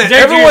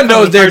 Everyone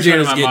knows Derek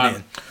Jeter's getting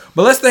in.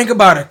 But let's think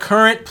about a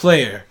current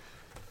player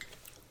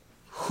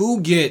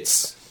who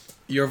gets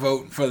your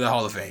vote for the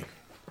Hall of Fame.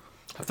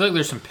 I feel like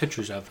there's some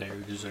pitchers out there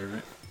who deserve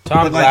it.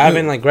 Tom But like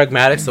Glavine, who? like Greg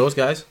Maddux, those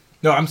guys.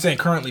 No, I'm saying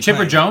currently Chipper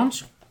playing.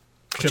 Jones?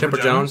 Chipper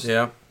Jones,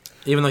 yeah.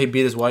 Even though he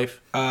beat his wife.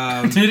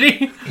 Did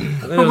he? I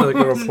think there was like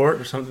a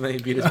report or something that he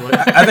beat his wife.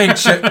 I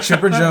think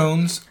Chipper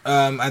Jones.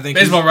 I think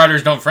Baseball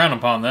writers don't frown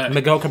upon that.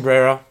 Miguel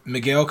Cabrera.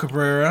 Miguel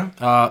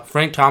Cabrera.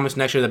 Frank Thomas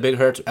next year, the Big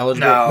Hurt's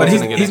eligible. No. But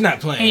gonna get he's in.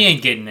 not playing. He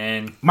ain't getting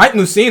in. Mike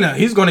Mussina,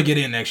 he's going to get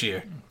in next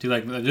year. Do you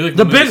like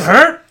The Big Big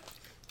Hurt?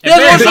 Yeah,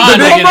 Yeah,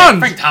 hold on.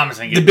 Frank Thomas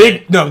ain't The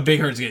getting in.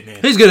 Big Hurt's getting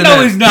in. He's good at No,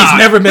 that. he's not. He's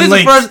never been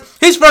linked.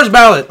 He's first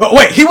ballot. Oh,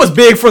 wait, he was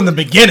big from the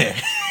beginning.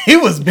 He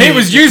was big. He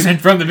was using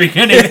from the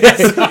beginning.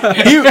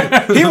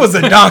 he was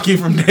a donkey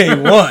from day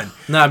one.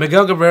 Nah,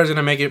 Miguel Cabrera's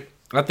gonna make it.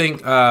 I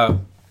think.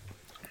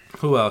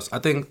 Who else? I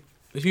think.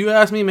 If you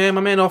ask me, man,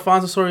 my man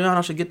Alfonso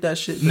Soriano should get that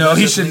shit. No, That's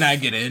he just should me.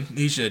 not get in.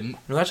 He shouldn't.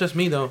 No, that's just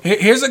me though.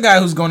 Here's a guy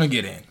who's going to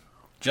get in.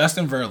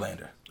 Justin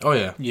Verlander. Oh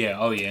yeah, Yeah,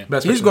 oh yeah.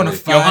 best He's pitcher going in to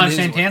the league. find Johan his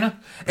Santana?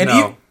 way. And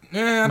No.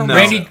 I don't No.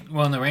 think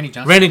Randy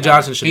Johnson. Randy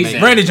Johnson should He's make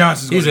in. it. Randy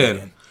Johnson's going He's to in.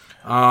 get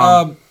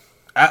in.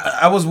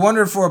 I was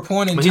wondering for a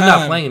point in But time. he's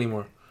not playing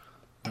anymore.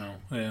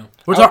 Oh, yeah.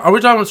 Are we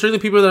talking strictly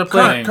people that are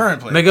playing?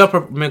 Current player.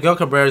 Miguel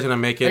Cabrera's gonna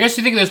make I it. guess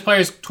you think of those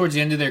players towards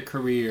the end of their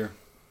career,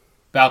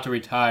 about to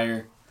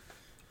retire.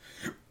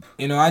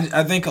 You know,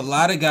 I think a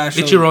lot of guys.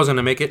 Ichiro's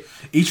gonna make it.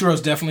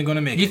 Ichiro's definitely going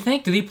to make You it.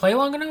 think? Did he play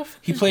long enough?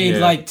 He played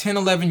Yeah. like 10,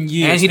 11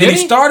 years. And he And did.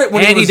 he started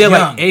when he was did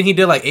young. and he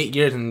did like 8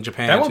 years in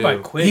Japan That went too. by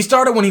quick. He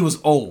started when he was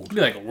old. He'd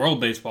be like a World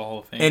Baseball Hall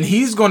of Fame. And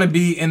he's going to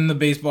be in the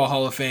Baseball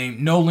Hall of Fame.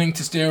 No link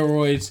to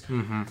steroids.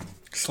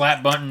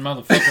 Slap button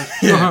motherfucker.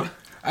 Yeah.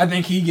 I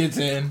think he gets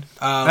in.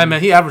 Hey man,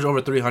 he averaged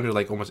over 300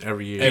 like almost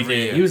every year.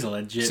 Every year. He was a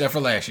legit. Except for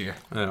last year.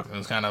 Yeah. It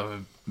was kind of a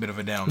bit of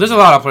a down. There's a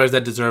lot of players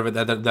that deserve it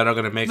that are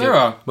gonna make it. There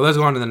are. But let's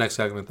go on to the next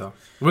segment though.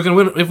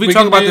 If we We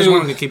talk can about this, do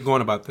we're gonna keep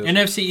going about this.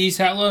 NFC East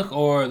outlook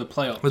or the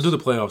playoffs? Let's do the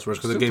playoffs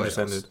first because the do game just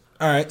playoffs. ended.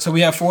 All right, so we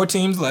have 4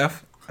 teams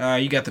left.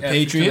 You got the After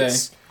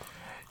Patriots.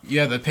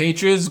 Yeah, the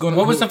Patriots going to.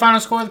 What was the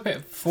final score?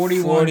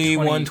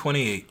 41-28.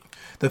 41-28.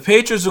 The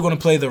Patriots are going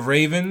to play the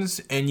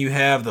Ravens, and you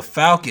have the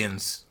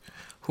Falcons,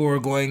 who are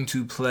going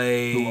to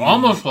play. Who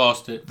almost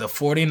lost it. the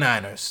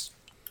 49ers.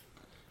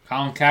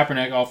 Colin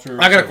Kaepernick after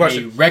I got a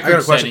question. a I got a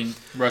record-setting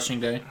rushing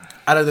day.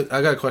 I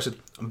got a question.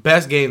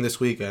 Best game this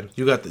weekend.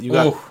 You got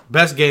Ooh.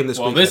 best game this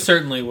Well, weekend. this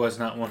certainly was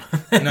not one.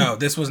 No,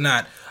 this was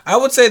not. I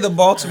would say the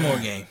Baltimore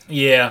game.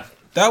 Yeah.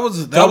 That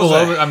was Double a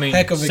over. I mean,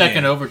 heck of a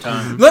second game.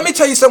 overtime. Let me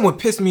tell you something what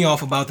pissed me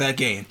off about that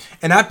game.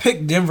 And I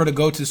picked Denver to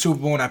go to the Super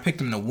Bowl, and I picked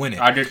them to win it.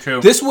 I did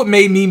too. This what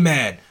made me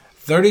mad.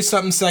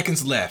 30-something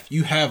seconds left.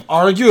 You have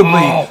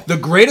arguably the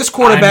greatest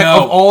quarterback I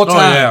know. of all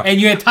time. yeah. And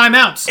you had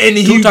timeouts. And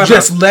Two you timeouts.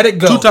 just let it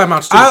go. 2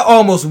 timeouts, too. I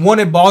almost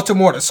wanted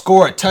Baltimore to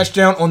score a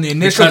touchdown on the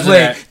initial Because of play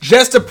that.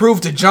 just to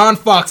prove to John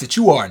Fox that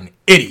you are an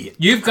idiot.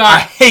 You've got I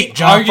hate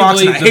John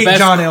Fox and I hate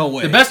John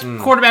Elway. The best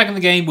quarterback in the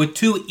game with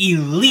 2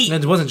 elite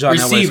It wasn't John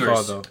receivers.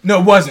 Elway's fault, though. No,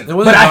 it wasn't.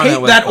 But John I hate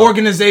Elway's that fault.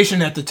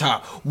 organization at the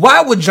top.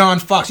 Why would John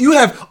Fox? You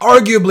have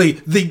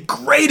arguably the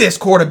greatest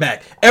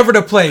quarterback ever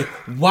to play.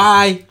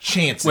 Why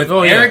chance with it?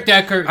 Eric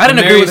Decker, I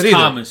didn't agree with Demaryius it either.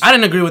 Thomas. I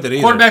didn't agree with it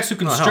either. Quarterbacks who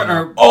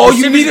can All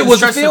you needed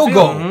was a field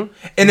goal.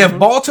 And if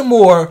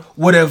Baltimore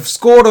would have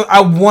scored,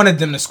 I wanted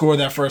them to score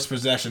that first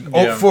possession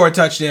for a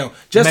touchdown,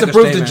 just Make to a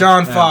prove to statement.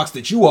 John Fox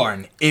that you are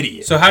an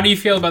idiot. So how do you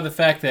feel about the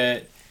fact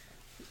that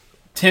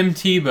Tim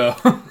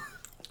Tebow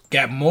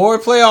Got more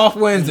playoff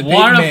wins than won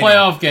Peyton a Manning.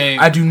 playoff game?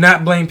 I do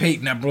not blame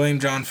Peyton. I blame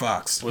John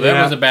Fox. Well,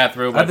 that was a bad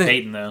throw by I think-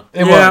 Peyton, though.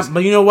 It Yeah, was.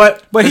 but you know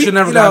what? But he should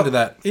never gotten to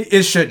that.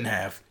 It shouldn't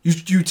have.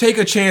 You take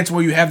a chance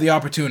where you have the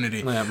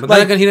opportunity. Yeah, but Like,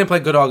 then again, he didn't play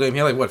good all game. He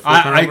had like what? 4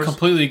 I turnovers?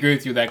 completely agree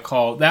with you that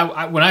call.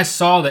 When I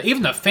saw that,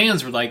 even the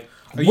fans were like,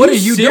 what are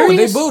you doing?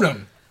 They serious? booed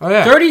him. Oh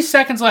yeah. 30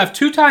 seconds left,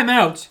 2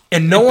 timeouts,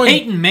 And no one-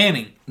 Peyton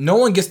Manning. No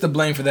one gets the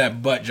blame for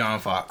that but John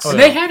Fox. And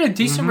they had a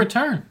decent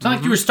return. It's not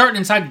like you were starting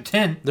inside the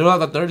 10. They were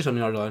like the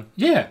 30-something yard line.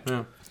 Yeah.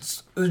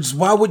 Just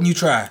why wouldn't you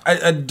try?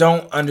 I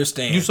don't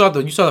understand. You saw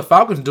the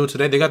Falcons do it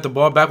today. They got the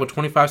ball back with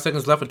 25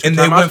 seconds left with 2 And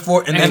they timeouts, went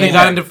for it, and and they they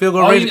got won. into field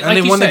goal All range, you- and like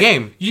they you won the said,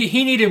 game.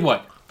 He needed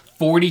what?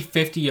 40,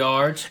 50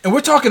 yards. And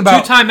we're talking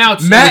about 2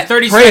 timeouts Matt with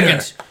 30 Prater,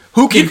 seconds.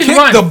 who You can can kick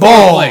run the 4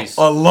 ball plays.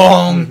 a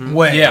long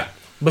way. Yeah.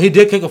 But he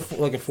did kick a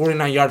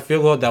 49-yard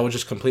field goal that was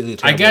just completely.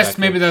 I guess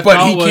maybe the But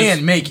thought he was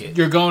can't make it.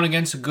 you're going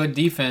against a good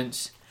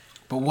defense.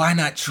 But why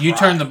not try? You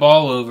turn the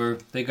ball over,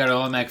 they got an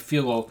automatic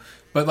field goal.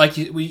 But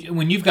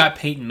when you've got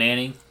Peyton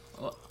Manning,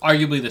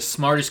 arguably the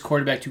smartest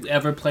quarterback to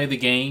ever play the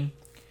game,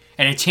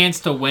 and a chance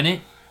to win it,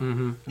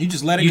 You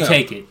just let it you go.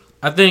 take it.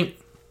 I think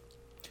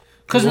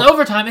Because in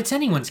overtime, it's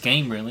anyone's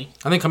game, really.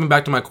 coming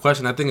back to my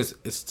question, I think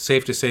it's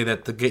safe to say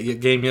that the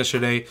game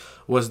yesterday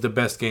was the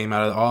best game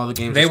out of all the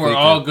games. They this were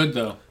weekend. all good,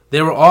 though.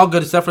 They were all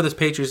good except for this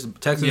Patriots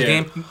Texans Yeah.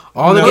 game.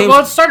 All the Well,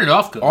 games. it started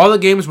off good. All the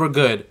games were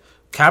good.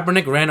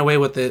 Kaepernick ran away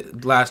with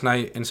it last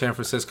night in San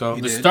Francisco.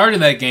 The start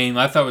of that game,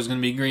 I thought was going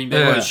to be Green Bay.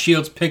 Yeah. But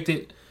Shields picked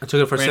it. I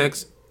took it for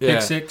 6. Yeah.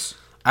 Pick 6.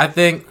 I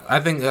think,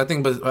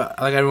 but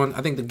like everyone,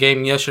 I think the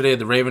game yesterday,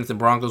 the Ravens and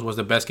Broncos, was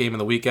the best game of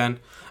the weekend.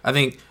 I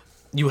think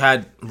you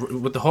had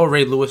with the whole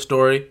Ray Lewis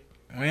story,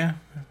 Oh, yeah.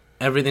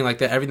 everything like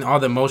that, all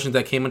the emotions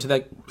that came into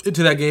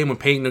that game when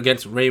Peyton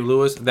against Ray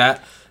Lewis,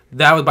 that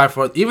was by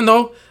far. Even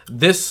though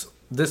this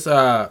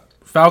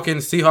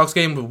Falcons Seahawks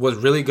game was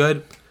really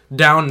good,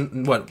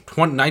 down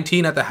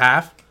 19 at the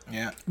half.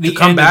 Yeah. To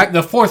come back,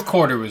 The fourth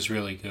quarter was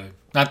really good.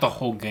 Not the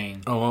whole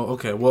game. Oh,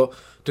 okay. Well,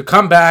 to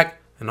come back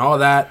and all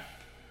that.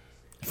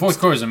 The fourth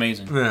quarter is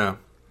amazing. Yeah.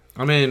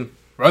 I mean,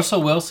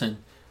 Russell Wilson.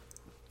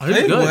 he's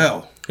Played good.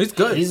 well. He's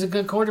good. He's a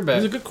good quarterback.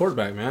 He's a good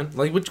quarterback, man.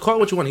 Like, call it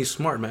what you want. He's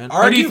smart, man.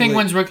 Who do you think Arguably,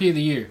 wins Rookie of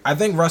the Year? I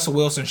think Russell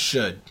Wilson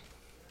should.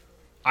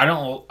 I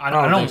don't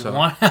think so.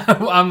 want.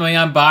 I mean,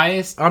 I'm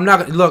biased. I'm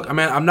not look. I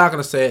mean, I'm not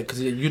gonna say it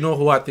because you know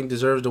who I think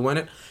deserves to win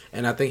it,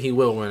 and I think he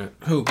will win it.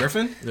 Who,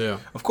 Griffin? Yeah.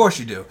 Of course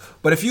you do.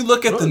 But if you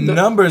look at the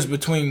numbers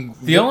between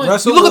Russell You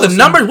look at the Wilson-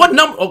 numbers. What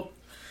number? Oh,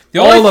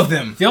 all of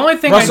them. The only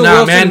thing Russell I nah,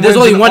 Wilson man. There's wins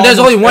only in one. There's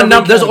only almost one every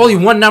number. There's only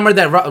category. one number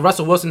that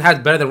Russell Wilson has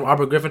better than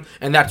Robert Griffin,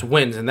 and that's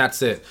wins, and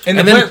that's it. And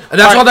And, the then play- and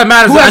that's all that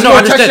matters. Who has I know. more I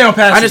understand. touchdown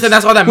passes? I understand.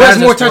 That's all that Who has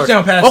matters. more in sports.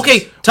 touchdown passes? Okay,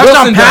 touchdown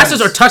Wilson passes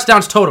does. or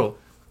touchdowns total?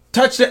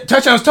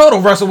 Touchdowns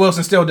total, Russell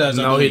Wilson still does.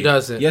 I No, he believe.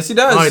 doesn't. Yes, he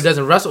does. No, he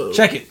doesn't. Russell.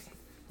 Check it.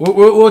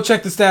 We'll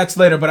check the stats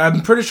later, but I'm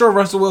pretty sure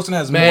Russell Wilson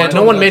has more. Man, no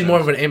total one made touchdowns. more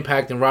of an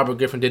impact than Robert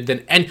Griffin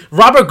did. And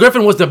Robert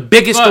Griffin was the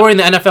biggest But- story in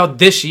the NFL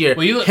this year,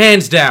 Well, you look-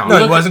 hands down. No,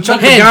 he wasn't. Chuck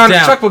Hands Pagano,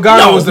 down. Chuck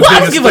Pagano was the I don't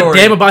biggest give story.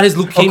 a damn about his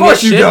leukemia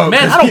course you shit. don't,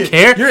 Man, I 'cause don't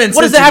care. you're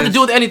What does that have to insensitive.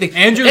 do with anything?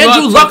 Andrew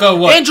Luck took a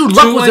what? Andrew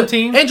Luck was 2-win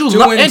team? Andrew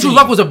 2-win team.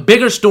 Luck was a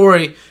bigger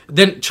story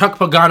than Chuck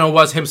Pagano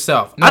was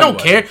himself. No, I don't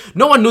he care.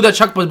 No one knew that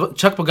Chuck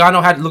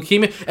Pagano had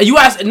leukemia. And you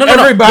asked, no,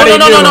 Everybody no,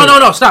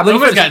 knew. stop. Let me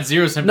Nobody's finish. got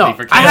zero sympathy No,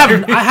 for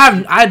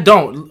I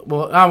don't.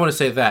 Well, I want to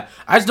say that.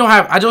 I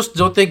just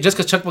don't think just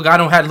because Chuck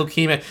Pagano had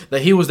leukemia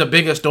that he was the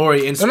biggest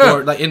story in sport. no.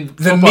 Like in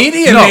The football.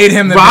 media made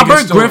him the Robert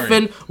biggest story.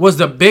 Griffin was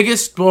the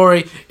biggest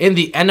story in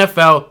the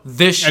NFL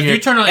this If year. you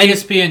turn on And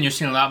ESPN, you're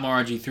seeing a lot more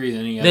RG3 than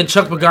any other. then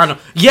Chuck quarterbacks. Pagano.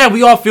 Yeah,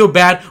 we all feel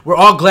bad. We're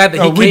all glad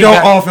that he We came don't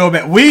back. all feel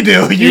bad. We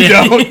do. You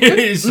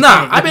don't.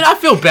 Nah, I mean I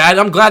feel bad.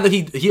 I'm glad that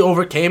he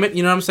overcame it.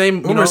 You know what I'm saying?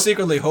 You Boomer know?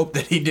 secretly hoped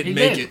that he didn't He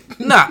make did. it.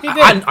 Nah, He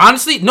did.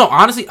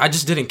 honestly, I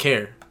just didn't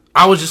care.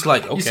 I was just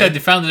like, okay. You said they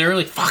found it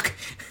early. Fuck.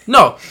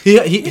 No, he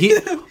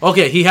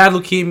okay. He had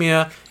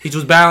leukemia. He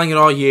was battling it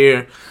all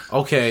year.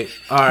 Okay,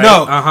 all right.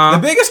 No, the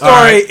biggest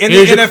story in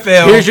the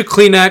NFL Here's your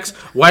Kleenex.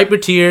 Wipe your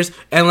tears,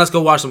 and let's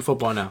go watch some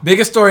football now.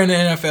 Biggest story in the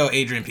NFL,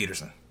 Adrian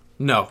Peterson.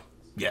 No,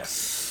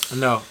 Yes.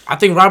 no. I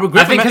think Robert I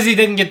Griffin. think because he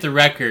didn't get the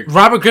record.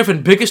 Robert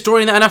Griffin, biggest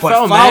story in the NFL,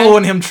 But man.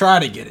 following him try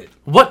to get it.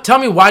 What? Tell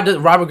me why does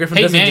Robert Griffin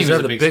Peyton doesn't Manning deserve was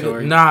a the big big?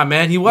 story. Nah,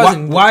 man, he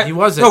wasn't. Why- He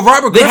wasn't. No,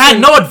 Robert They had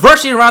Griffin- no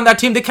adversity around that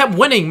team. They kept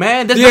winning,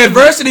 man. There's The nothing-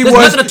 adversity there's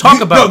was nothing to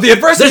talk about. No, the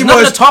adversity There's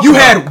nothing was to talk you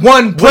about. had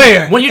one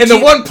player, when your and the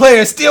team- one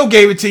player still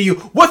gave it to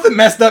you with a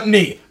messed up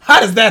knee. How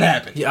does that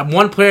happen? Yeah,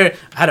 one player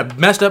had a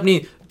messed up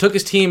knee. took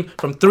his team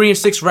from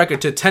 3-6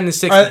 record to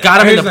 10-6,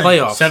 got him in the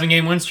playoffs.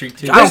 7-game win streak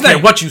too. I don't care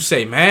what you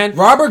say, man.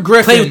 Robert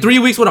Griffin played 3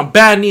 weeks with a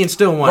bad knee and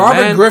still won.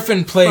 Robert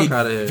Griffin played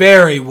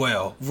very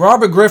well.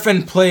 Robert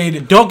Griffin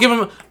played. Don't give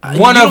him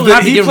one of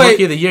the. He played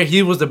Rookie of the Year.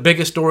 He was the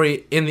biggest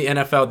story in the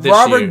NFL this year.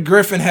 Robert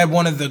Griffin had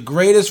one of the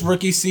greatest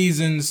rookie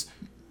seasons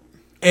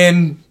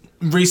in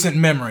recent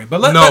memory,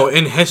 but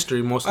in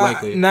history, most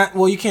likely.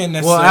 You can't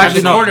necessarily. Well,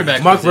 actually,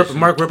 no.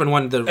 Mark Rippon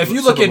won the. If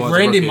you look at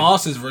Randy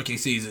Moss's rookie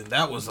season,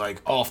 that was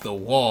like off the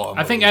wall.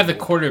 I think at the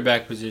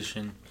quarterback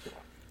position.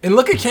 And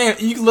look at Cam.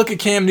 You can look at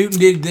Cam Newton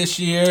did this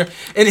year,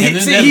 and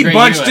he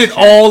bunched it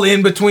all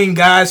in between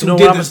guys who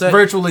did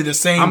virtually the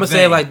same. I'm gonna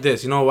say it like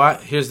this. You know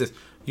what? Here's this.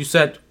 You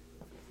said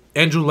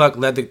Andrew Luck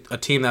led a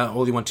team that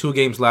only won 2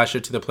 games last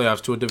year to the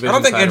playoffs to a division. I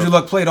don't think Andrew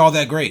Luck played all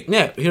that great.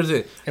 Yeah, here's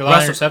it.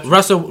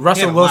 Russell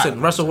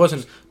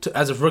Wilson,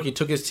 as a rookie,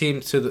 took his team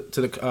to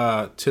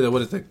the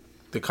what is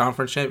the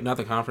conference champ, not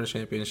the conference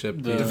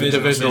championship, the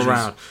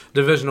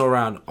divisional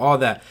round, all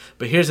that.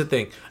 But here's the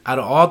thing: out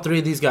of all 3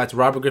 of these guys,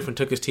 Robert Griffin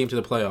took his team to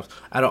the playoffs.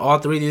 Out of all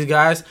 3 of these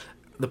guys,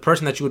 the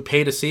person that you would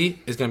pay to see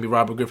is going to be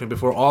Robert Griffin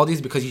before all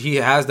these, because he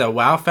has that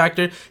wow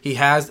factor. He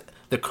has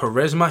the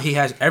charisma. He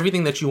has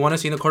everything that you want to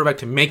see in a quarterback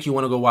to make you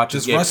want to go watch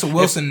his game. Does Russell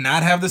Wilson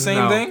not have the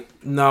same thing?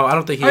 No, I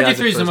don't think he has.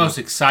 RG3 is the most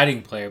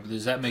exciting player, but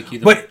does that make you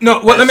the But no,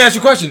 let me ask you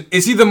a question.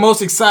 Is he the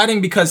most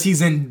exciting because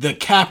he's in the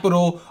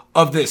capital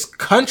of this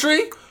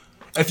country?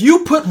 If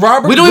you put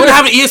Robert We don't even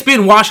have an ESPN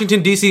in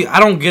Washington, D.C. I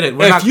don't get it.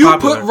 We're not popular.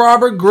 If you put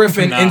Robert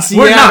Griffin in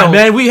Seattle... We're not,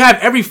 man. We have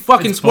every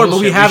fucking sport, but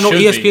we have no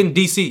ESPN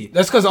DC.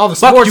 That's because all the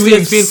sports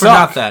teams ESPN for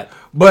not that.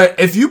 But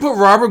if you put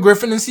Robert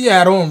Griffin in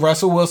Seattle and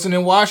Russell Wilson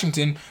in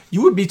Washington,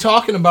 you would be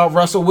talking about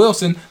Russell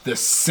Wilson the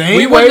same way.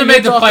 We wouldn't have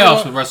made the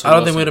playoffs with Russell Wilson. I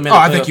don't think we would have made the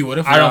playoffs. I think you would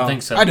have. I don't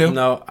think so. I do.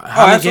 No.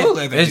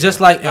 Absolutely. It's just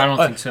like I don't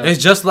think so.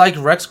 It's just like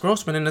Rex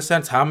Grossman in a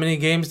sense. How many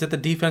games did the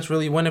defense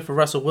really win it for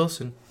Russell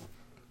Wilson?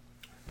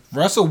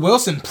 Russell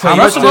Wilson played.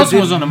 Russell Wilson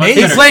was on a much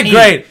better He played team.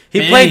 great.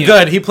 He played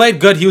good. He played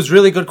good. He was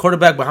really good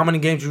quarterback. But how many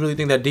games do you really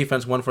think that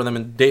defense won for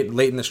them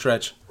late in the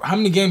stretch? How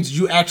many games did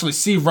you actually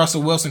see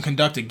Russell Wilson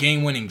conduct a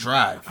game-winning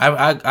drive?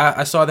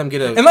 I saw them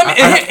get a. And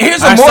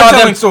here's a more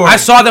telling story. I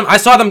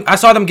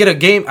saw them get a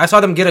game. I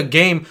saw them get a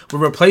game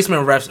with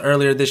replacement refs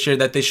earlier this year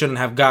that they shouldn't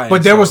have gotten.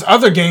 But there was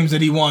other games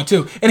that he won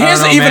too. And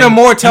here's a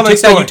more telling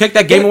story. You take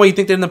that game away. You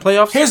think they're in the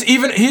playoffs?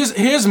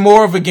 Here's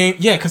more of a game.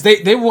 Yeah, because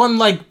they won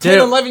like 10,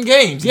 11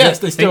 games. Yes,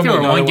 they still were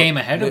one game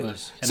ahead of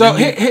us. So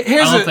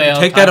here's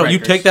you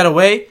take that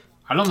away.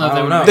 I don't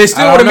know. They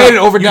still would have made it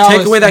over Dallas. You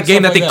take away that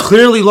game that they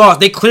clearly lost.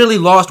 They clearly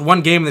lost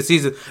one game in the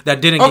season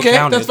that didn't get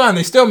counted. Okay, that's fine.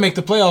 They still make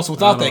the playoffs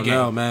without that game.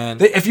 No, man.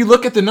 If you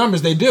look at the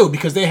numbers, they do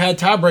because they had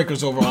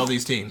tiebreakers over all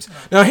these teams.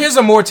 Now, here's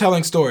a more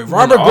telling story.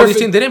 All these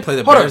teams, they didn't play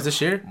the Bears this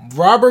year.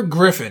 Robert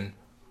Griffin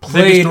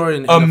played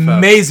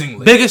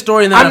amazingly. Biggest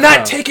story in the NFL. I'm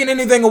not taking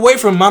anything away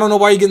from him. I don't know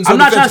why you're getting so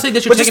defensive. I'm not trying to say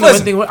that you're taking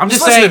anything away. I'm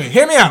just saying.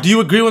 Hear me out. Do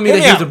you agree with me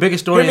that he's the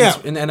biggest story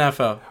in the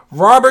NFL?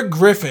 Robert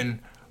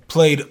Griffin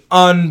played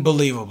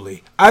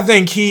unbelievably. I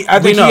think he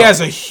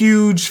has a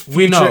huge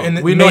future in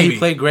the We know he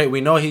played great.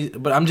 We know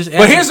but I'm just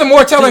But here's a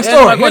more telling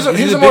story.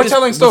 Here's a more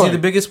telling story.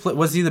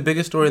 Was he the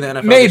biggest story in the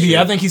NFL? Maybe.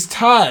 I think he's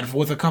tied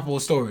with a couple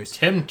of stories.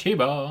 Tim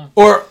Tebow.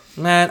 Or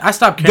man, I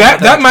stopped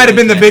caring. That might have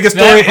been the biggest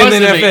story in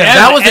the NFL.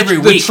 That was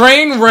the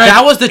train wreck.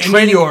 That was the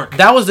train. New York.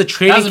 That was the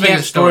training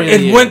camp story.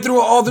 It went through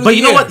all the. But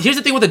you know what? Here's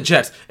the thing with the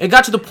Jets. It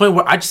got to the point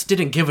where I just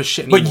didn't give a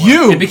shit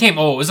anymore. It became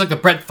old. It was like the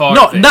Brett Favre.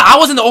 No, I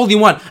wasn't the only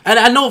one, and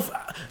I know.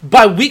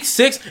 By week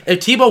 6, if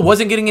Tebow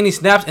wasn't getting any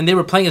snaps and they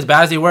were playing as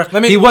bad as they were,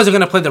 he wasn't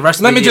going to play the rest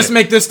of the year. Let me just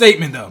make this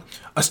statement, though.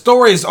 A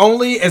story is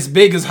only as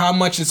big as how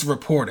much it's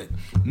reported.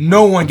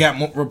 No one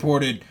got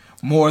reported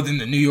more than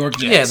the New York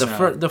Jets. Yeah, so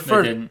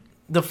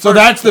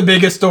that's the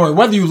biggest story.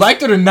 Whether you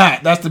liked it or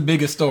not, that's the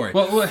biggest story.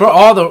 For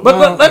all the...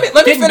 But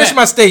let me finish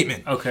my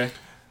statement. Okay.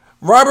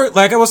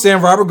 Like I was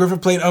saying, Robert Griffin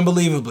played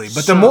unbelievably.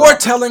 But the more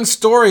telling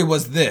story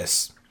was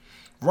this.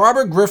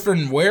 Robert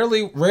Griffin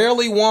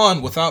rarely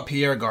won without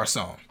Pierre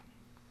Garçon.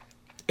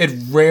 It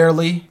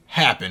rarely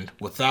happened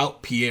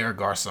without Pierre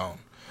Garçon.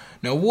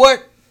 Now,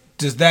 what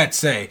does that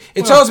say?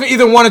 It tells me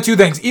either one of two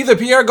things. Either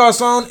Pierre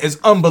Garçon is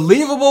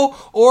unbelievable,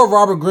 or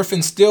Robert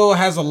Griffin still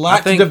has a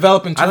lot to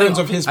develop in terms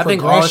of his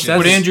progression.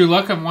 Would Andrew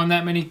Luck have won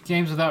that many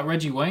games without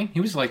Reggie Wayne? He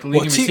was like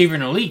leading receiver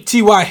in the league.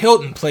 T.Y.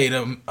 Hilton played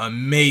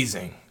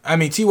amazing. I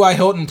mean, T.Y.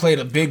 Hilton played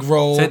a big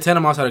role. Santana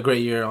Moss had a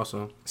great year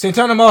also.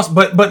 Santana Moss,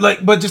 but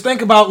just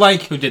think about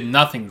like who did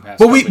nothing past.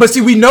 But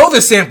we know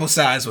the sample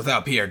size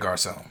without Pierre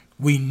Garçon.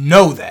 We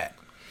know that.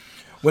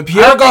 When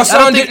Pierre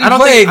Garçon didn't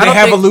play, they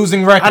have a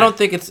losing record. I don't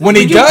think it's when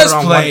he does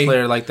play. One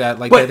player like that,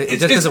 it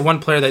just isn't one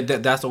player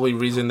that's the only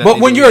reason. But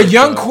when you're a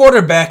young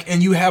quarterback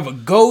and you have a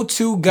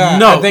go-to guy,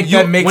 I think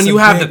that makes when you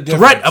have the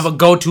threat of a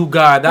go-to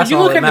guy, that's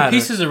all that matters. You look at the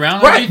pieces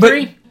around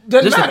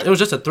RG3. It was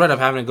just a threat of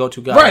having a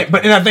go-to guy. Right,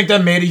 and I think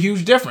that made a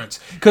huge difference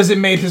because it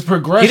made his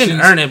progression. He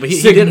didn't earn it, but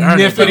he did earn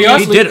it.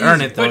 He did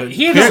earn it, though.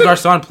 Pierre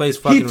Garçon plays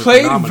fucking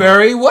phenomenal. He played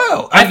very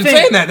well. I'm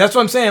saying that. That's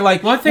what I'm saying.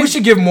 Like, we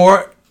should give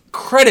more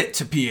credit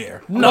to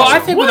Pierre. No, I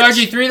think with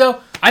RG3 though,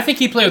 I think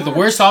he played with the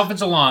worst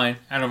offensive line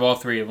out of all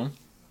three of them.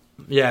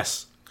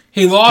 Yes.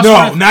 He lost.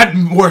 No, not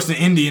worse than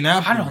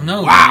Indianapolis. I don't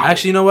know. Wow.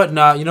 Actually, you know what?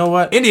 No, you know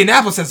what?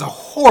 Indianapolis has a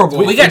horrible.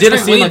 We got didn't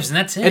Trent seem Williams, like, and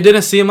that's it. It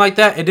didn't seem like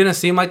that. It didn't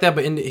seem like that,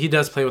 but he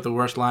does play with the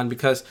worst line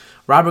because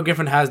Robert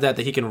Griffin has that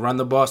he can run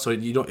the ball, so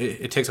you don't.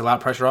 It takes a lot of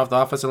pressure off the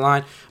offensive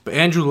line. But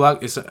Andrew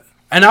Luck is.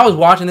 And I was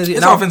watching this.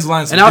 His offensive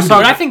line. And I was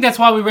talking. But I think that's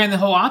why we ran the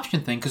whole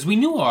option thing because we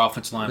knew our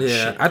offensive line was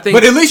shit. I think.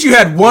 But at least you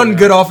had one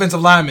good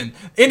offensive lineman.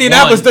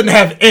 Indianapolis didn't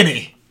have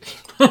any.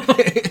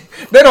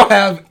 They don't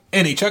have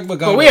any. Chuck Pagano.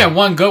 But we had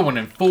one good one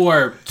and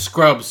 4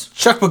 scrubs.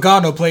 Chuck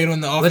Pagano played on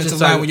the offensive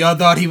line when y'all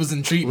thought he was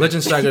in treatment.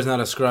 Lichtensteiger's not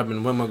a scrub,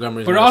 and Win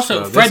Montgomery's But not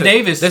also, a scrub. Fred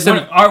Davis,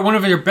 one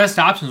of your best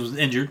options, was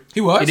injured.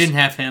 He was. He didn't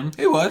have him.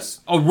 He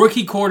was. A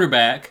rookie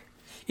quarterback.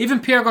 Even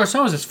Pierre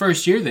Garçon was his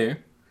first year there.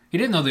 He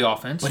didn't know the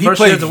offense. But he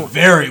played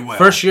very well.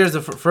 First year is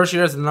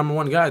the number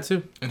one guy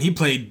too. And he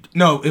played.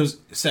 No, it was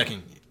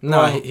second. No,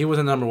 well, he was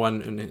the number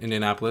one in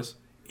Indianapolis.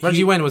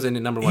 Reggie Wayne was in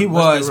the number one. He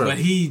was, but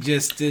he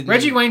just didn't.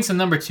 Reggie Wayne's the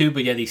number 2,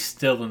 but yet he's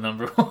still the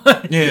number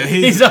 1. Yeah,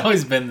 he's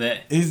always been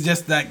that. He's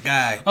just that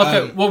guy.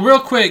 Okay, well,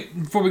 real quick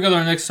before we go to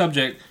our next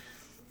subject,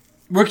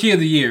 Rookie of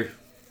the Year.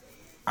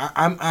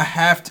 I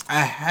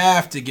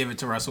have to give it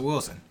to Russell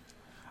Wilson.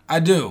 I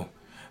do.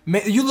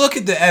 Man, you look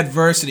at the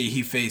adversity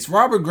he faced.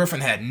 Robert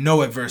Griffin had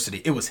no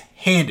adversity. It was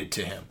handed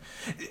to him,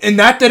 and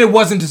not that it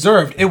wasn't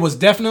deserved. It was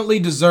definitely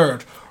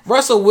deserved.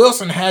 Russell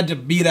Wilson had to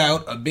beat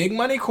out a big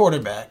money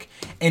quarterback,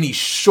 and he's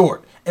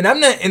short. And I'm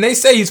not. And they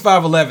say he's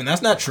 5'11".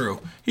 That's not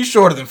true. He's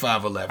shorter than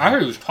 5'11". I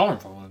heard he was taller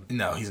than 5'11".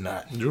 No, he's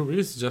not. Drew Brees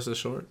is just as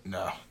short.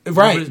 No,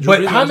 right. Drew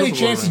But Brees how has many Super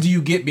Bowl chances ring. do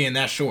you get being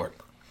that short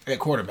at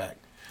quarterback?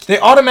 They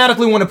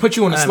automatically want to put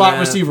you in a slot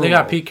receiver. They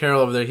got role. Pete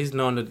Carroll over there. He's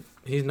known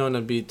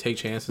to take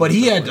chances. But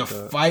he and had stuff to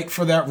like that. fight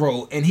for that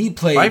role, and he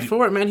played. Fight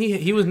for it, man.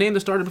 He was named the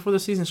starter before the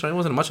season started. It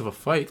wasn't much of a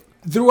fight,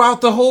 Throughout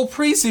the whole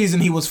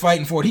preseason, he was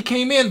fighting for it. He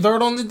came in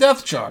third on the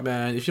depth chart.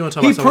 man. If you want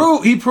to talk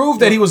about He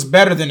proved that he was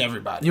better than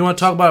everybody. you want to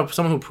talk about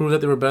someone who proved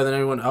that they were better than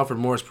everyone. Alfred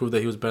Morris proved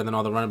that he was better than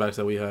all the running backs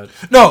that we had.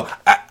 No,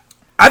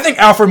 I think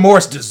Alfred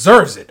Morris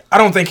deserves it. I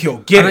don't think he'll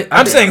get it.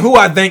 I'm saying who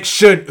I think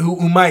should,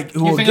 who You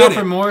will think get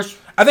Alfred it. Morris?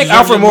 I think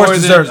deserves Alfred it Morris more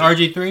than deserves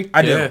it. RG3.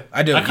 I do. Yeah.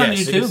 I do. I kinda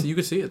Yes. do too. You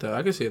could see it though.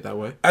 I could see it that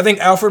way. I think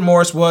Alfred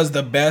Morris was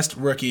the best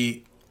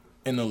rookie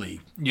in the league,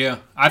 Yeah,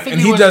 I think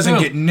and he was doesn't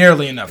too. get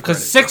nearly enough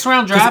credit.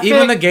 6th-round draft Even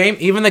pick, the game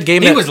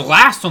he that, was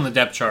last on the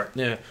depth chart.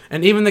 yeah,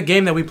 and even the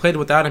game that we played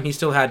without him, he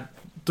still had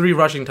 3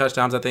 rushing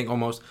touchdowns. I think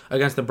almost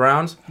against the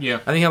Browns. Yeah.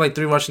 I think he had like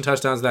 3 rushing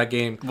touchdowns that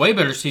game. Way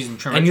better season.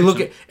 Trent And you look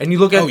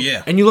Richardson. at Oh,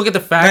 yeah. and you look at the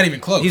fact Not even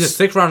close. he's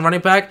a 6th-round running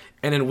back,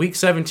 and in week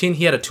 17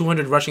 he had a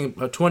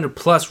 200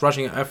 plus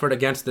rushing effort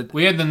against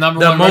we had the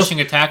number 1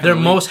 rushing attack. their in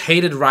the league. most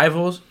hated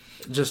rivals.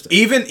 Just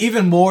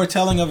Even more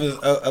telling of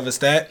a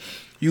stat,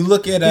 you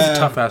look at he's a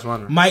tough ass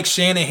runner. Mike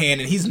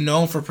Shanahan, and he's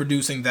known for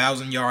producing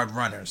 1,000-yard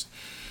runners.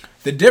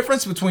 The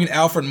difference between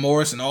Alfred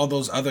Morris and all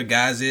those other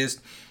guys is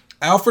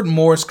Alfred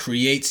Morris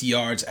creates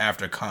yards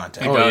after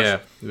contact. Oh does.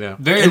 yeah.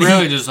 Very And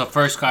rarely does the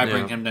first guy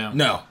bring him down.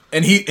 No,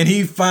 and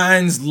he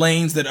finds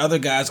lanes that other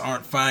guys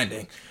aren't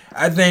finding.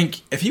 I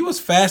think if he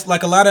was fast,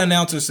 like a lot of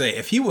announcers say,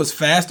 if he was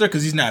faster,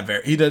 because he's not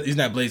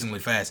blazingly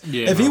fast.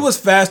 Yeah, if he was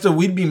faster,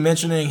 we'd be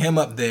mentioning him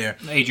up there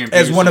Adrian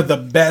as Peterson. one of the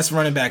best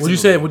running backs. Would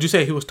you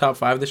say he was top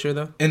 5 this year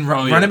though? in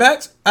Oh, yeah. running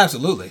backs?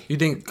 Absolutely. You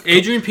think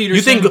Adrian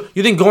Peterson.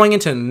 You think going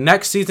into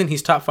next season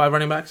he's top 5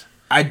 running backs?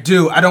 I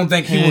do. I don't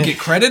think he will get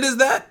credit as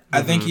that.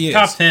 I think he is.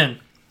 top 10.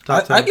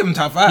 I give him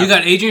top 5. You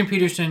got Adrian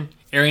Peterson,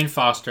 Arian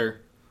Foster.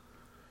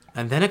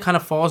 And then it kind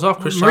of falls off.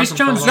 Maurice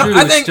Johnson Jones-Drew fell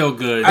off. is still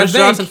good. Chris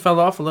think Johnson fell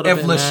off a little if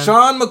bit. man.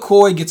 LaShawn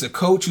McCoy gets a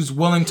coach who's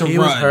willing to He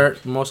run, was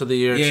hurt most of the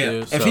year yeah. too.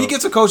 If so. he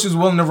gets a coach who's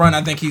willing to run,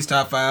 I think he's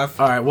top 5.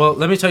 All right, well,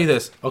 let me tell you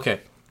this. Okay,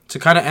 to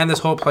kind of end this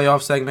whole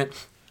playoff segment,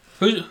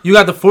 Who's- you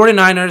got the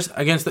 49ers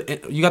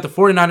you got the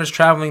 49ers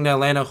traveling to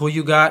Atlanta. Who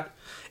you got?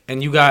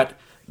 And you got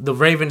the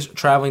Ravens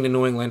traveling to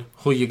New England.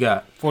 Who you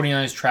got?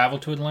 49ers travel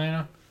to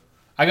Atlanta.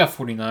 I got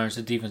 49ers.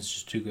 The defense is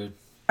just too good.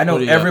 I know Who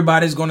do you got?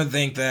 everybody's going to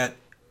think that,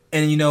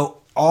 and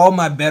all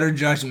my better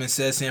judgment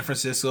says San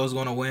Francisco is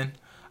going to win.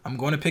 I'm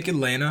going to pick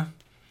Atlanta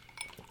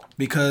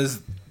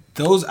because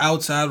those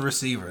outside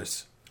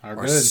receivers are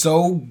good.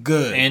 so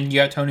good. And you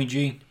got Tony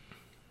G.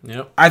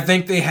 Yep. I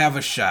think they have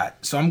a shot.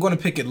 So I'm going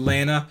to pick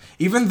Atlanta,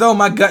 even though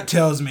my gut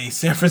tells me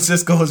San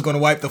Francisco is going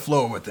to wipe the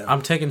floor with them.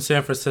 I'm taking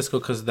San Francisco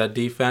because of that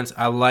defense.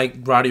 I like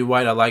Roddy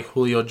White. I like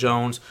Julio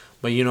Jones.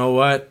 But you know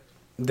what?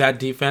 That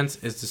defense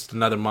is just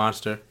another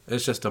monster.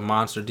 It's just a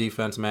monster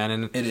defense, man.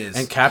 And It is.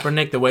 And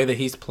Kaepernick, the way that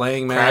he's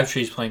playing, man.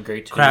 Crabtree's playing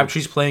great too.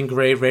 Crabtree's playing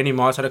great. Randy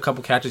Moss had a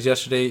couple catches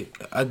yesterday.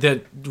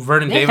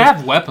 Vernon They Davis.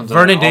 have weapons on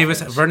Vernon their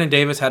Davis. offense. Vernon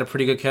Davis had a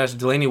pretty good catch.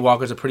 Delaney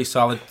Walker's a pretty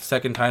solid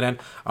second tight end.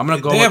 I'm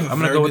gonna go. They have a I'm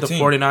gonna very go with good the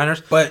team.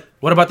 49ers. But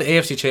What about the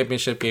AFC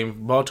Championship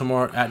game?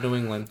 Baltimore at New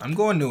England. I'm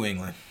going New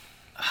England.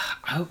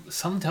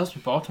 Something tells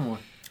me Baltimore.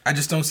 I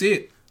just don't see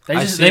it.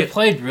 They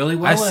played really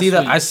well. I see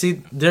that. Week. I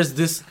see. There's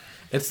this.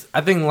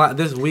 I think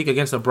this week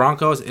against the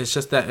Broncos, it's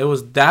just that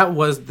that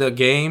was the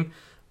game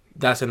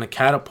that's going to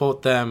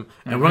catapult them,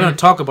 and we're going to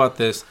talk about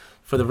this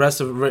for the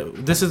rest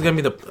of this is gonna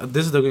be the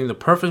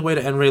perfect way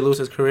to end Ray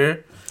Lewis's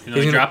career. He's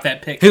gonna drop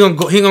that pick. He's gonna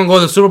go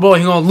to the Super Bowl.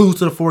 He's gonna lose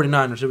to the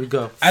 49ers. Here we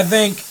go. I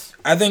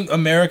think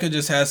America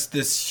just has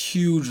this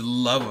huge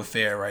love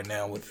affair right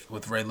now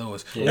with Ray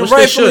Lewis, and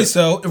rightfully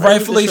so.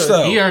 Rightfully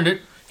so. He earned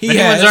it.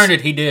 Anyone's earned it.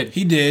 He did.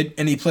 He did,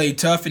 and he played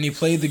tough, and he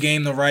played the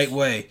game the right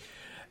way.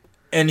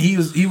 And he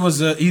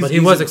was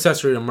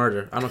accessory to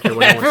murder. I don't care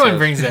what everyone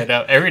brings that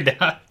up every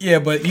time. Yeah,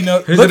 but he's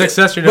an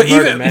accessory to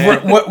murder,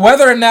 man.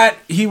 Whether or not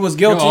he was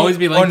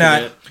guilty or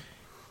not,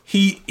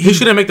 he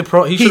shouldn't make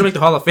the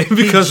Hall of Fame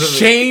because he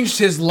changed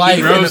his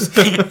life.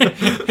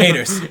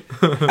 Haters.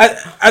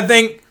 I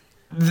think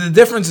the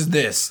difference is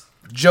this: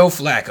 Joe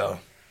Flacco.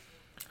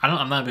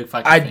 I'm not a big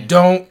Flacco fan. I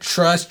don't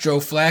trust Joe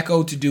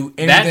Flacco to do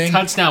anything.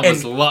 That touchdown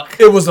was luck.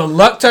 It was a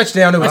luck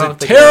touchdown. It was a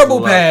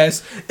terrible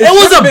pass. It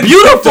was a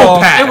beautiful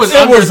pass. It was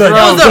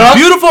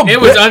underthrown.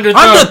 It was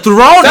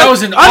underthrown. That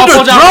was an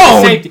awful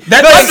job safety.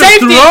 The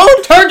safety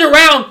turned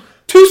around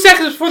 2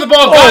 seconds before the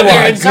ball got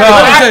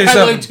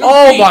there.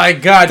 Oh my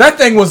God. That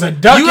thing was a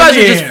duck. You guys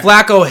are just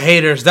Flacco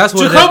haters. That's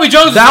what Jacoby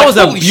Jones. That was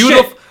a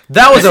beautiful.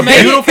 That was a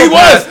beautiful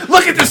pass.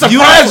 Look at the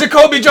surprise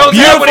Jacoby Jones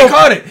had when he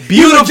caught it.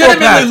 Beautiful he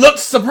legitimately pass. looked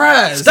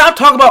surprised. Stop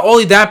talking about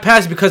only that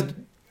pass because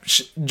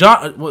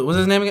John, what was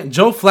his name again?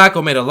 Joe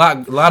Flacco made a lot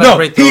of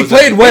great throws. He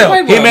played well.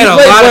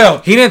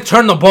 He didn't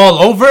turn the ball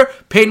over.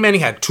 Peyton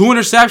Manning had 2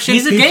 interceptions.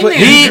 He's a game man.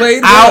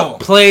 He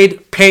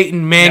outplayed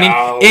Peyton Manning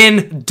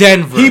in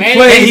Denver.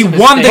 He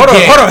won the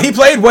game. Hold on. He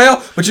played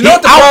well, but you know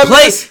what the problem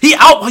is?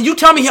 You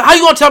tell me how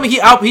you gonna tell me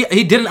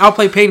he didn't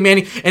outplay Peyton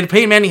Manning and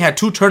Peyton Manning had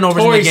 2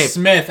 turnovers in the game.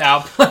 Smith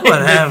outplayed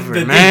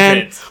whatever, man.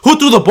 Defense. Who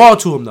threw the ball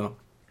to him though?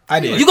 I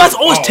did. You guys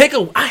always take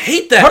a. I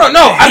hate that. Hold on,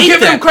 no, I'm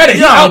giving him credit.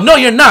 No,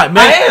 you're not,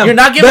 man. I am. You're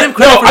not giving him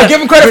credit. No, I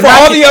give him credit for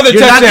all the other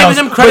touchdowns. You're not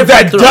giving him credit for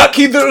that duck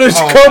he threw to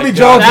Jacoby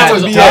Jones. That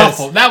was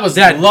awful. That was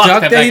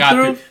luck that got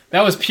through.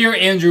 That was pure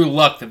Andrew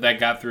luck that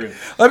got through.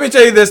 Let me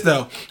tell you this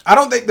though. I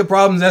don't think the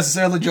problem is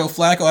necessarily Joe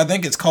Flacco. I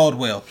think it's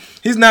Caldwell.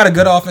 He's not a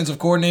good offensive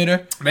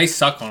coordinator. They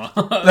suck on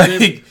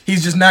him.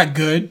 He's just not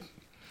good.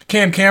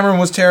 Cam Cameron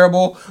was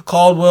terrible.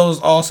 Caldwell is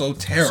also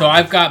terrible. So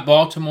I've got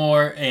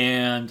Baltimore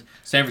and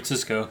San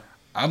Francisco.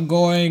 I'm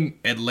going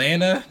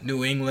Atlanta,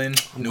 New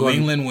England. New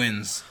England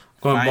wins.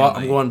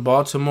 I'm going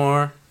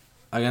Baltimore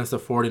against the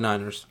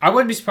 49ers. I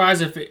wouldn't be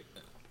surprised if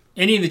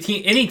any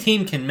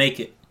team can make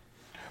it.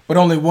 But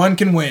only one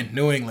can win,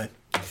 New England.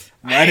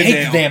 I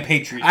hate the damn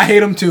Patriots. I hate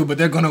them too, but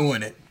they're going to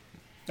win it.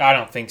 I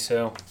don't think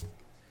so.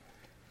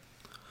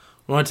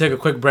 We want to take a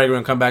quick break. We're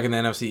going to come back in the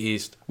NFC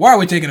East. Why are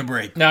we taking a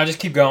break? No, just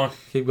keep going.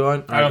 Keep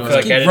going? I don't feel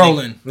like keep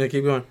rolling. Yeah,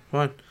 keep going. Come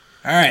on.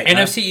 All right.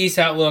 NFC East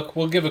outlook.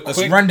 We'll give a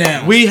quick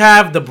rundown. We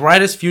have the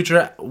brightest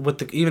future with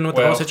the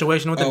whole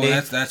situation with the knee.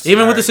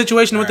 With the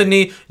situation with the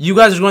knee, you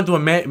guys are going through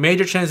a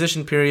major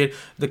transition period.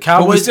 The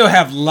Cowboys, but we still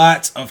have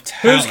lots of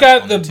talent. Who's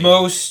got the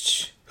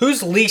most?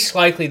 Who's least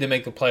likely to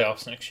make the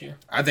playoffs next year?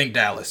 I think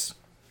Dallas.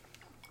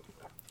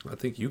 I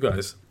think you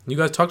guys. You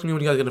guys talk to me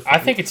when you guys get a. I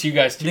think it's you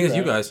guys too. I think it's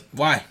you guys.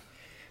 Why?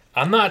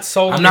 I'm not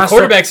sold on the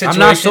quarterback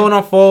situation. I'm not sold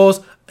on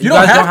Foles. You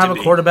guys don't have a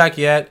quarterback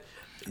yet.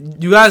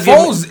 You guys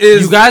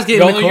get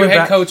your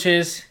head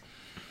coaches.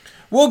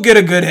 We'll get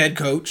a good head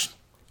coach.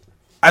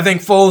 I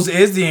think Foles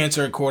is the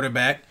answer at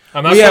quarterback.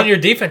 I'm not on your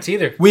defense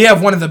either. We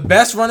have one of the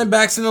best running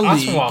backs in the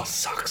league. Asamoah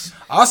sucks.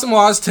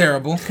 Asamoah is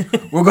terrible.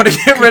 We're going to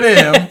get rid of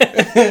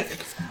him.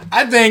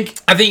 I think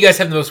you guys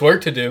have the most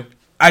work to do.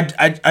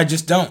 I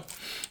just don't.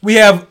 We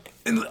have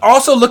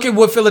also look at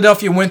what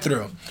Philadelphia went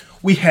through.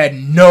 We had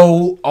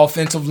no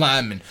offensive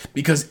linemen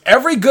because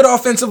every good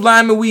offensive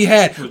lineman we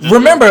had.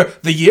 Remember,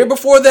 the year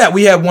before that,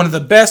 we had one of the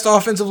best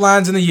offensive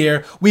lines in the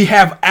year. We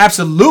have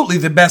absolutely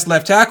the best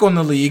left tackle in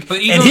the league,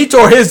 and he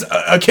tore his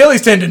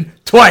Achilles tendon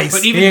twice.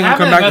 But even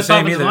having that best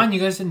offensive line,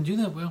 you guys didn't do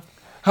that well.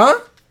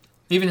 Huh?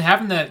 Even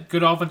having that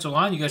good offensive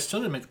line, you guys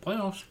still didn't make the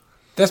playoffs.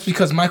 That's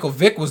because Michael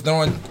Vick was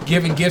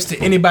giving gifts to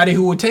anybody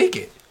who would take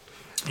it.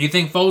 You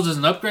think Foles is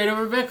an upgrade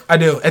over Vick? I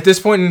do. At this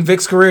point in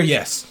Vick's career,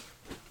 yes.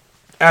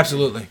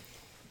 Absolutely.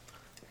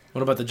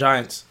 What about the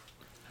Giants?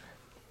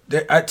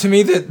 To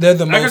me, they're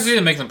the most. I can see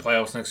them making the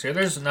playoffs next year.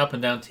 There's an up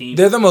and down team.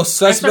 They're the most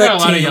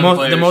suspect team.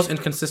 The most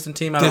inconsistent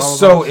team out of all of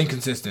them. They're so them.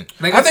 inconsistent.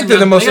 I think they're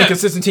the most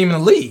inconsistent team in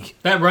the league.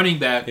 That running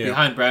back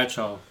behind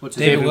Bradshaw. What's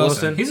his David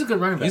Wilson. He's a good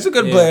running back. He's a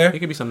good player. He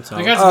could be something.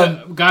 They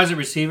got guys at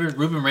receiver.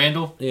 Ruben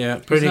Randall. Yeah,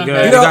 pretty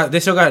good. They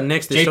still got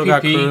Knicks. They still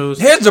got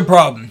Cruz. Here's the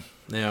problem.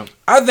 Yeah.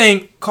 I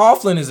think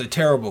Coughlin is a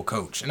terrible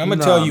coach, and I'm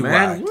gonna tell you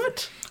why.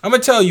 What? I'm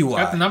gonna tell you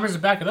why. Got the numbers to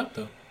back it up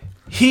though.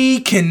 He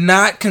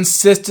cannot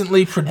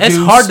consistently produce. It's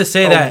hard to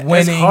say that.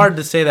 Winning. It's hard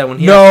to say that when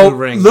he has 2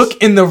 rings.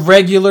 Look in the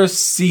regular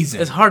season.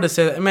 It's hard to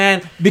say that,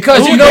 man.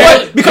 Because you know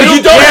what? Because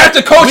you don't have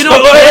to coach.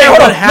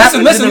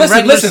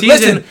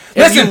 Listen.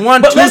 If you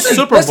won 2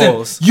 Super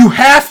Bowls, you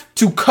have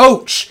to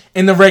coach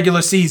in the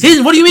regular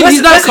season. What do you mean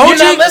he's not coaching?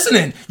 You're not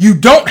listening. You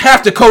don't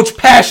have to coach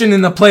passion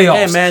in the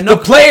playoffs. Hey, man, the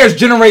players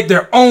generate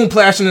their own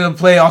passion in the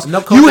playoffs.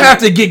 You have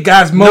to get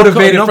guys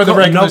motivated for the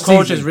regular season. No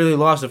coach has really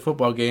lost a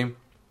football game.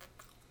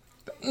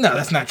 No,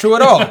 that's not true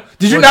at all.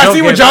 Did you Well, not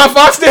see what Joe John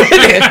Fox did?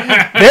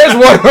 There's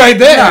one right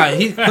there.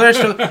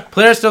 Nah,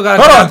 players still got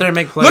to get out there and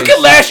make plays. Look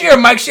at last year.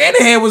 Mike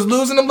Shanahan was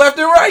losing them left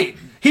and right.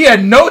 He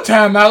had no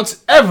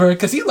timeouts ever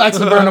because he likes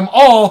to burn them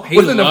all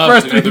within the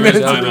first 3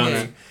 minutes of the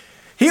game.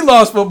 He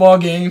lost football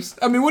games.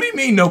 I mean, what do you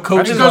mean no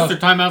coaches? I think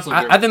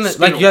that,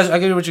 like you guys, I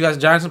agree with you guys.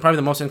 Giants are probably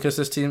the most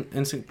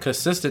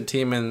inconsistent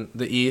team in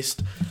the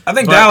East. I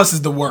think Dallas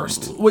is the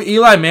worst. With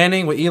Eli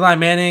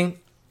Manning,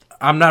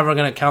 I'm never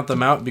gonna count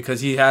them out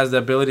because he has the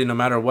ability, no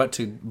matter what,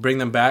 to bring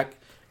them back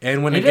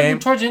and win a game.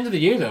 Towards the end of the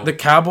year, though. The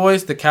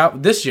Cowboys,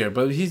 this year,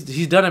 but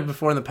he's done it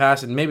before in the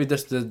past, and maybe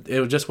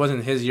it just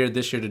wasn't his year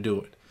this year to do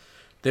it.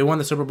 They won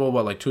the Super Bowl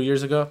like 2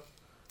 years ago.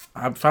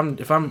 If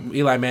I'm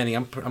Eli Manning,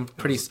 I'm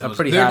pretty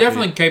happy. They're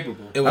definitely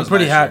capable. I'm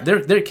pretty happy.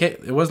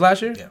 It was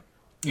last year.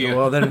 Yeah.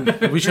 Well, then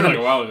we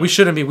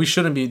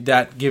shouldn't be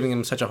that giving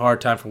him such a hard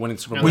time for winning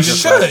the Super Bowl. We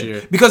last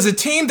year. should, because a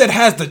team that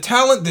has the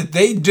talent that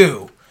they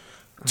do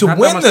to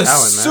win the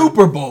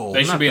Super Bowl,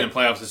 they should be in the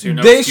playoffs this year.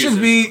 No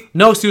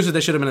excuses.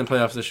 They should have been in the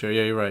playoffs this year.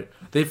 Yeah, you're right.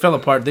 They fell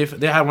apart. They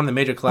had one of the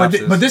major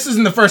collapses. But this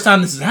isn't the first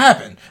time this has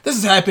happened. This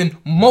has happened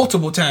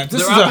multiple times.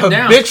 This is a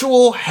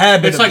habitual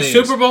habit. It's like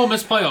Super Bowl,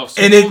 miss playoffs.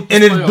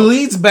 It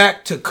bleeds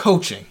back to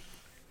coaching.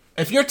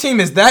 If your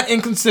team is that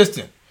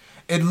inconsistent,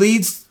 it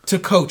leads to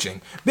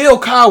coaching. Bill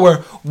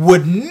Cowher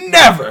would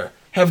never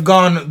have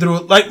gone through.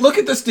 Like, look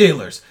at the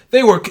Steelers.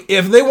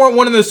 If they weren't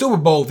winning the Super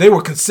Bowl, they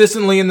were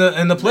consistently in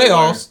the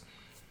playoffs.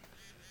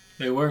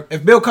 They were.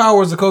 If Bill Cowher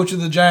was the coach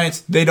of the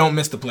Giants, they don't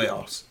miss the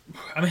playoffs.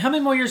 I mean, how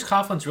many more years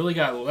Coughlin's really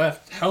got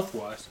left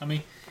health-wise? I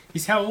mean,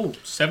 he's how old?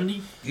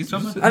 70?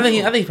 Something? I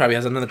think he probably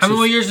has another. How many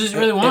more years does he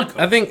really want?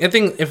 I think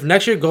if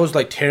next year goes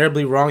like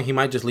terribly wrong, he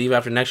might just leave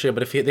after next year.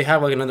 But if they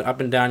have like another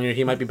up and down year,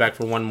 he might be back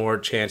for one more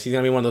chance. He's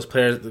gonna be one of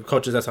those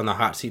coaches that's on the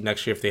hot seat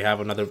next year if they have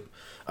another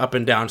up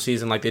and down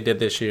season like they did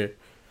this year.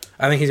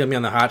 I think he's gonna be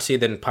on the hot seat.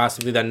 Then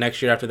possibly that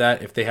next year after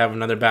that, if they have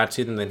another bad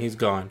season, then he's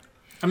gone.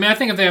 I mean, I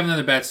think if they have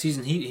another bad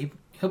season,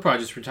 he'll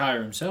probably just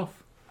retire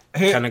himself.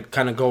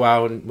 Kind of go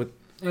out with.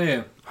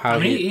 Yeah.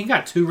 He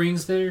got 2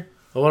 rings there.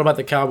 Well, what about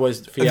the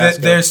Cowboys fiasco?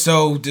 They're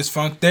so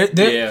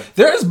dysfunctional.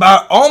 They're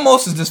about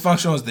almost as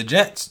dysfunctional as the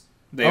Jets.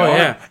 They are.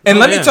 Yeah. And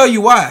let me tell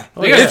you why.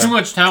 They got too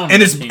much talent.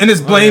 And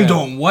it's blamed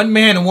on one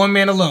man and one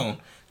man alone.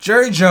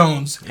 Jerry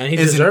Jones and he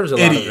deserves a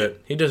lot of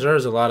it. He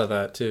deserves a lot of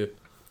that too.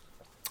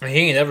 He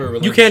ain't ever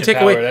really. You can't take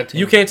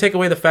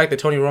away the fact that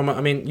Tony Romo.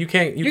 I mean, you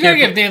can't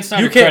give Dan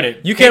Snyder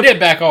credit. You can't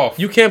back off.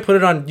 You can't put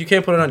it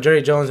on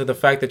Jerry Jones and the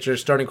fact that your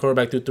starting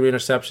quarterback threw 3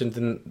 interceptions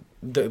in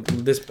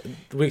this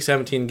Week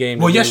 17 game.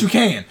 Well, yes, you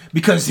can,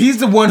 because he's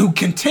the one who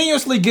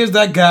continuously gives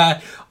that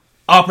guy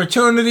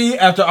opportunity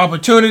after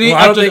opportunity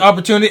after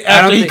opportunity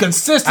after he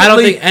consistently. I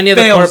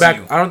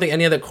don't think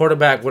any other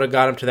quarterback would have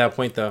got him to that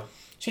point though.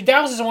 See,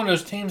 Dallas is one of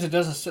those teams that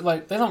doesn't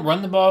they don't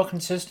run the ball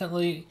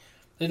consistently.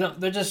 They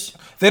don't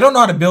know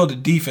how to build a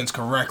defense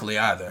correctly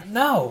either.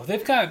 No,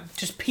 they've got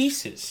just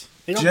pieces.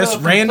 They don't just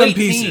random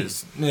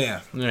pieces. Team.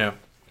 Yeah.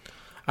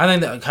 I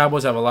think the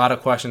Cowboys have a lot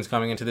of questions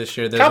coming into this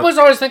year. Cowboys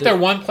always think they're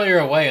one player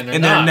away, and they're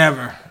not. They're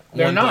never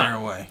one player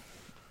away.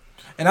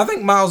 And I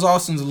think Miles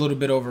Austin's a little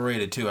bit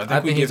overrated too. I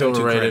think he's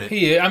overrated.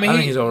 I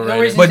think he's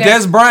overrated. But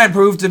Des Bryant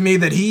proved to me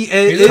that he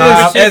is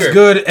as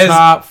good as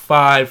top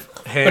 5.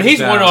 But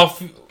he's one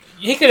off.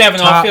 He could have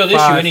an off-field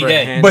issue any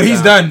day. But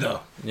he's done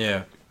though.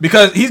 Yeah.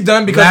 Because he's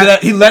done of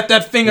that. He let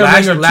that finger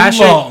linger too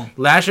long.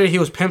 Last year he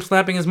was pimp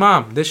slapping his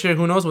mom. This year,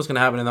 who knows what's going to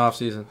happen in the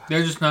offseason.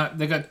 They're just not.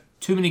 They got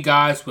too many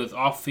guys with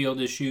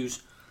off-field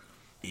issues.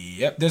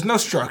 Yep. There's no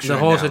structure. The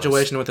whole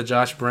situation with the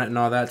Josh Brent and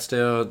all that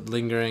still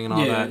lingering and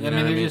all that. I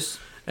mean, just.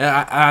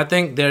 I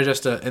think they're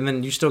just and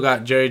then you still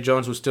got Jerry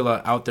Jones, who's still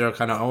a out there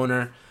kind of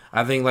owner.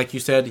 I think, like you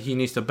said, he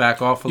needs to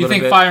back off a little bit.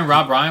 You think firing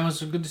Rob Ryan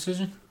was a good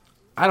decision?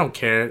 I don't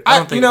care.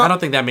 I don't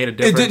think that made a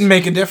difference. It didn't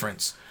make a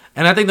difference.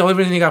 And I think the only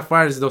reason he got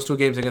fired is those 2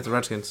 games against the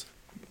Redskins.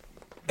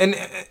 And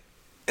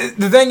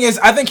the thing is,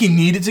 I think he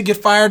needed to get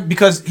fired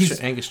because he's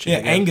Angus.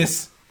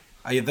 Angus.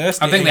 Are you there?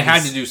 I think they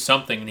had to do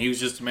something, and he was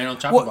just a man on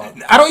top of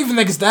it. I don't even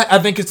think it's that. I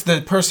think it's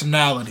the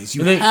personalities.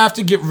 You have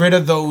to get rid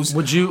of those.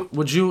 Would you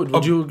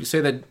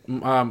say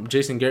that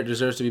Jason Garrett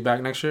deserves to be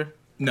back next year?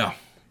 No.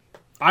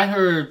 I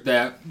heard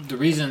that the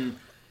reason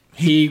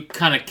he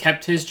kind of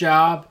kept his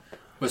job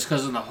was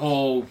because of the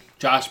whole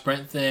Josh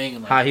Brent thing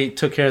and how he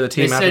took care of the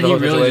team after the whole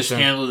situation. They said he really just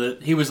handled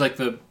it.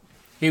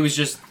 He was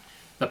just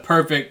the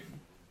perfect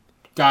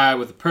guy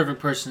with the perfect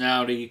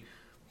personality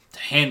to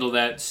handle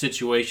that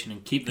situation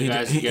and keep the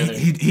guys together.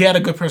 He had a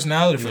good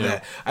personality for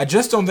that. I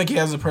just don't think he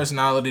has a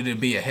personality to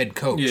be a head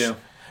coach. Yeah.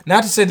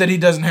 Not to say that he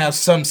doesn't have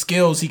some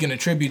skills he can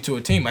attribute to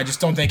a team. I just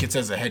don't think it's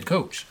as a head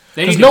coach.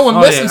 Because no one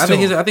listens to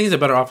him. I think he's a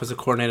better offensive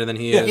coordinator than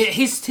he is.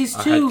 He's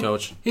a too. Head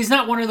coach. He's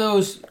not one of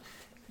those.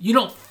 You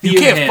don't. You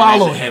can't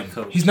follow him. Head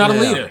coach. He's not a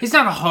leader. He's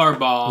not a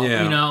hardball.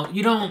 Yeah.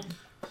 You don't.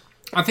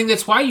 I think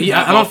that's why you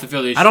have off the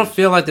field issues. I don't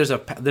feel like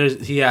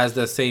he has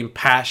the same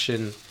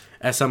passion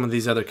as some of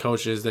these other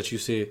coaches that you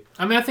see.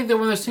 I mean, I think that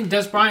when those things,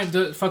 Des Bryant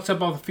fucks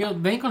up all the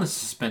field, they ain't going to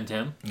suspend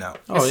him. No.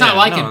 It's not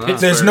like in Pittsburgh.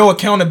 There's no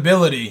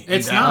accountability.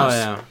 It's not.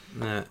 Oh,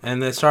 yeah.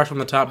 And it starts from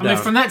the top down. I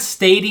mean, from that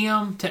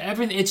stadium to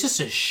everything, it's just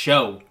a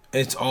show.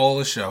 It's all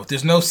a show.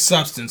 There's no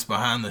substance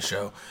behind the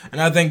show. And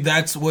I think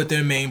that's what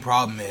their main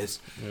problem is.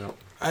 Yeah.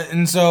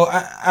 And so,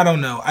 I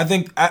don't know.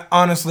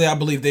 Honestly, I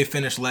believe they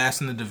finished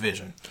last in the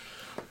division.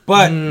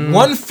 But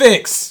one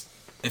fix,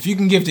 if you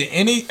can give to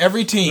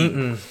every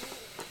team.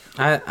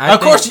 Of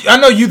course, I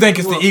know you think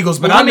it's the Eagles,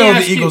 but I know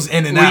the Eagles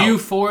in and out. Were you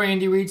for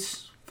Andy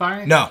Reid's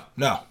firing? No.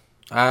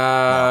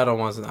 I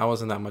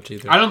wasn't that much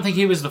either. I don't think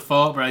he was the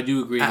fault, but I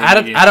do agree. Out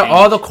of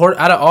all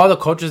the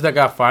coaches that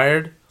got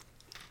fired,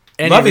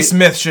 Lovie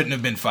Smith shouldn't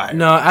have been fired.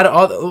 No, out of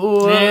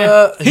all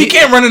he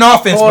can't run an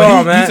offense,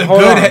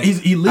 he's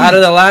elite. Out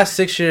of the last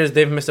 6 years,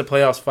 they've missed the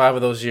playoffs 5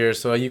 of those years,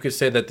 so you could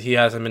say that he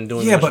hasn't been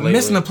doing. Yeah, much but lately.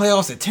 missing the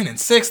playoffs at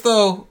 10-6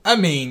 though, I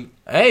mean,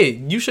 hey,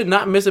 you should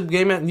not miss a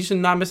game. You should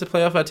not miss a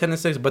playoff at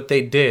 10-6, but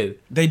they did.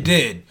 They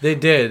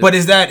did. But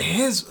is that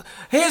his?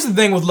 Here's the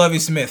thing with Lovie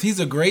Smith. He's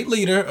a great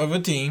leader of a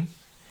team.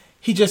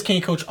 He just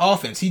can't coach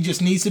offense. He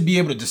just needs to be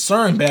able to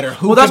discern better.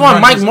 That's why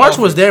Mike Martz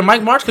was there.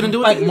 Mike Martz couldn't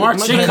do it.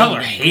 Jay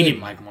Cutler hated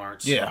Mike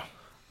Martz. Yeah.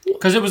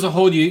 Because it was a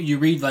whole, you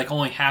read like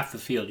only half the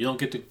field. You don't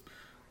get to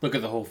look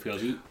at the whole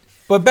field.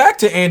 But back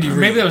to Andy Reid.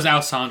 Maybe that was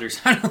Al Saunders.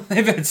 I don't know.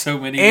 They've had so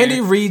many.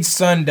 Andy Reid's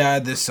son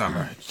died this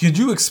summer. Could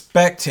you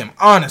expect him,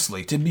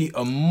 honestly, to be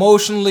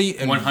emotionally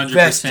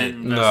invested?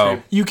 100%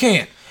 No. You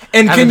can't.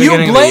 And can you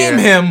blame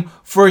him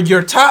for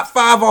your top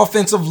 5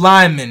 offensive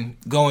linemen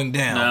going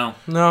down?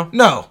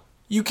 No,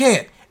 you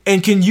can't.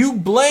 And can you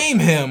blame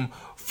him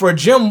for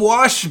Jim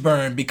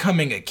Washburn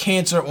becoming a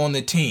cancer on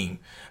the team?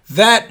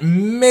 That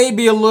may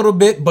be a little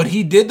bit, but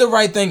he did the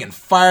right thing and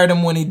fired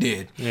him when he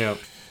did. Yeah.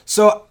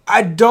 So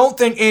I don't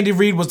think Andy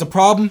Reid was the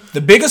problem.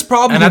 The biggest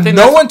problem that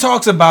no one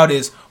talks about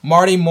is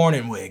Marty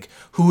Mornhinweg,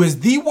 who is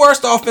the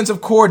worst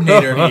offensive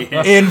coordinator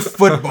in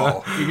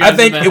football. I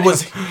think it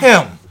was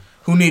him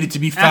who needed to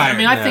be fired. I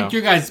mean, I think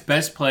your guy's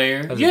best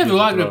player. You have a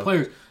lot of good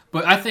players,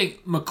 but I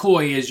think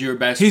McCoy is your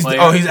best player.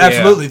 Oh, he's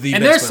absolutely the best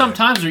And there's some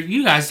times where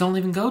you guys don't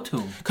even go to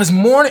him. Because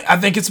I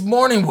think it's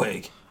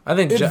Mornhinweg.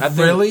 It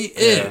really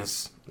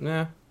is.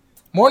 Yeah.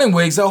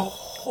 Mornhinweg's a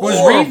horrible.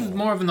 Was Reid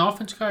more of an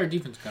offensive guy or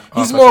defense guy?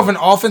 He's more of an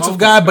offensive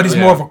guy, but he's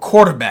more of a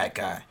quarterback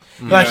guy.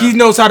 Like, he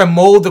knows how to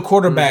mold the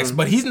quarterbacks,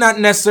 but he's not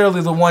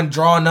necessarily the one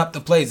drawing up the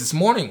plays. It's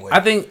Mornhinweg. I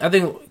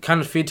think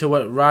kind of feed to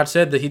what Rod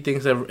said, that he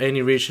thinks that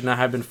Andy Reid should not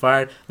have been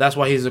fired. That's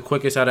why he's the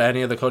quickest out of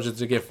any of the coaches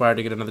to get fired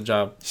to get another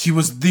job. He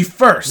was the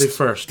first.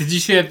 Did you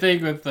see that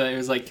thing with it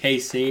was like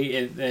KC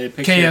and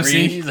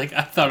KFC? He's like,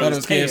 I thought it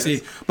was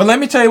KFC. But let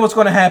me tell you what's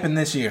going to happen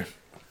this year.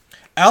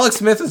 Alex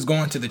Smith is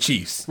going to the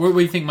Chiefs. Where do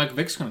you think Michael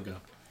Vick's going to go?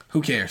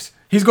 Who cares?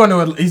 He's going to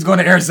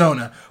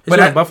Arizona. He's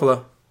going to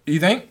Buffalo. You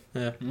think?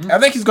 Yeah. I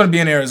think he's going to be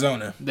in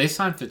Arizona. They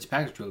signed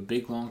Fitzpatrick to a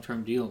big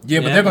long-term deal. Yeah,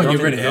 but they're going to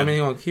get rid of him. I mean,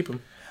 going to keep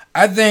him.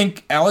 I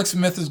think Alex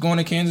Smith is going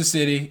to Kansas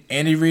City.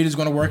 Andy Reid is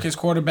going to work his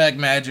quarterback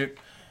magic.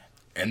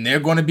 And they're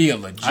going to be a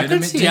legitimate team. I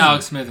could see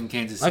Alex Smith in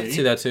Kansas City. I can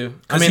see that too.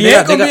 I mean,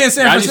 they're going to be in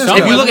San Francisco.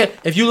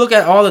 If you look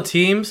at all the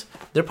teams,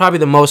 they're probably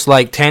the most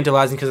like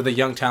tantalizing because of the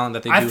young talent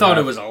that they do. I thought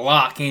it was a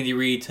lock, Andy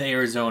Reid to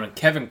Arizona.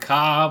 Kevin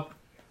Cobb,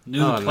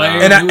 new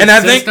player, and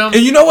I think, and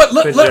you know what?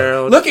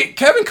 Look at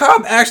Kevin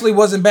Cobb. Actually,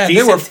 wasn't bad.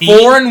 They were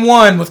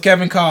 4-1 with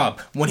Kevin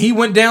Cobb. When he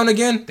went down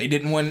again, they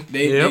didn't win.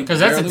 Because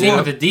that's a team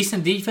with a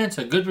decent defense,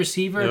 a good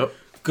receiver,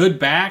 good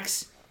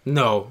backs.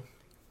 No.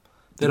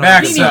 They don't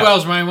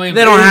have Ryan Williams.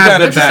 They don't have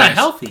They're just not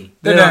healthy.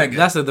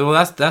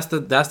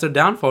 That's their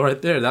downfall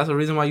right there. That's the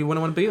reason why you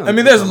wouldn't want to be on. I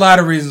mean, there's a lot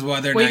of reasons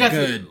why they're not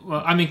good.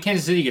 I mean,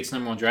 Kansas City gets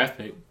number 1 draft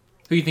pick. Who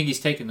do you think he's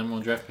taking number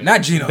 1 draft pick?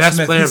 Not Geno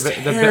Smith.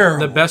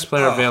 The best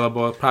player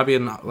available, probably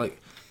in like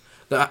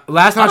the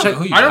last time I checked.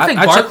 I don't think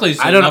Barkley's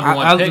the number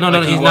 1 pick.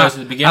 No, he's not.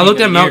 I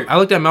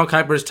looked at Mel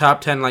Kiper's top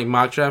 10 like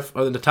mock draft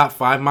or the top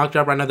 5 mock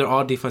draft right now. They're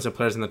all defensive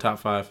players in the top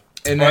 5.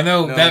 And I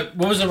know that.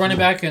 What was the running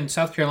back in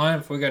South Carolina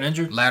before he got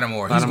injured?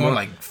 Lattimore. He's going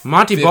like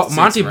Monty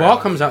Ball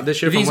comes out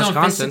this year from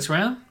Wisconsin. 5th, 6th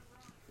round?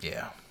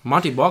 Yeah.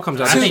 Monty Ball comes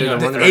out this year.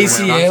 The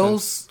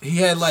ACLs, he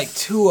had like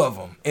 2 of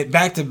them in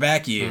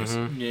back-to-back years.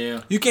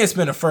 Yeah. You can't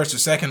spend a 1st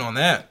or 2nd on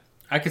that.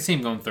 I could see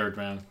him going 3rd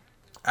round.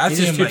 He's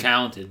just too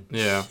talented.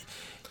 Yeah.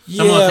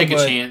 Someone will take a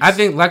chance. I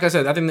think, like I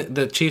said,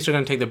 the Chiefs are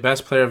going to take the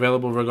best player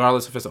available,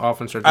 regardless if it's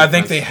offense or defense. I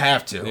think they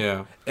have to.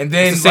 Yeah. And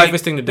then it's the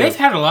safest thing to do. They've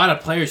had a lot of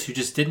players who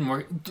just didn't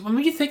work. I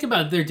mean, you think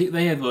about it,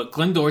 they had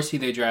Glenn Dorsey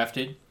they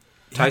drafted.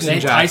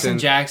 Tyson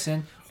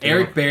Jackson.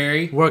 Eric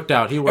Berry. Worked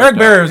out. Eric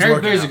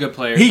Berry's a good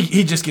player.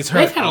 He just gets hurt.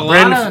 They've had a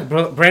lot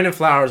of... Brandon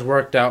Flowers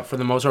worked out for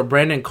the most part.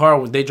 Brandon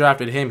Carr, they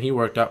drafted him. He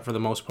worked out for the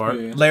most part.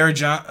 Yeah. Larry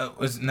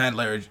was not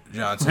Larry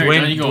Johnson.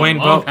 Dwayne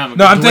Bowe.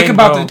 No, I'm thinking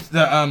about the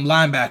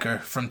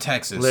linebacker from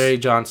Texas. Larry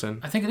Johnson.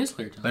 I think it is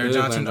Larry Johnson. Larry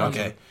Johnson?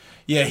 Okay.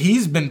 Yeah,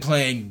 he's been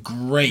playing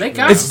great.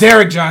 It's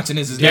Derek Johnson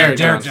is his name.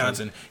 Derek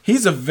Johnson.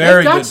 He's a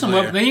very good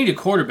player. They need a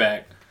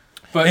quarterback.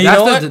 But you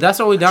know what? That's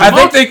what we down.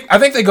 I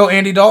think they go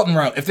Andy Dalton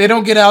route. If they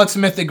don't get Alex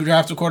Smith, they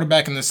draft a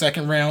quarterback in the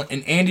second round,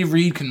 and Andy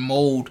Reid can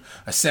mold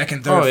a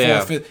second, third,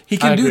 fourth, fifth. He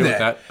can do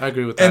that. I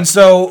agree with that. And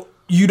so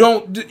you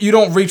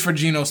don't reach for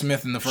Geno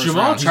Smith in the first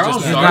round. Charles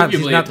is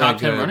arguably a top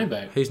 10 running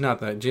back. He's not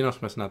that. Geno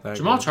Smith's not that.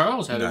 Jamal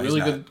Charles had a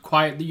really good,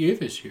 quiet year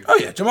this year. Oh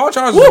yeah, Jamal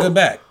Charles is a good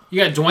back.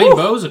 You got Dwayne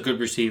Bowe's a good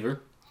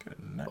receiver.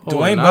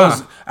 Dwayne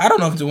Bowe. I don't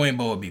know if Dwayne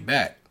Bowe would be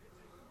back.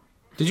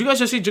 Did you guys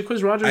just see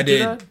Jacquizz Rodgers? I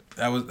did.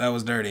 That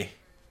was dirty.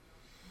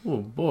 Oh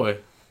boy,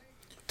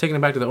 taking it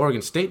back to the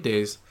Oregon State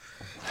days.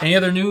 Any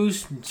other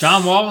news?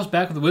 John Wall is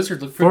back with the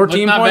Wizards.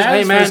 14 not points. Bad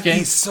Hey man,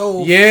 he's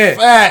so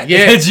fat.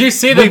 Yeah. Did you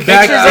see the pictures?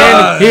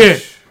 Back in here.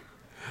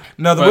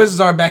 No, the Wizards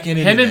aren't back in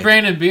it. Him and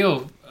Brandon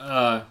Beal.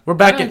 We're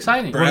back in.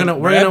 Exciting.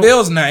 Brad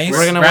Beal's nice.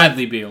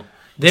 Bradley Beal.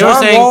 They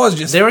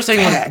were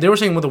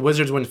saying when the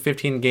Wizards win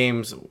 15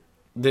 games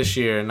this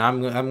year, and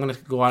I'm gonna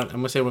go on. I'm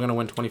gonna say we're gonna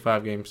win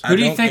 25 games. Who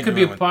do you think could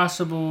be a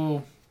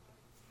possible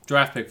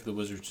draft pick for the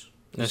Wizards?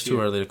 It's too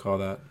early to call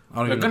that.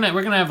 We're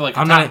gonna have like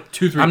I'm top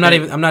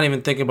 2-3. I'm not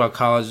even thinking about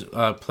college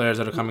players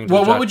that are coming.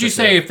 Well, what would you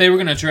say if they were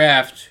gonna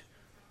draft?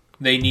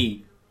 They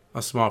need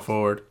a small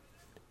forward.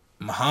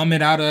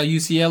 Muhammad out of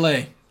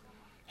UCLA.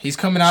 He's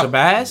coming out.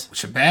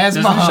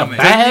 Shabazz Muhammad.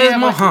 Shabazz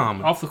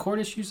Muhammad. Off the court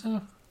issues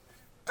though.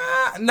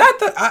 Not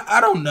that I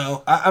don't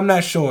know. I'm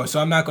not sure, so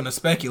I'm not going to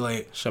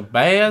speculate.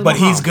 Shabazz, but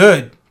he's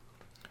good,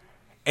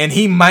 and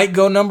he might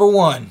go number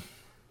 1.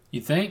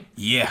 You think?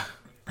 Yeah.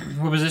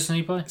 What position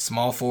he play?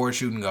 Small forward,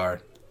 shooting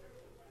guard,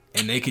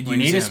 and they could use him.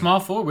 We need a small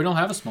forward. We don't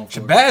have a small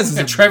forward. Shabazz is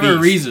a Trevor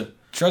beast. Ariza.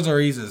 Trevor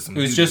Ariza, it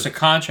was just a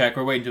contract.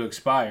 We're waiting to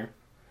expire.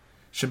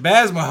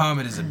 Shabazz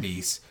Muhammad is a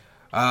beast.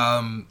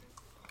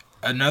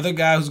 Another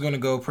guy who's going to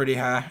go pretty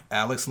high,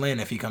 Alex Lynn,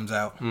 if he comes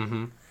out.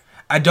 Mm-hmm.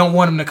 I don't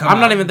want him to come out. I'm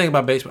not even thinking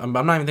about baseball. I'm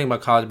not even thinking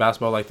about college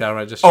basketball like that,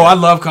 right? Just I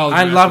love college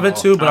basketball. I love it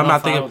too, but I'm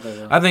not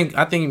thinking.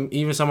 I think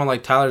even someone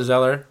like Tyler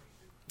Zeller,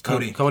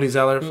 Cody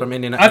Zeller from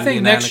Indiana. I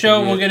think next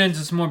show we'll get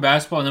into some more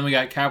basketball, and then we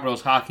got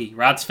Capitals hockey.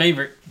 Rod's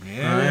favorite.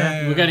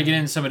 Yeah. We got to get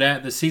into some of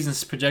that. The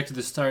season's projected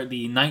to start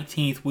the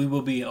 19th. We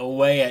will be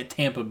away at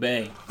Tampa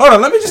Bay. Hold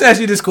on, let me just ask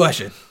you this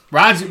question.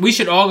 Rod's, we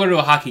should all go to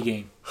a hockey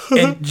game.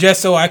 And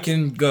just so I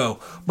can go.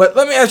 But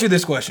let me ask you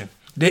this question.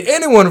 Did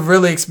anyone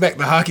really expect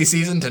the hockey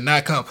season to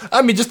not come?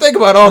 I mean, just think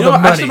about all the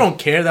money. I still don't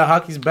care that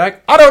hockey's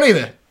back. I don't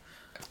either.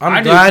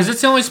 I'm glad. Because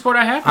it's the only sport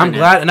I have I'm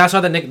glad. And I saw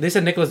that they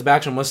said Nicholas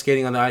Backstrom was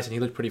skating on the ice, and he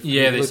looked pretty fine.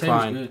 Yeah, they said he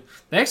was good.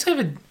 They actually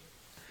have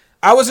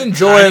I was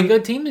enjoying a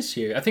good team this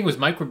year. I think it was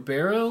Mike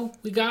Ribeiro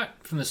we got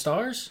from the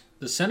Stars,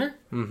 the center.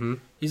 Mm-hmm.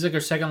 He's like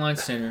our second-line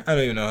center. I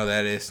don't even know who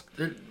that is.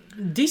 They're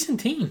a decent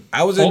team.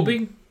 I was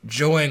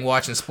enjoying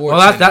watching sports.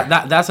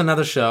 Well, that's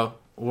another show.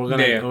 We're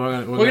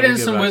gonna get into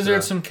some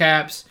Wizards, some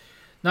Caps.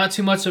 Not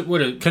too much of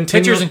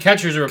pitchers and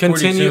catchers are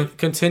reporting soon.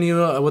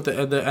 Continue with the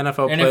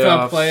NFL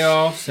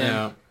playoffs.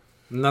 Yeah.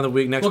 Another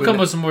week next week. We'll come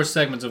with some more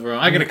segments of our own.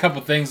 I got a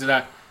couple things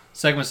I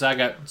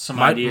got some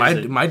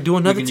ideas. Might do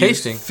another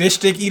tasting. Fish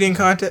stick eating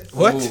contest.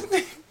 What?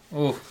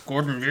 Oh,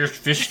 Gordon Veer's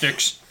fish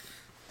sticks.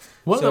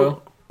 What?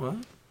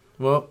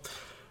 Well,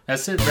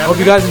 that's it. Hope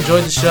you guys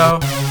enjoyed the show.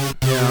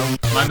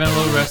 Might have been a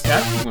little rusty.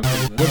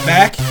 We're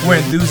back.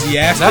 We're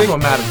enthusiastic. That's what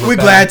matters. We're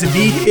glad to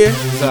be here.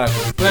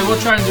 Exactly. But we'll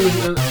try and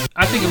do,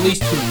 I think, at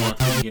least 2 a month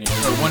at the beginning.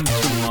 Or 1 to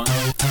 2 a month.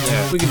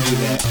 Yeah. We can do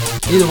that.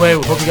 Either way,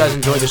 we hope you guys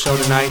enjoyed the show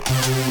tonight.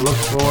 Look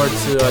forward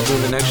to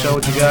doing the next show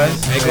with you guys.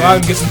 Hey, go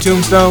out and get some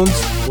tombstones.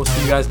 We'll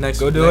see you guys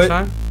next time. Next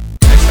time.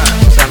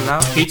 Signing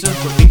out. Pizza?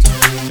 For pizza?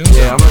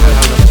 Yeah, I'm gonna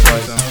have another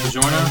slice.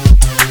 DiGiorno?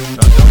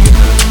 Don't get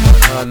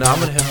that. No, I'm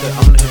gonna hit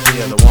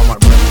the Walmart.